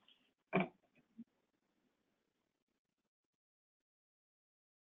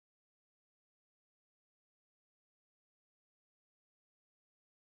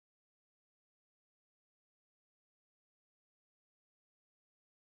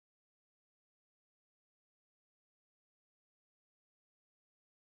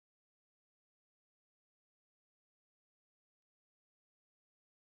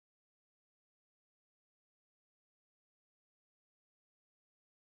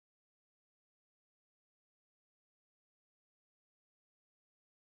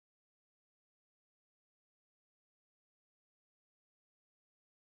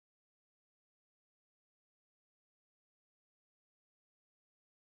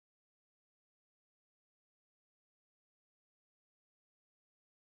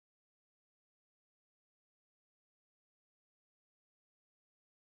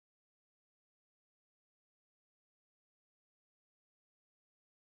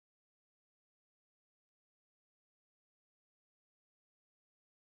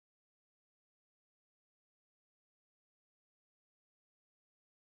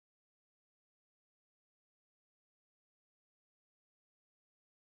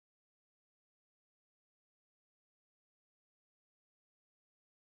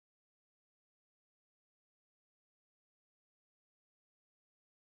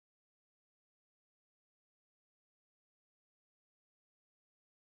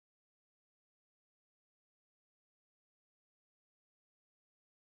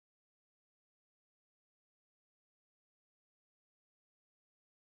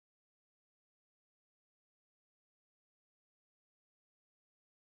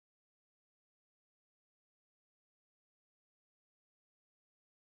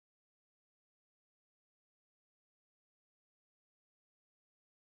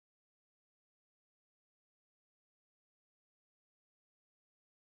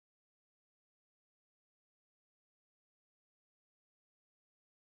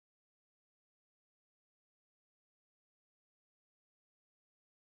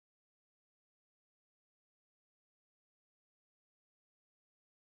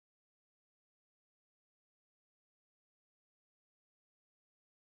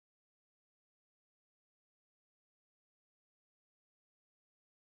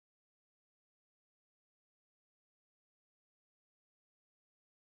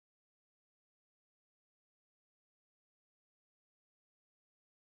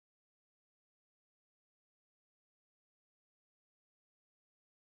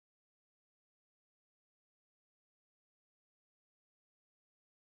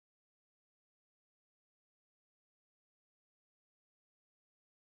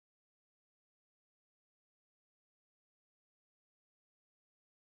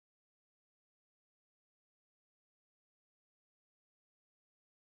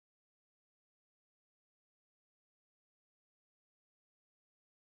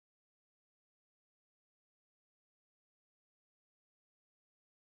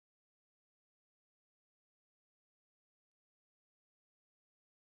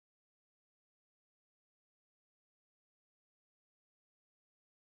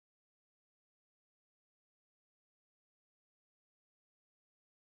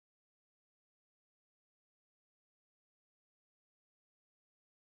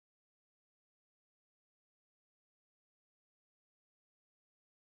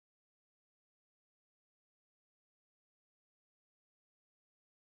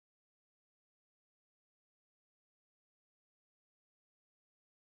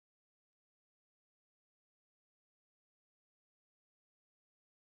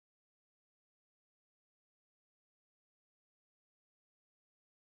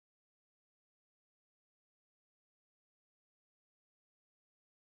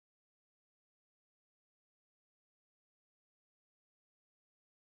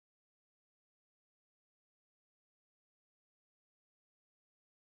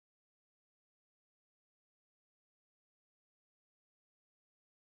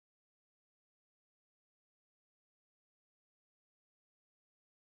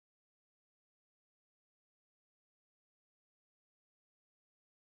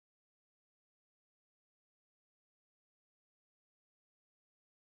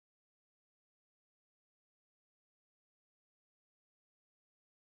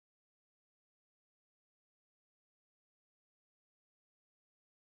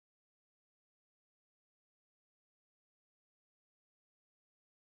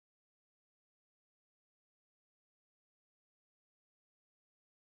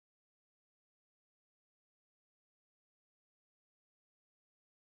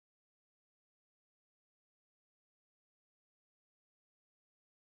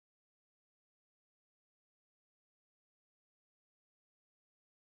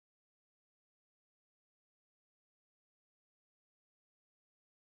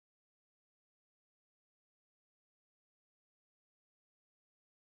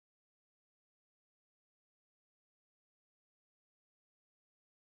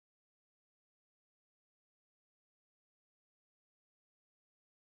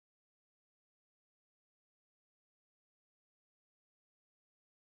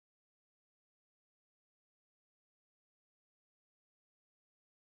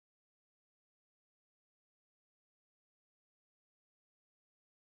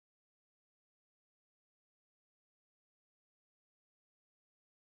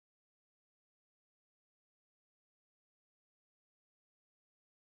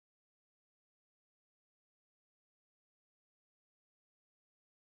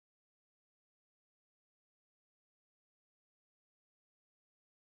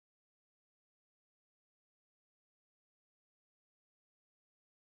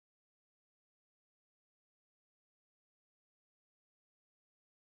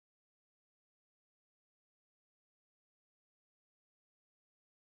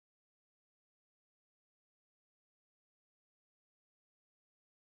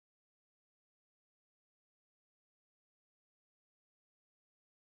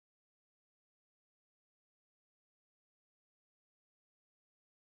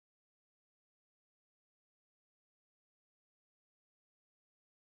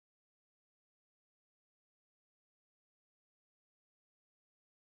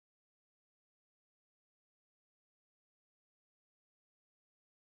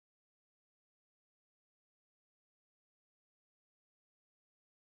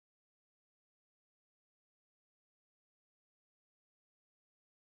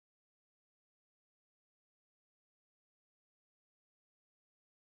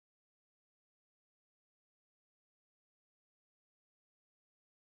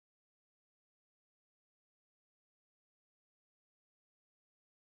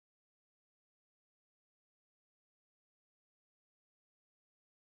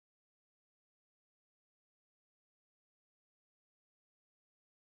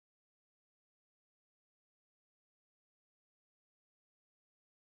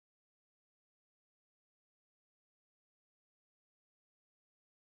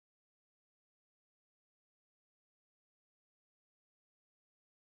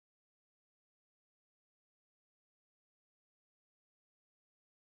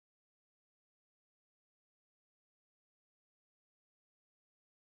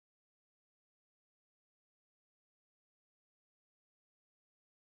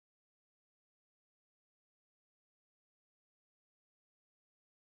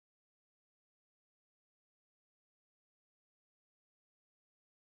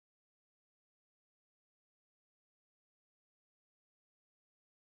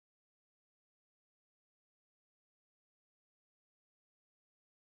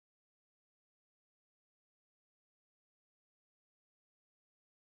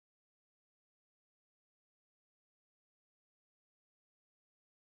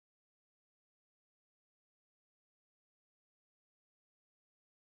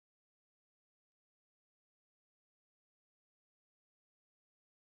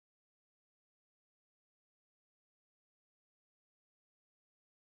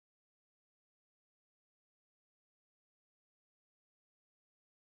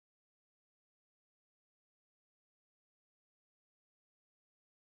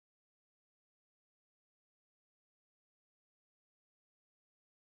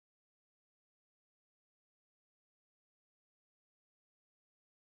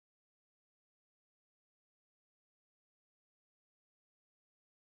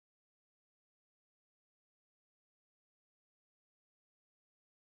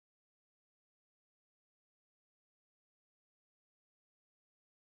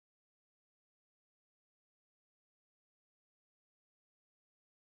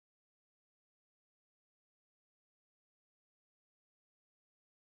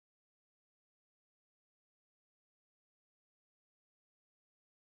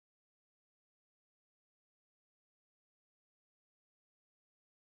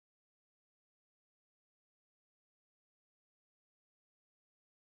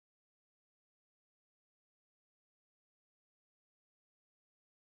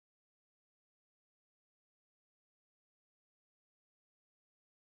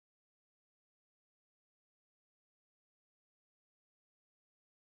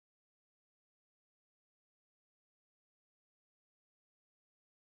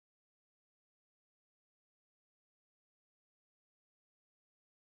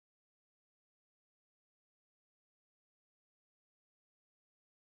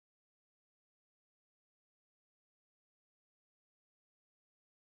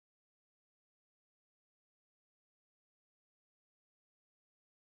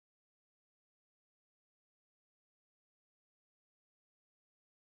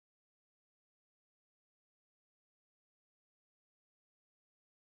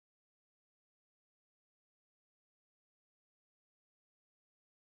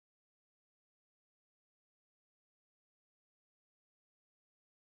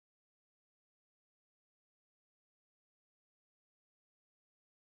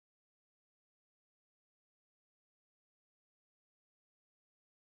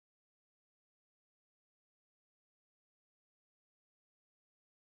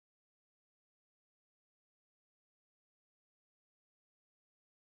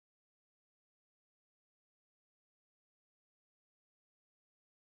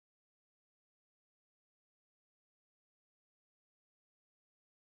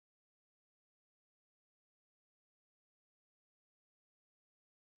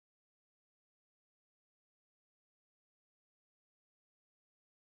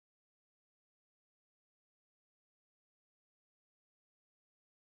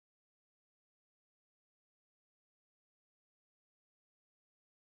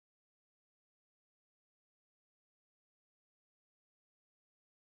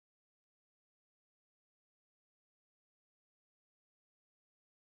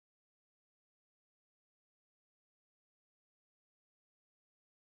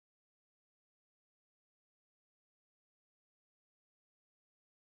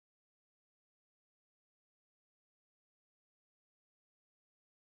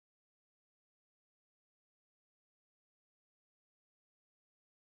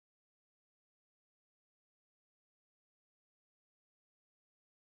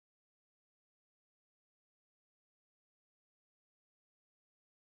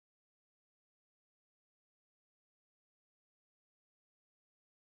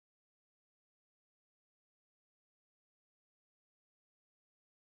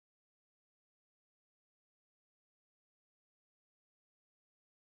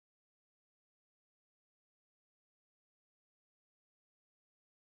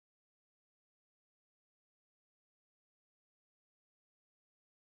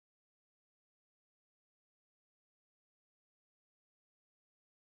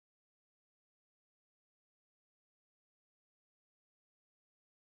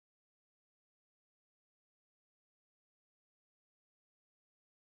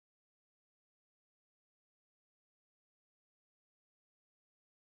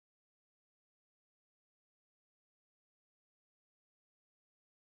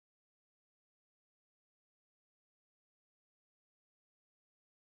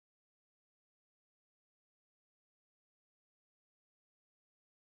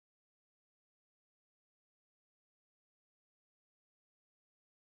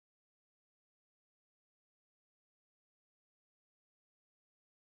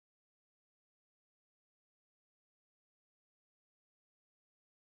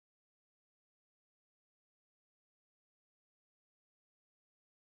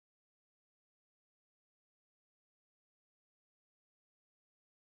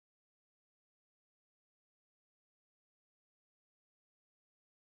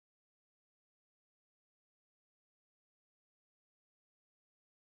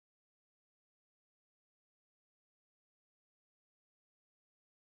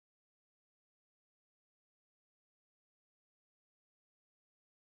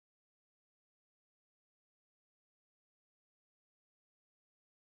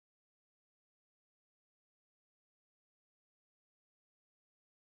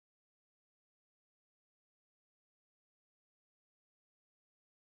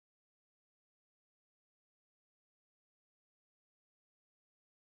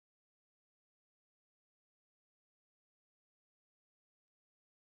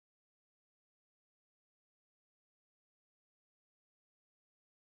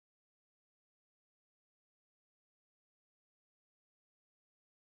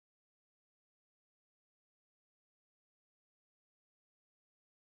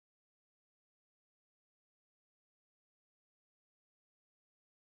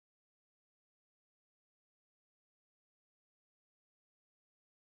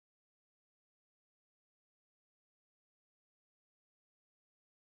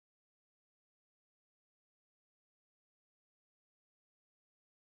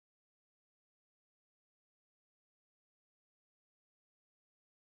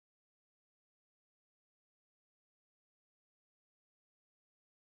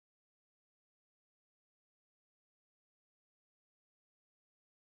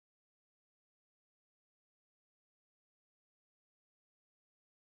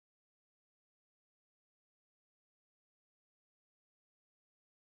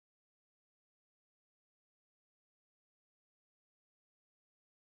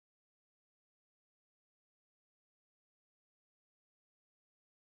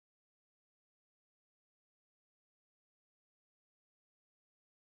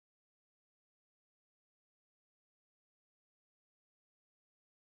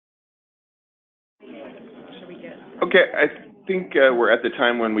 we get? Okay, I think we're at the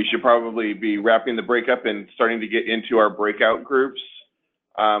time when we should probably be wrapping the breakup and starting to get into our breakout groups.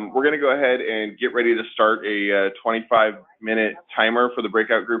 We're going to go ahead and get ready to start a 25-minute timer for the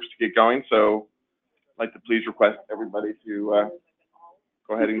breakout groups to get going. So I'd like to please request everybody to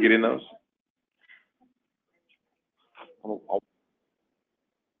go ahead and get in those.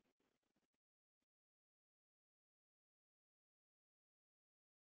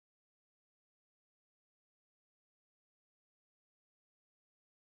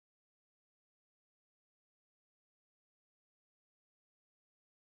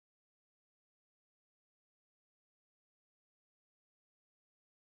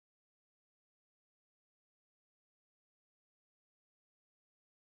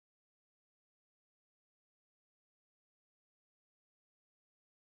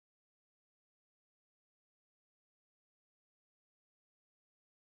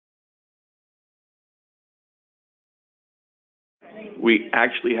 We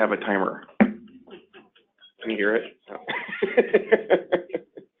actually have a timer. Can you hear it? No.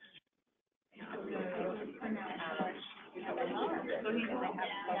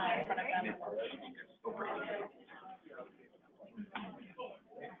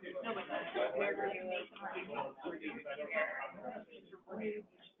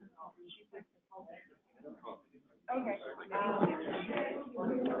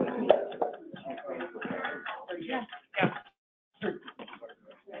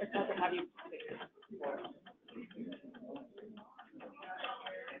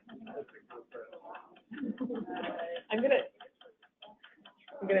 I'm gonna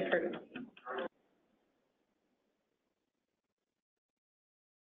turn it.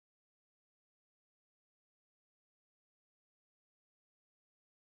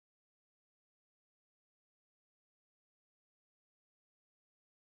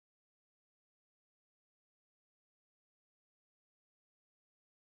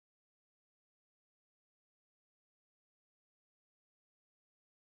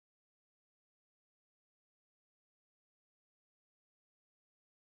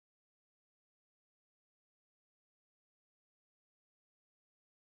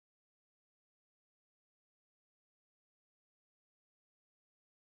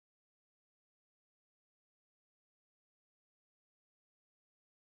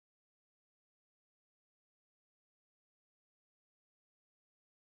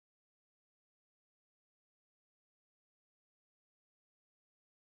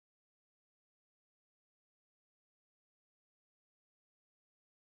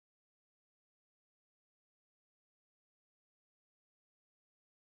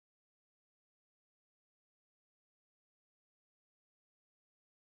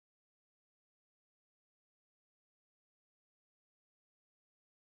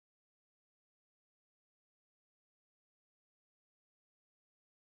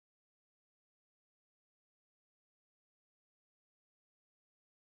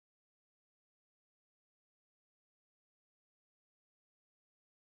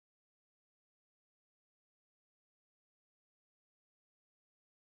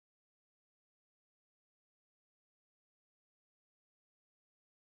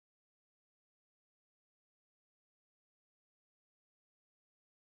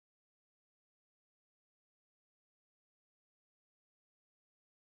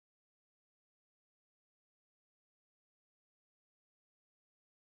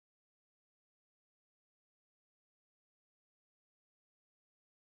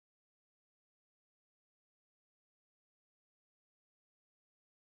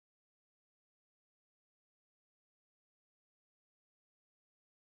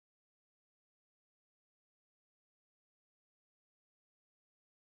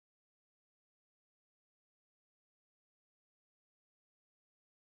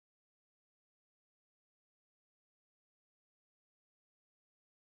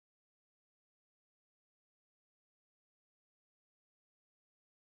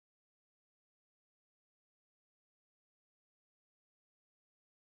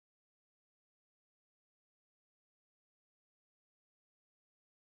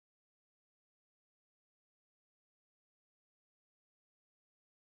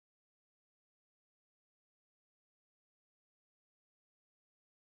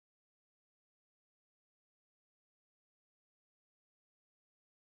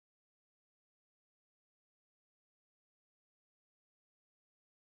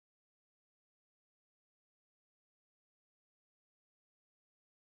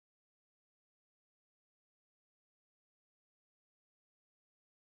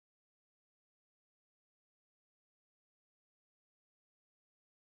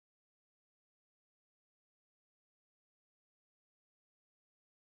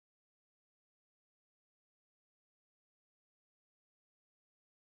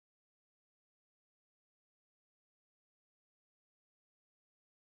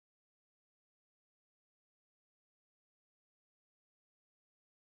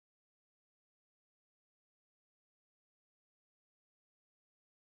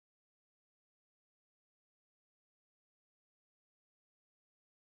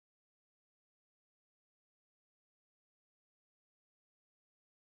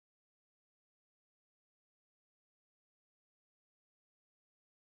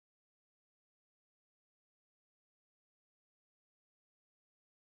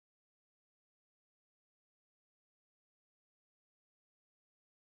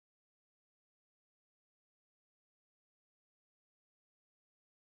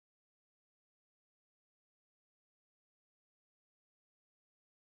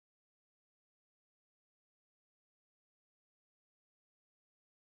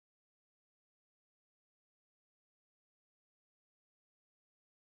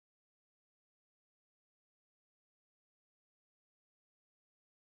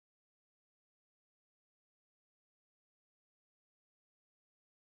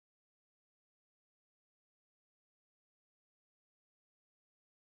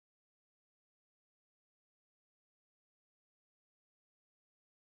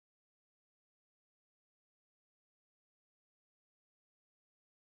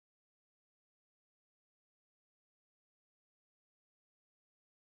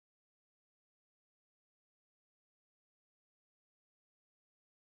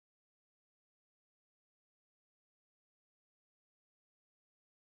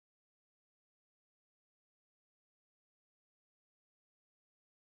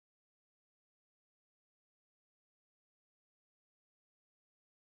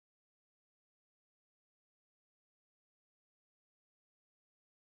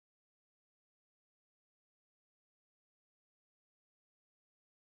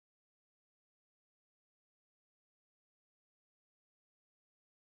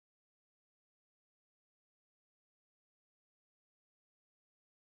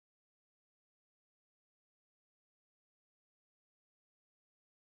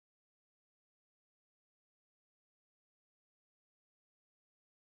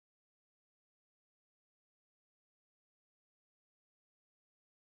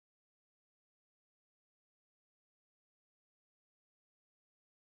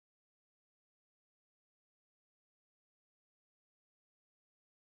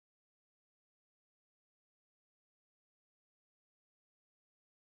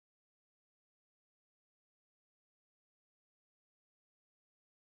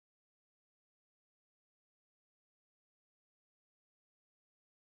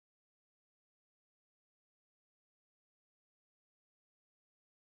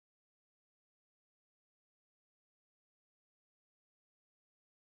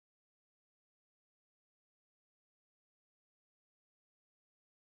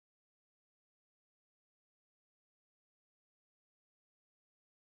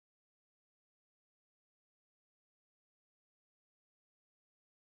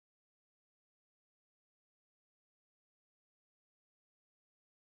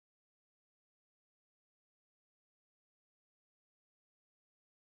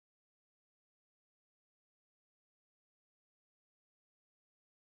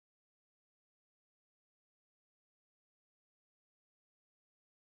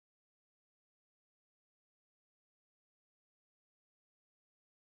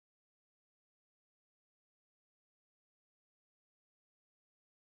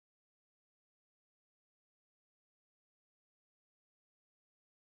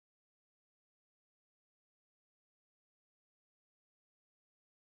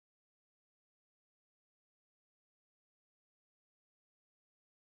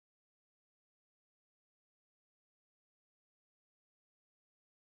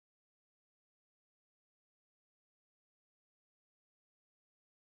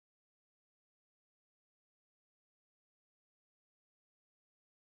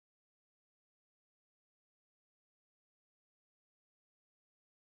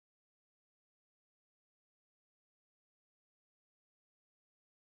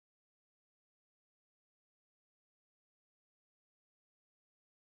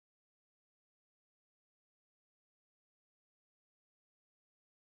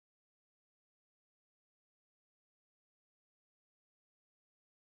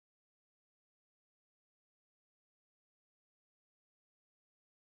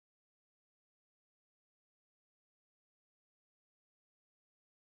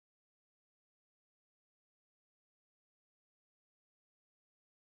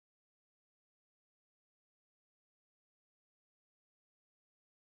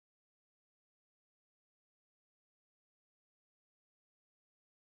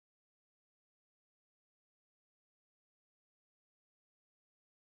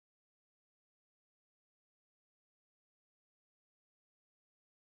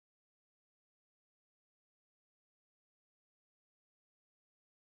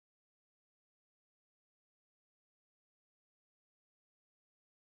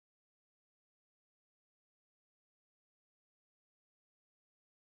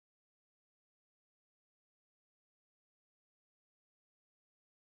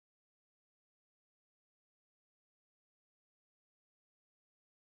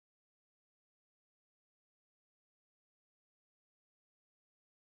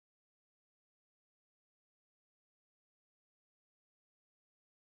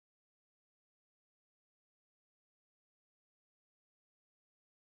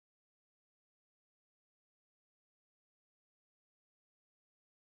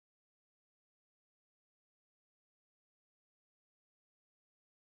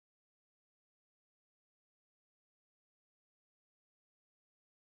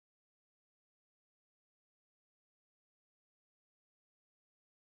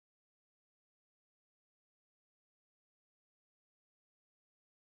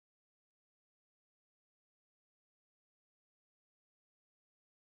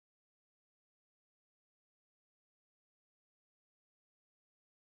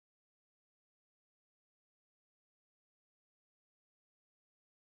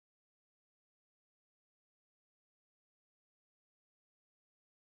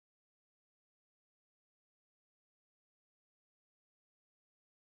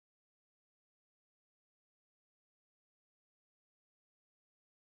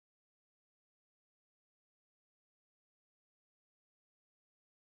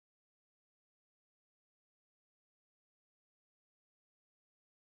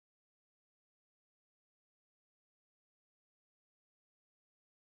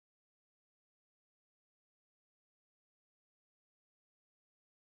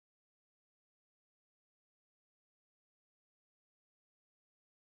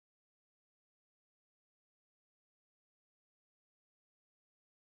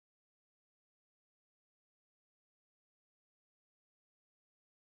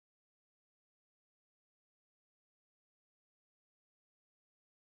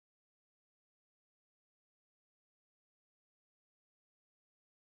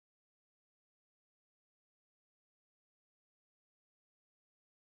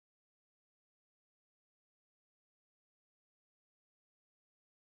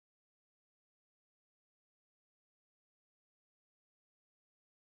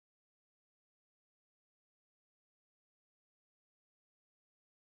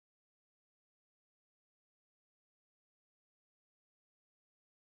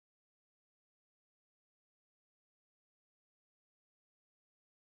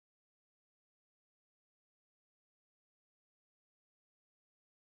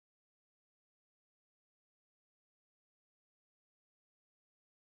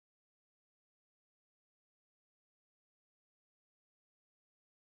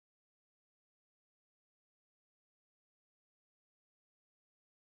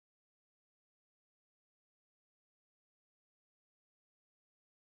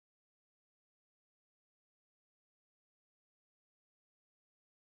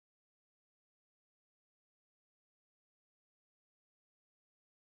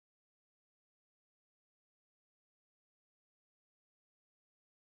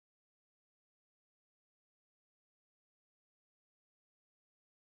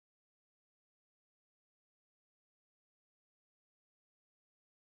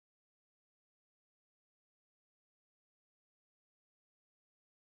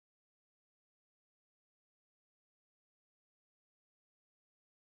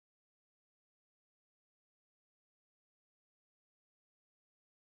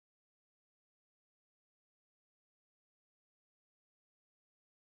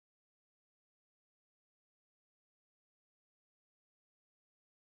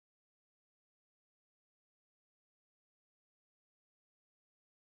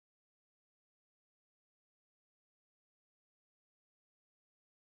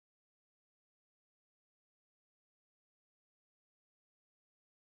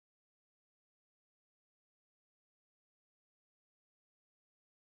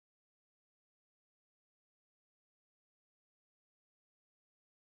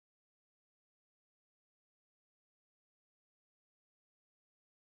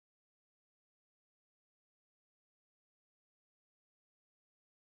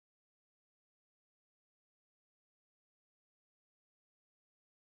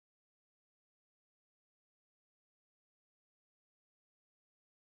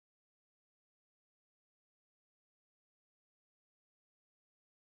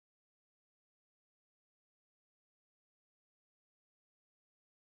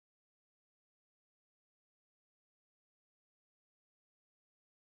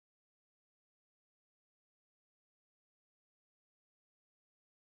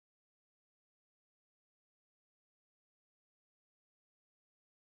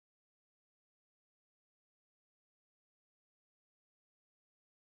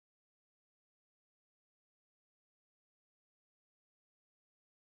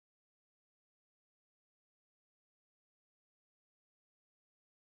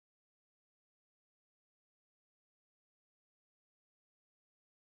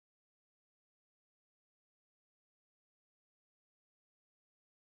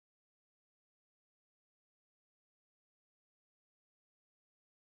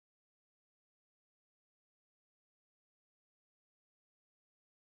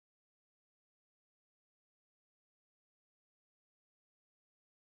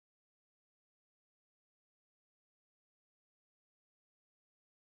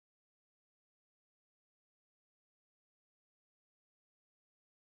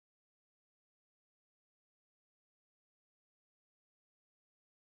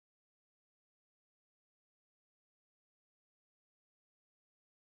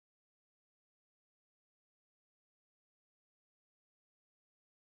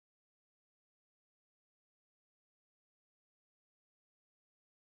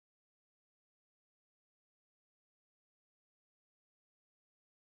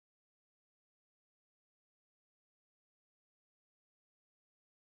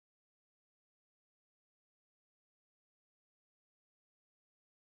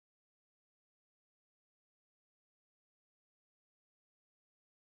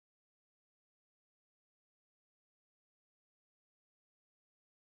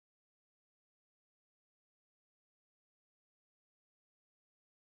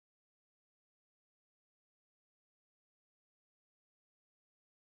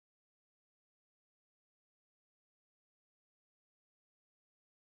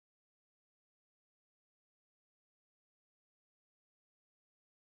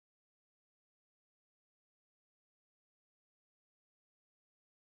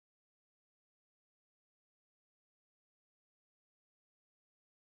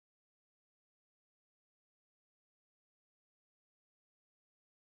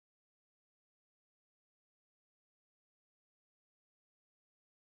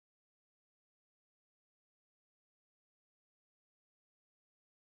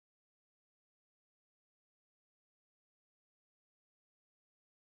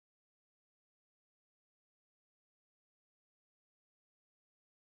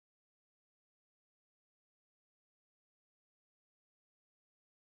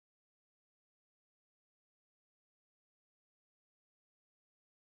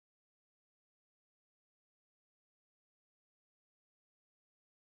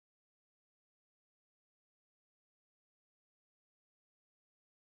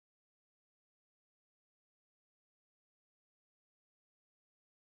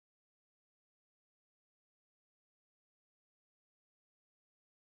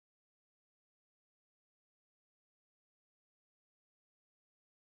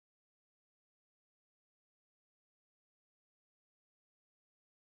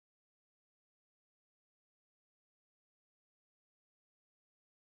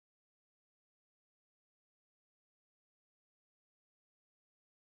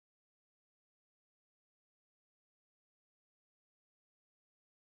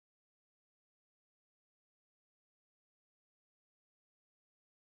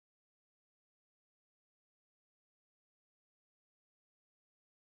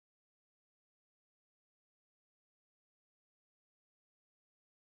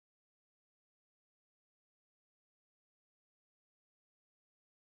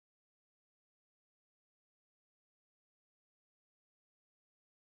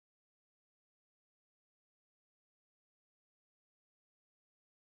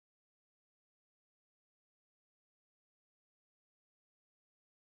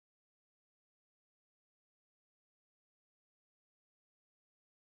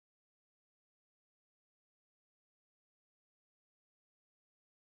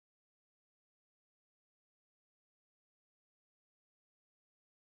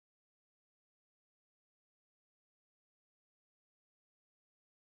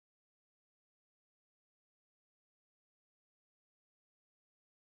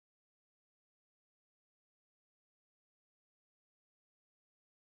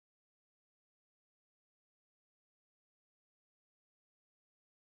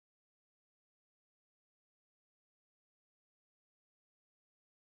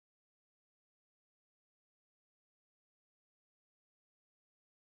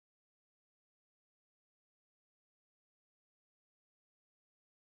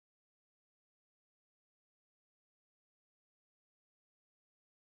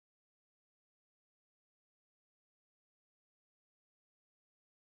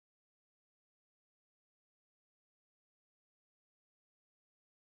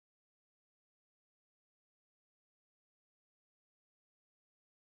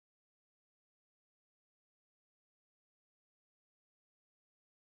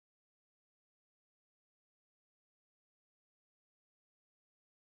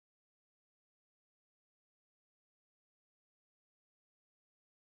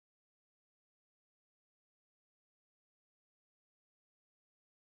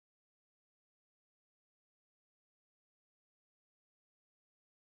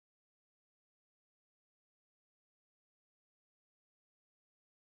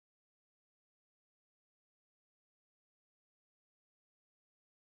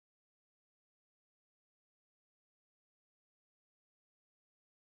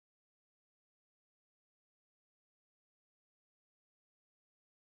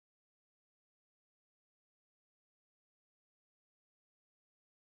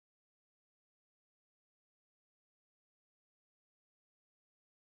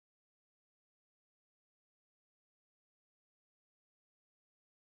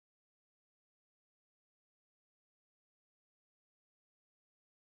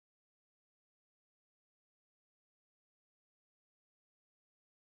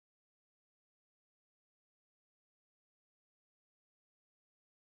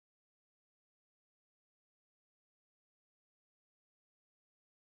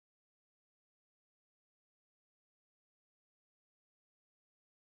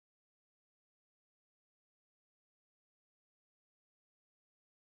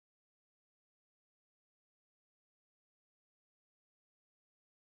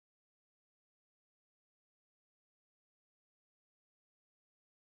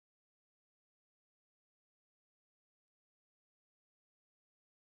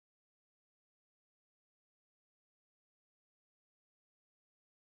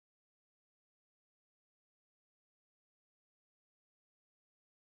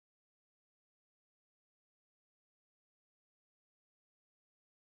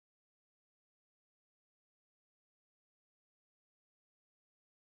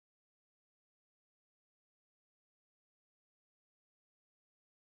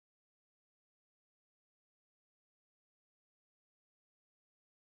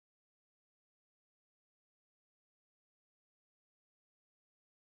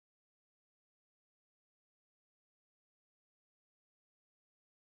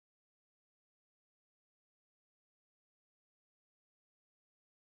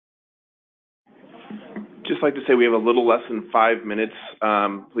 just like to say we have a little less than 5 minutes.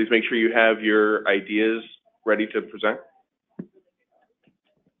 Please make sure you have your ideas ready to present.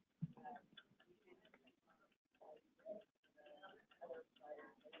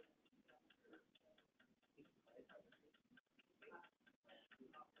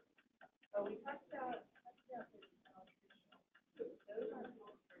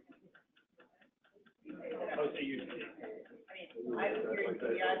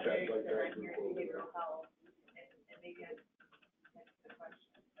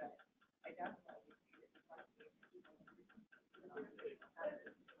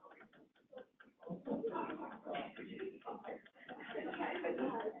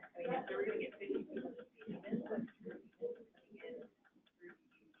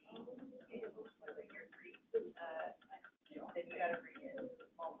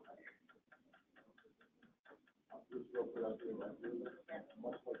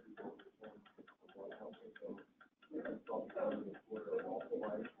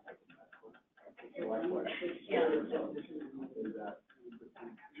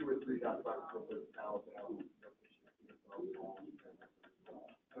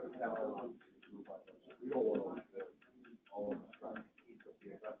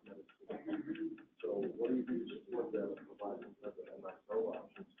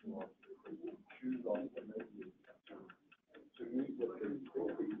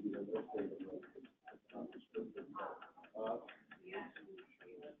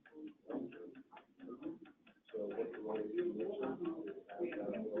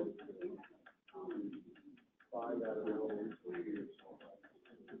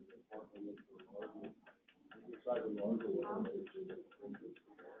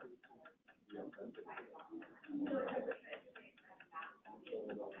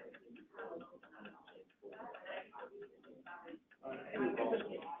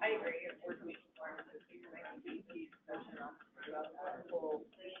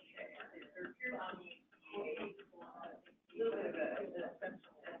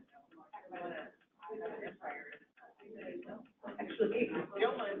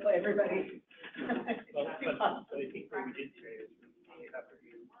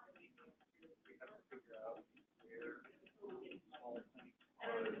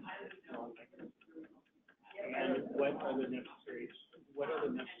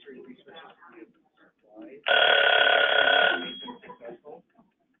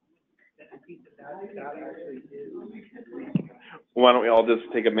 Why don't we all just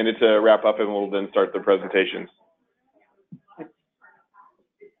take a minute to wrap up and we'll then start the presentations.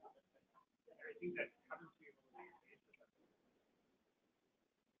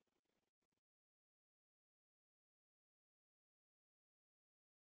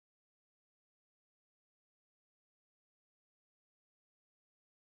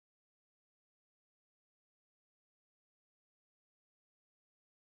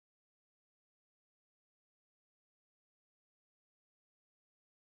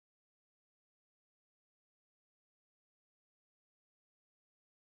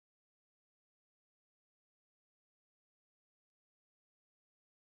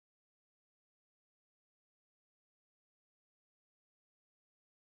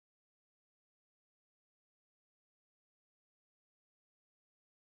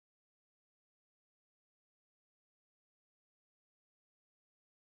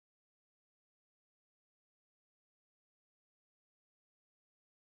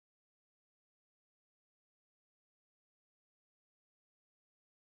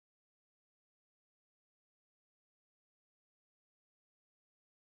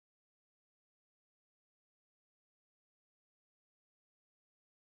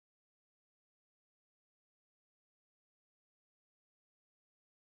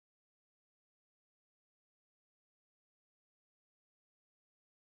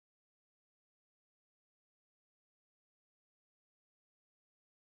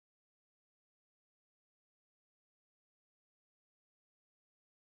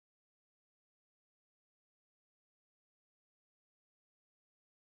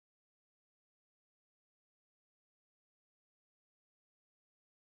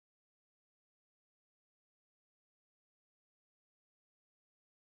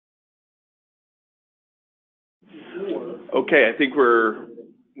 Okay, I think we're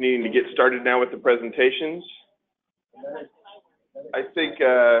needing to get started now with the presentations. I think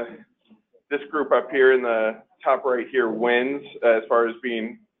this group up here in the top right here wins as far as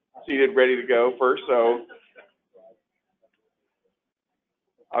being seated, ready to go first. So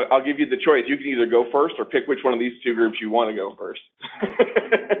I'll give you the choice. You can either go first or pick which one of these two groups you want to go first. They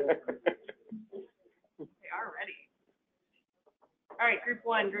are ready. All right, group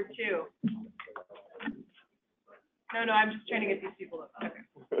one, group two. No, I'm just trying to get these people to, okay.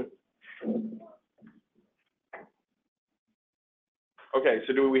 Okay,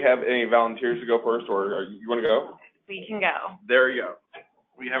 so do we have any volunteers to go first, or you want to go? We can go. There you go.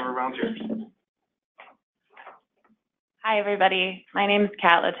 We have our volunteers. Hi, everybody. My name is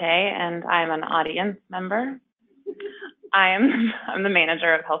Kat Latte, and I'm an audience member. I'm the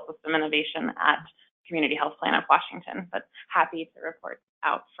manager of Health System Innovation at Community Health Plan of Washington, but happy to report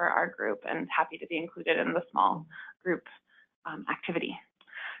out for our group and happy to be included in the small group activity.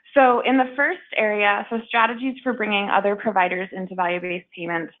 So in the first area, so strategies for bringing other providers into value-based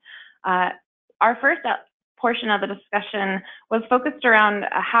payment, our first portion of the discussion was focused around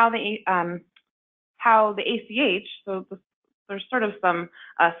how the ACH, so there's sort of some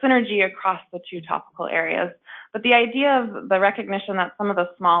synergy across the two topical areas, but the idea of the recognition that some of the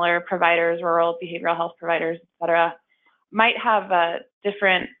smaller providers, rural behavioral health providers, et cetera, might have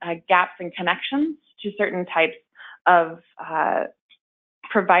different gaps and connections to certain types of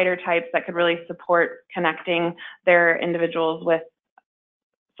provider types that could really support connecting their individuals with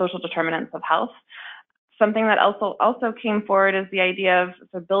social determinants of health. Something that also came forward is the idea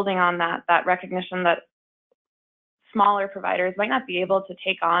of building on that recognition that smaller providers might not be able to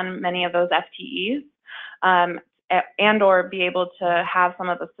take on many of those FTEs and or be able to have some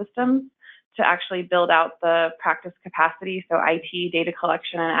of the systems to actually build out the practice capacity, so IT, data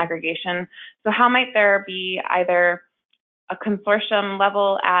collection, and aggregation. So how might there be either a consortium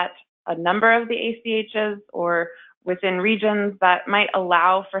level at a number of the ACHs or within regions that might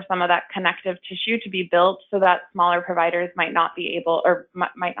allow for some of that connective tissue to be built so that smaller providers might not be able or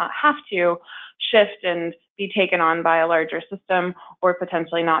might not have to shift and be taken on by a larger system or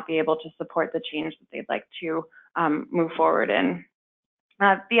potentially not be able to support the change that they'd like to move forward in.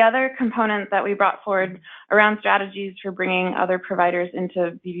 The other component that we brought forward around strategies for bringing other providers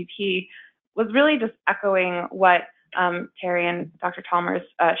into VBP was really just echoing what Terry and Dr. Chalmers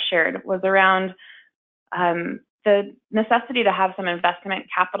shared, was around the necessity to have some investment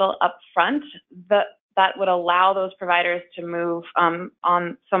capital up front that would allow those providers to move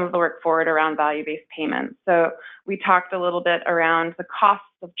on some of the work forward around value-based payments. So we talked a little bit around the costs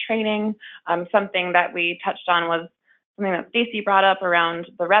of training. Something that we touched on was something that Stacy brought up around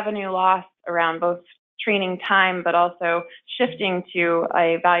the revenue loss, around both training time, but also shifting to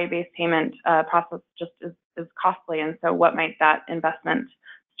a value-based payment process just is costly. And so what might that investment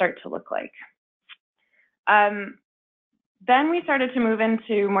start to look like? Then we started to move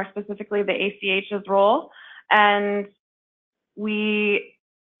into more specifically the ACH's role, and we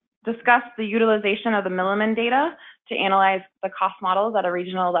discussed the utilization of the Milliman data to analyze the cost models at a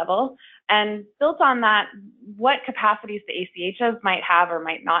regional level, and built on that, what capacities the ACHs might have or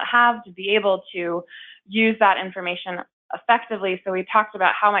might not have to be able to use that information effectively. So we talked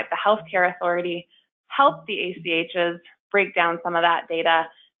about how might the healthcare authority help the ACHs break down some of that data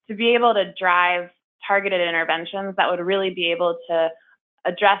to be able to drive targeted interventions that would really be able to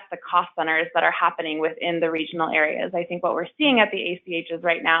address the cost centers that are happening within the regional areas. I think what we're seeing at the ACHs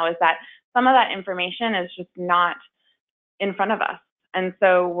right now is that some of that information is just not in front of us. And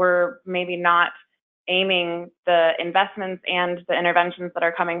so we're maybe not aiming the investments and the interventions that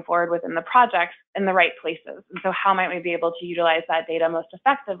are coming forward within the projects in the right places. And so how might we be able to utilize that data most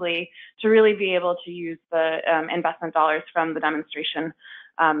effectively to really be able to use the investment dollars from the demonstration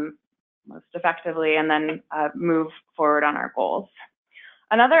most effectively and then move forward on our goals.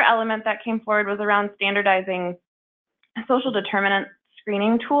 Another element that came forward was around standardizing social determinant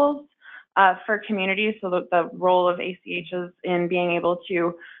screening tools for communities, so the role of ACHs in being able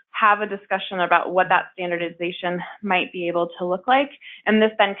to have a discussion about what that standardization might be able to look like. And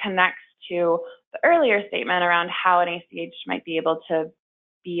this then connects to the earlier statement around how an ACH might be able to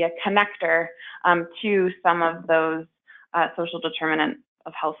be a connector to some of those social determinant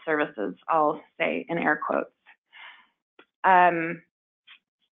of health services, I'll say in air quotes. I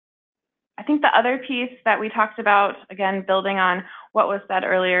think the other piece that we talked about, again, building on what was said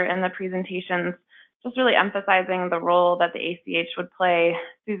earlier in the presentations, just really emphasizing the role that the ACH would play.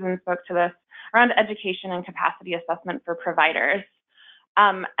 Susan spoke to this around education and capacity assessment for providers,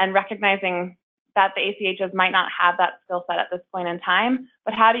 and recognizing that the ACHs might not have that skill set at this point in time,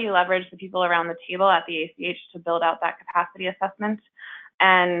 but how do you leverage the people around the table at the ACH to build out that capacity assessment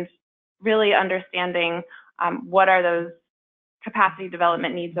and really understanding what are those capacity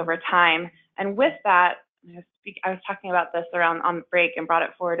development needs over time. And with that, I was talking about this around on the break and brought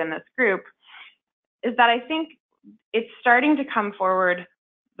it forward in this group, is that I think it's starting to come forward.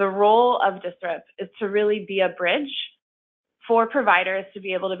 The role of DSRIP is to really be a bridge for providers to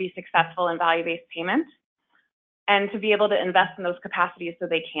be able to be successful in value-based payment and to be able to invest in those capacities so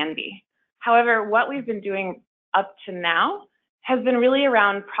they can be. However, what we've been doing up to now has been really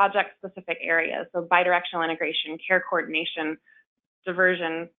around project-specific areas, so bidirectional integration, care coordination,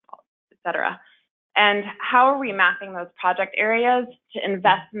 diversion, et cetera. And how are we mapping those project areas to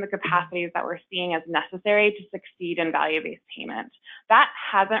invest in the capacities that we're seeing as necessary to succeed in value-based payment? That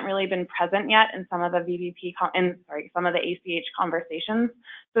hasn't really been present yet in some of the some of the ACH conversations.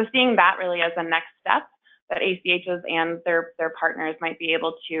 So seeing that really as a next step that ACHs and their partners might be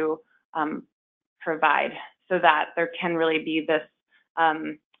able to provide, so that there can really be this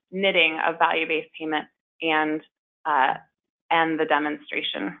knitting of value-based payment and the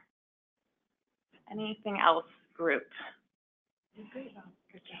demonstration. Anything else, group?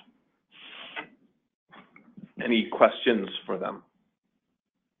 Any questions for them?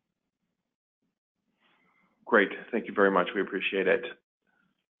 Great, thank you very much. We appreciate it.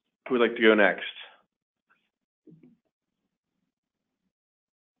 Who would like to go next?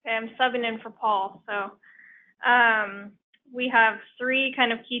 Okay, I'm subbing in for Paul. So we have 3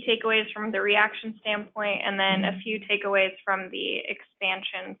 kind of key takeaways from the reaction standpoint, and then a few takeaways from the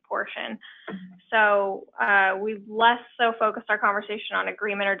expansion portion. So we've less so focused our conversation on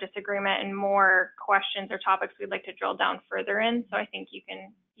agreement or disagreement and more questions or topics we'd like to drill down further in. So I think you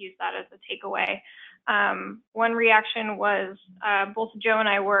can use that as a takeaway. One reaction was both Joe and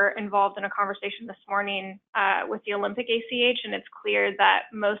I were involved in a conversation this morning with the Olympic ACH, and it's clear that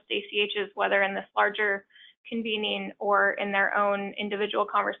most ACHs, whether in this larger convening or in their own individual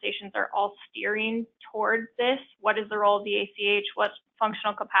conversations, are all steering towards this. What is the role of the ACH? What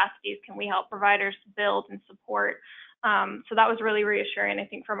functional capacities can we help providers build and support? So that was really reassuring, I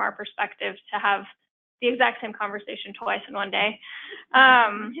think, from our perspective, to have the exact same conversation twice in one day.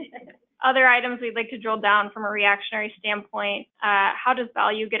 Other items we'd like to drill down from a reactionary standpoint: how does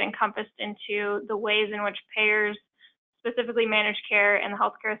value get encompassed into the ways in which payers, specifically managed care and the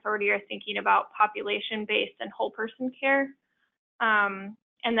healthcare authority, are thinking about population-based and whole person care? And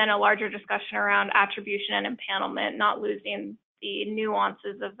then a larger discussion around attribution and empanelment, not losing the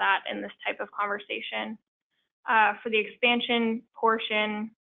nuances of that in this type of conversation. For the expansion portion,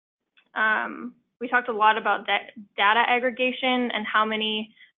 we talked a lot about data aggregation and how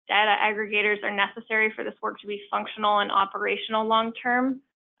many data aggregators are necessary for this work to be functional and operational long-term.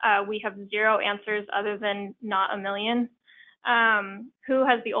 We have 0 answers other than not a million. Who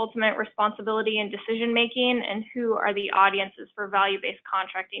has the ultimate responsibility in decision-making, and who are the audiences for value-based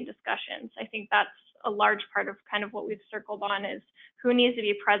contracting discussions? I think that's a large part of kind of what we've circled on, is who needs to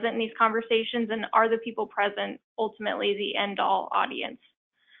be present in these conversations, and are the people present ultimately the end-all audience?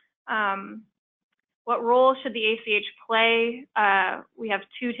 What role should the ACH play? We have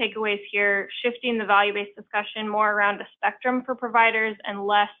 2 takeaways here: shifting the value-based discussion more around a spectrum for providers and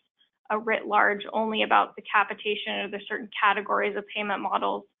less a writ large only about the capitation or the certain categories of payment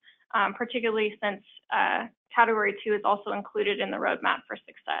models, particularly since category 2 is also included in the roadmap for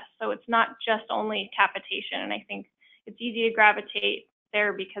success. So it's not just only capitation, and I think it's easy to gravitate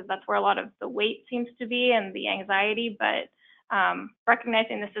there because that's where a lot of the weight seems to be and the anxiety, but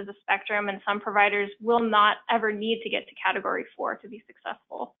recognizing this is a spectrum, and some providers will not ever need to get to category 4 to be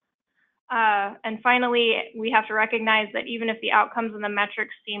successful. And finally, we have to recognize that even if the outcomes and the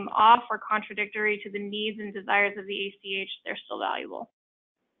metrics seem off or contradictory to the needs and desires of the ACH, they're still valuable.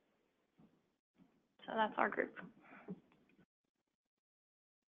 So that's our group.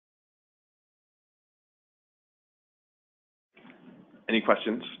 Any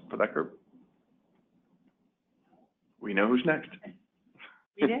questions for that group? We know who's next.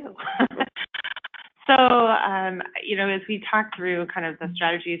 We do. So, as we talk through kind of the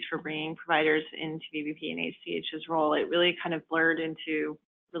strategies for bringing providers into VBP and ACH's role, it really kind of blurred into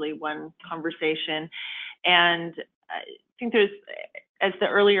really one conversation. And I think there's, as the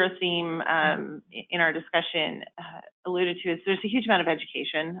earlier theme in our discussion alluded to, is there's a huge amount of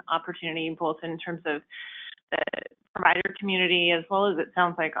education opportunity, both in terms of the provider community, as well as, it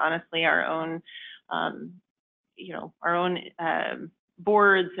sounds like, honestly, our own,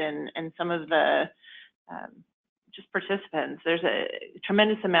 boards and some of the just participants. There's a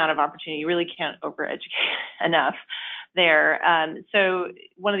tremendous amount of opportunity. You really can't over-educate enough there. So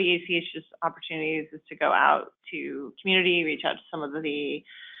one of the ACH's opportunities is to go out to community, reach out to some of the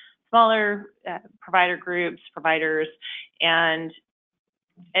smaller provider groups, providers, and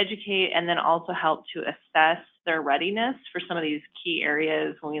educate, and then also help to assess their readiness for some of these key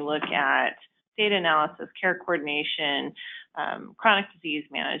areas when we look at data analysis, care coordination, chronic disease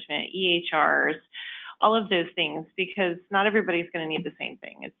management, EHRs, all of those things, because not everybody's going to need the same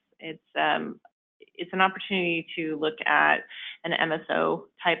thing. It's an opportunity to look at an MSO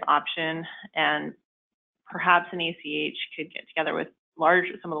type option, and perhaps an ACH could get together with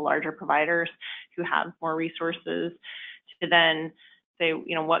some of the larger providers who have more resources to then say,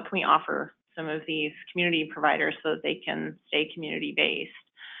 you know, what can we offer some of these community providers so that they can stay community-based.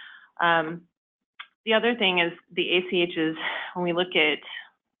 The other thing is the ACHs, when we look at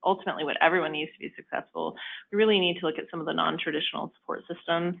ultimately what everyone needs to be successful, we really need to look at some of the non-traditional support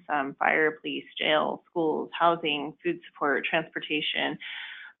systems, fire, police, jail, schools, housing, food support, transportation.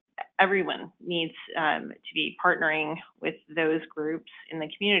 Everyone needs to be partnering with those groups in the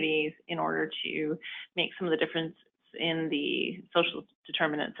communities in order to make some of the difference in the social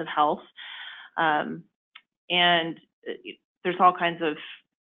determinants of health. And there's all kinds of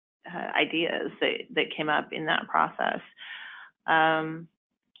ideas that came up in that process.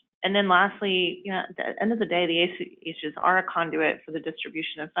 And then lastly, you know, at the end of the day, the ACHs are a conduit for the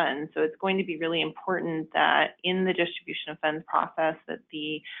distribution of funds. So it's going to be really important that in the distribution of funds process that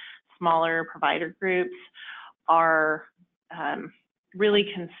the smaller provider groups are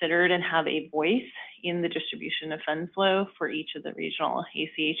really considered and have a voice in the distribution of fund flow for each of the regional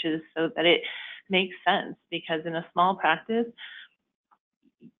ACHs so that it makes sense. Because in a small practice,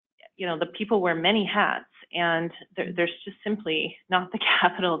 you know, the people wear many hats, and there's just simply not the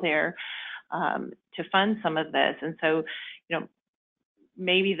capital there to fund some of this. And so, you know,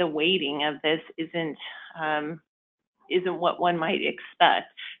 maybe the weighting of this isn't what one might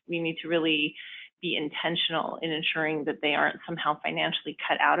expect. We need to really be intentional in ensuring that they aren't somehow financially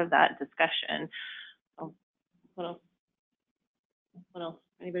cut out of that discussion. Oh, what else? What else?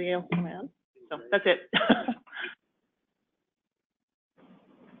 Anybody else want to add? So that's it.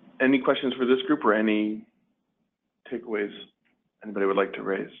 Any questions for this group or any takeaways anybody would like to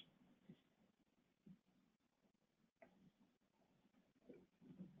raise?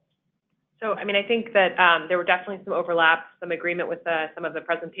 So, I mean, I think that there were definitely some overlaps, some agreement with some of the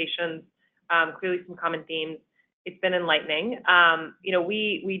presentations, clearly some common themes. It's been enlightening. You know,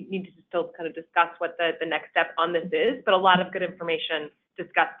 we need to still kind of discuss what the next step on this is, but a lot of good information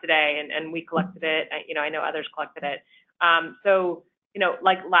discussed today, and we collected it. You know, I know others collected it. So, you know,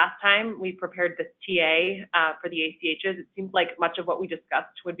 like last time we prepared this TA for the ACHs, it seems like much of what we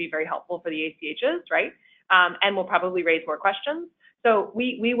discussed would be very helpful for the ACHs, right? And we'll probably raise more questions. So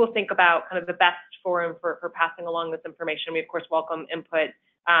we will think about kind of the best forum for passing along this information. We, of course, welcome input,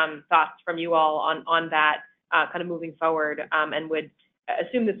 thoughts from you all on that kind of moving forward, and would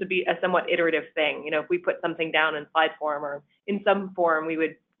assume this would be a somewhat iterative thing. You know, if we put something down in slide form or in some form, we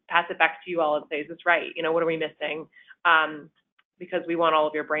would pass it back to you all and say, is this right? You know, what are we missing? Because we want all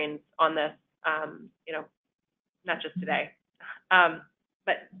of your brains on this, you know, not just today.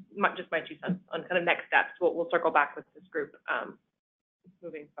 But just my 2 cents on kind of next steps. We'll circle back with this group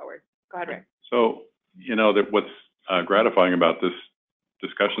moving forward. Go ahead, Rick. So, you know, that what's gratifying about this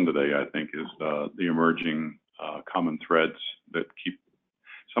discussion today, I think, is the emerging common threads that keep,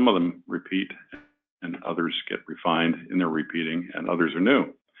 some of them repeat and others get refined in their repeating and others are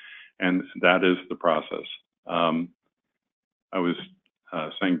new. And that is the process. I was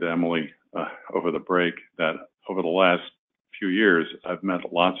saying to Emily over the break that over the last few years, I've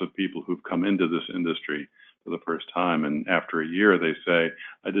met lots of people who've come into this industry for the first time. And after a year, they say,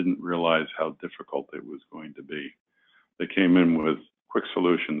 I didn't realize how difficult it was going to be. They came in with quick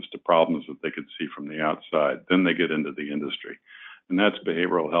solutions to problems that they could see from the outside. Then they get into the industry. And that's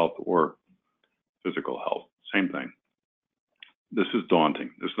behavioral health or physical health, same thing. This is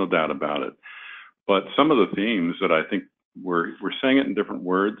daunting. There's no doubt about it. But some of the themes that I think we're saying it in different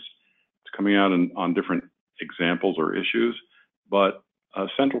words, it's coming out on different examples or issues, but a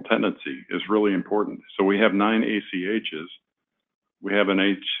central tendency is really important. So we have 9 ACHs, we have an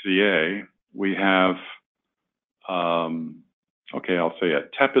HCA, we have, okay, I'll say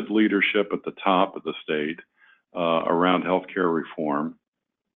it, tepid leadership at the top of the state around healthcare reform,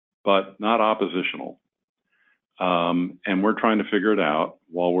 but not oppositional. And we're trying to figure it out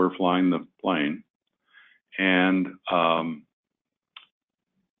while we're flying the plane. And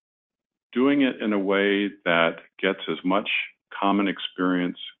doing it in a way that gets as much common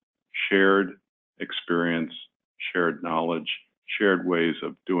experience, shared knowledge, shared ways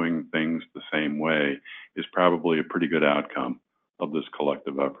of doing things the same way is probably a pretty good outcome of this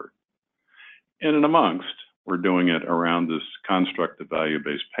collective effort. In and amongst, we're doing it around this construct of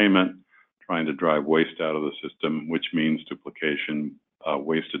value-based payment, trying to drive waste out of the system, which means duplication,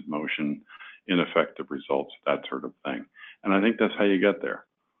 wasted motion, ineffective results, that sort of thing. And I think that's how you get there.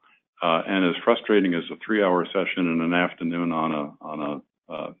 And as frustrating as a 3-hour session in an afternoon on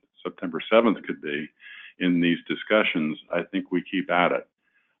a September 7th could be in these discussions, I think we keep at it.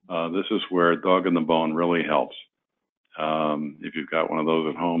 This is where dog in the bone really helps. If you've got one of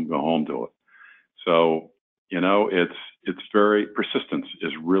those at home, go home to it. So, You know, persistence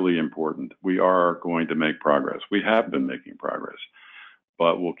is really important. We are going to make progress. We have been making progress,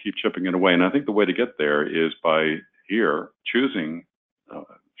 but we'll keep chipping it away. And I think the way to get there is by choosing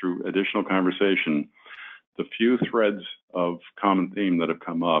through additional conversation, the few threads of common theme that have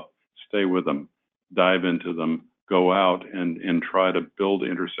come up, stay with them, dive into them, go out and try to build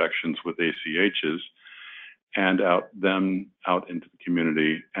intersections with ACHs and out into the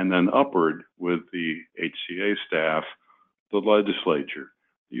community, and then upward with the HCA staff, the legislature.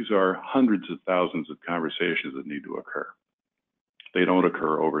 These are hundreds of thousands of conversations that need to occur. They don't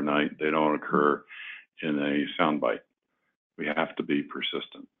occur overnight. They don't occur in a soundbite. We have to be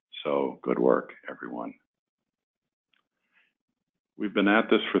persistent. So good work, everyone. We've been at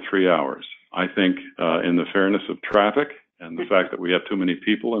this for 3 hours. I think in the fairness of traffic and the fact that we have too many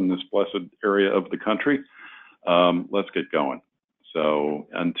people in this blessed area of the country, let's get going. So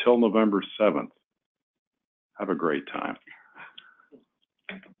until November 7th, have a great time.